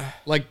about. Yeah.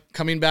 Like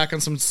coming back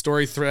on some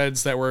story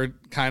threads that were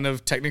kind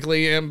of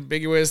technically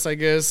ambiguous, I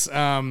guess.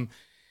 And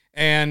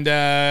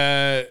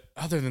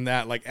other than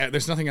that, like,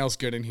 there's nothing else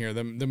good in here.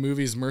 The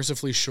movie's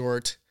mercifully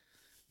short.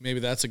 Maybe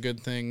that's a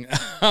good thing.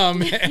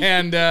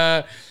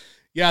 Yeah,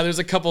 there's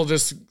a couple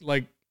just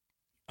like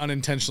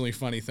unintentionally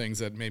funny things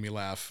that made me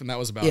laugh, and that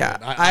was about Yeah,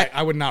 it.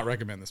 I would not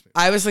recommend this movie.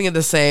 I was thinking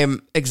the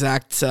same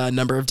exact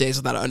number of days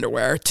without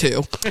underwear,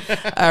 too.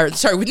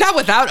 Sorry, not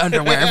without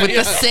underwear, with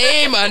the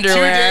same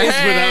underwear. 2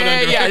 days without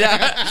underwear.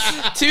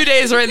 Yeah. 2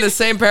 days wearing the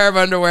same pair of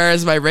underwear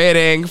is my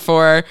rating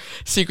for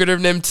Secret of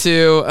Nimh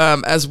 2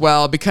 as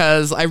well,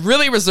 because I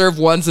really reserve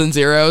ones and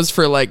zeros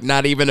for like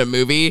not even a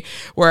movie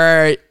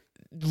where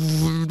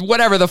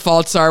whatever the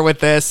faults are with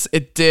this,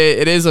 it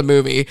is a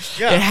movie.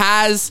 Yeah. It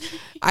has...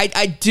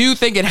 I do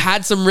think it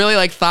had some really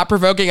like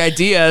thought-provoking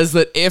ideas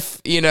that if,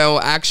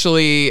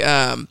 actually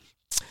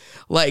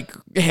like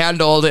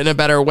handled in a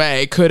better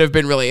way could have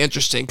been really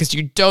interesting, because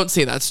you don't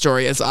see that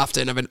story as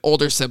often of an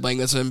older sibling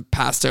that's been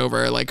passed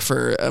over like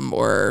for a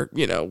more,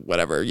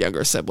 whatever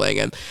younger sibling.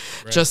 And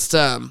just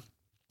I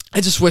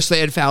just wish they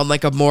had found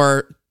like a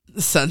more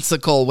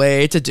sensical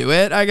way to do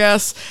it, I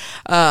guess.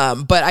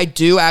 But I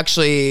do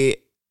actually...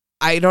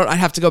 I'd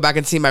have to go back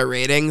and see my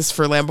ratings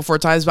for Land Before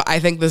Times, but I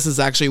think this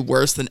is actually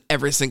worse than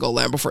every single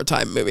Land Before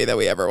Time movie that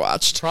we ever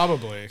watched.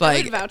 Probably. I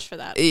Like, would vouch for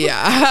that.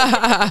 yeah.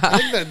 I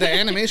think that the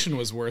animation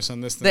was worse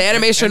on this than The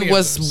animation any of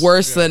was those.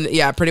 worse Yeah.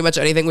 than pretty much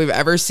anything we've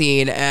ever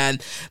seen,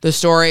 and the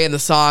story and the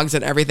songs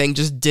and everything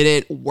just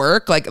didn't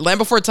work. Like Land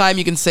Before Time,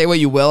 you can say what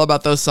you will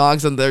about those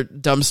songs and their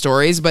dumb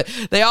stories, but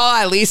they all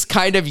at least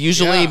kind of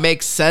usually Yeah.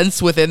 make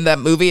sense within that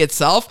movie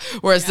itself.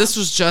 Whereas this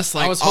was just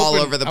like all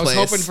over the place. I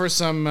was hoping for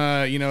some,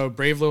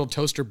 brave little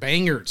called Toaster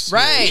Bangers.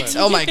 Right. But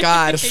Oh my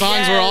God. the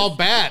songs were all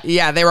bad.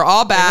 Yeah, they were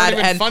all bad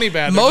even and funny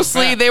bad, they're just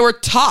mostly bad. they were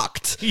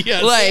talked.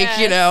 Yes.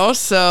 Yes.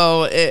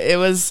 So it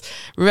was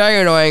very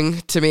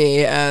annoying to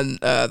me, and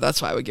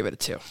that's why I would give it a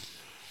 2.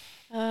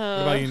 What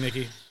about you,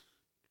 Nikki?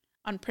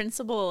 On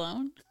principle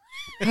alone.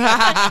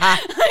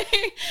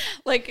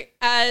 Like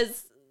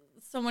as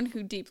someone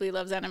who deeply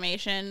loves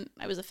animation,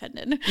 I was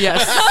offended.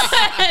 Yes.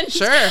 And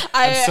Sure.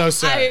 I'm so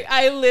sorry.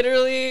 I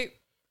literally,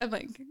 I'm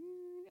like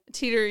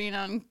teetering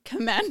on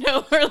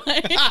Commando or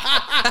like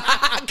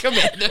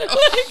Commando.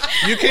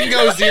 You can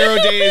go 0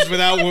 days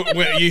without.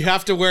 You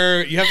have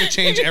to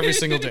change every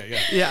single day.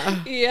 Yeah.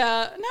 Yeah.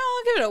 yeah. No,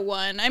 I'll give it a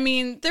 1. I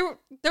mean,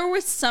 there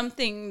was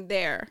something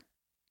there,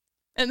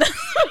 and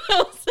that's what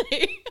I'll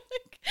say.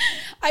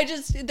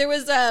 There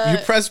was a. You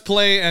pressed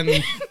play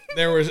and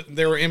there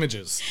were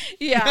images.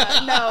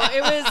 Yeah, no,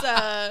 it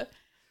was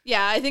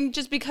yeah, I think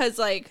just because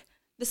like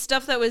the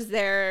stuff that was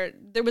there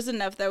was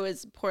enough that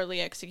was poorly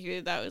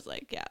executed that I was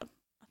like, yeah,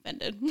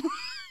 offended.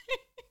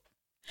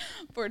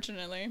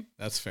 Fortunately.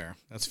 That's fair.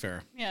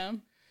 Yeah.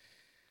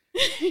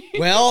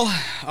 Well,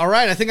 all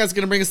right. I think that's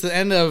going to bring us to the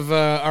end of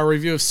our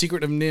review of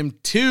Secret of Nimh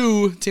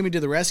 2, Timmy to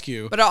the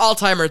Rescue. But an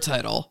all-timer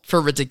title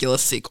for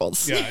ridiculous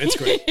sequels. Yeah, it's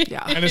great.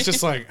 Yeah. And it's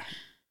just like,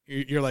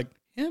 you're like,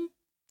 him?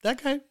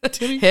 That guy?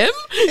 Timmy? Him?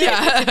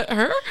 Yeah.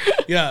 Her?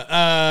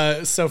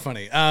 Yeah, so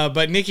funny.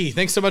 But Nikki,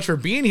 thanks so much for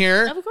being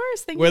here. Of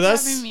course, thank with you for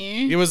us. having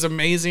me. It was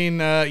amazing.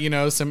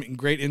 Some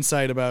great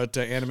insight about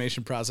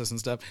animation process and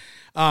stuff.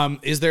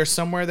 Is there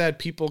somewhere that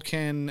people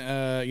can,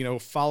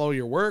 follow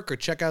your work or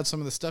check out some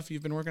of the stuff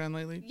you've been working on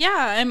lately?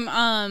 Yeah, I'm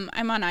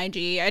on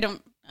IG. I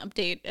don't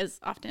update as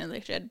often as I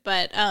should,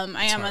 but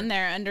I am on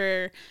there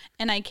under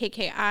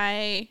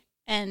NIKKINCARRILLO.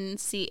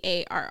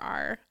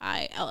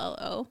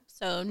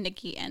 So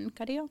Nikki and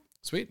Carrillo.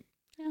 Sweet.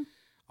 Yeah.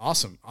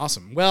 Awesome.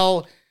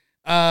 Well,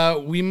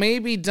 we may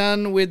be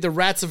done with the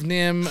Rats of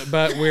Nimh,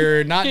 but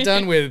we're not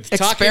done with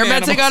talking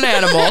Experimenting animals.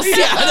 on animals.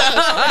 Yeah.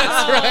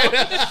 That's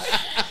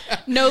right.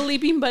 No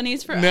leaping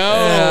bunnies for us.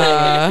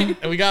 No.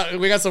 We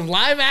got some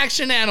live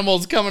action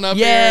animals coming up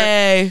here.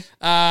 Yay.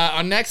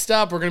 Next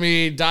up, we're going to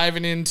be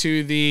diving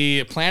into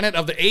the Planet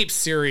of the Apes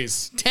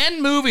series.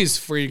 10 movies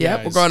for you guys.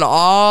 Yep, we're going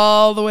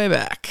all the way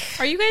back.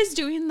 Are you guys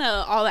doing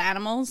all the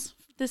animals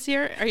this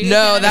year? Are you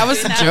No, guys that was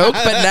a doing joke,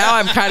 but now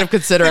I'm kind of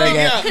considering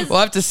Yeah. it. We'll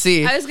have to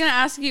see. I was gonna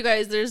ask you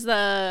guys. There's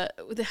the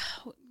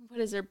what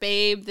is there?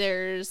 Babe.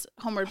 There's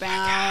Homeward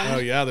Bound. Oh,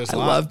 yeah, there's I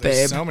lots. love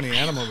There's Babe. so many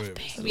animal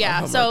movies. Yeah.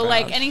 Homeward So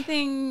like Bound.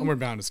 anything Homeward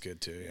Bound is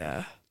good, too.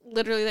 Yeah.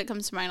 literally that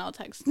comes to mind, I'll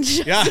text.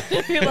 Just Yeah.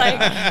 be like,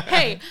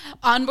 hey,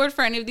 on board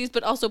for any of these,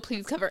 but also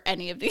please cover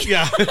any of these.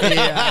 Yeah.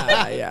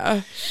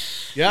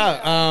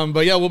 Yeah.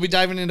 But yeah, we'll be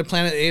diving into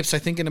Planet of the Apes, I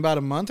think, in about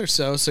a month or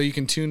so. So you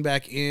can tune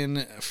back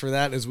in for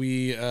that as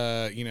we,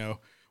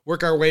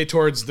 work our way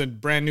towards the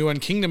brand new one,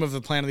 Kingdom of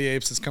the Planet of the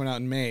Apes, that's coming out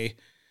in May.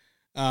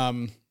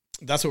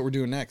 That's what we're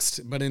doing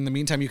next. But in the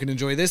meantime, you can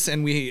enjoy this.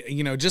 And we,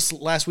 just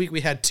last week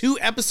we had 2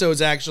 episodes,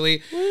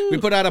 actually. Woo. We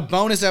put out a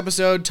bonus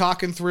episode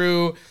talking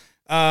through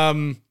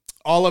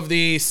all of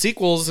the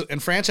sequels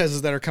and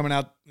franchises that are coming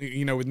out,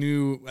 with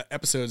new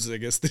episodes, I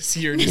guess, this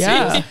year.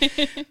 Yeah.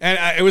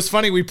 And it was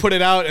funny. We put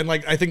it out, and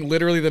I think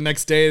literally the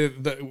next day,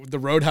 the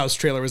Roadhouse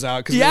trailer was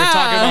out because we were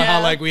talking about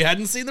how we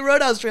hadn't seen the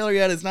Roadhouse trailer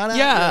yet. It's not out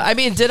Yeah. yet. I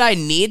mean, did I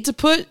need to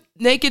put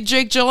naked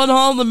Jake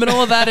Gyllenhaal in the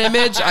middle of that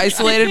image,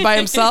 isolated by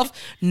himself?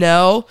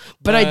 No,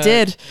 but I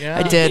did. yeah.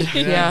 I did.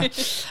 Yeah.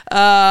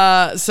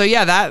 So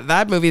yeah,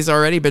 that movie's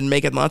already been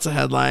making lots of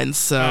headlines.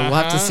 So we'll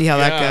have to see how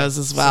that goes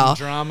as well.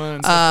 Some drama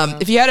and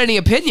stuff. If you had any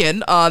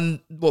opinion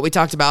on what we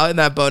talked about in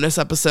that bonus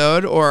episode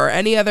or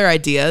any other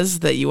ideas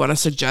that you want to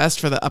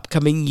suggest for the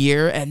upcoming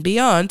year and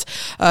beyond,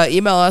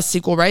 email us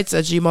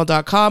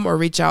sequelrights@gmail.com or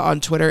reach out on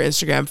Twitter,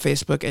 Instagram,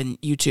 Facebook,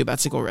 and YouTube at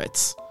Sequel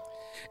Rights.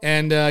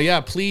 And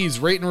please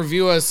rate and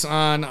review us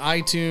on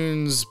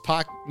iTunes,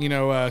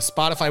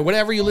 Spotify,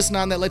 whatever you listen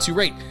on that lets you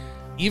rate.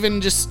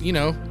 Even just,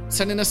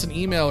 sending us an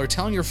email or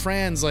telling your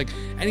friends,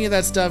 any of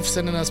that stuff,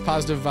 sending us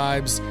positive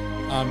vibes,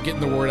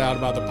 getting the word out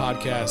about the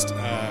podcast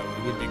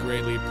would be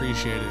greatly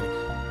appreciated.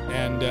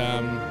 And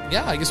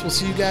I guess we'll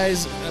see you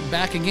guys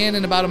back again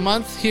in about a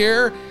month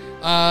here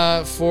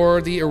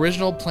for the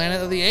original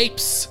Planet of the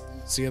Apes.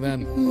 See you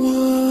then.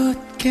 What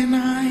can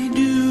I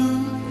do?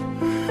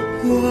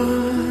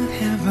 What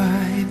have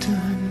I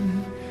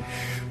done?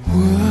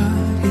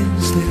 What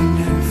is there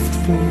left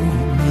for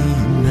me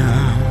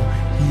now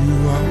you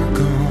are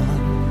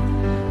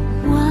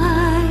gone?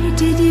 Why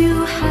did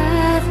you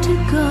have to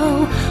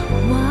go?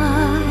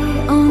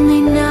 Why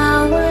only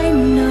now I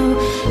know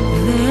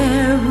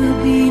there will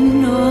be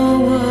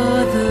no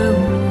other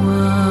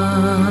one?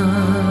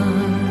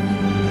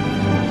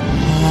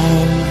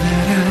 All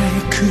that I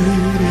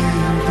could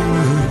ever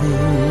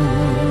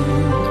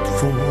hope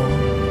for,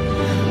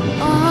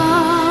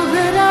 All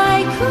that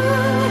I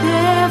could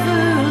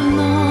ever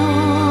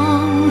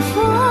long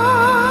for.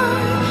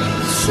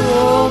 so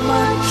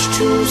much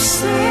to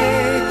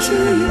say to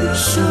you,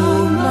 so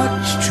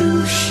much to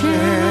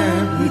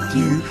share with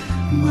you,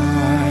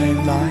 my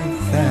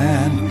life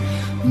and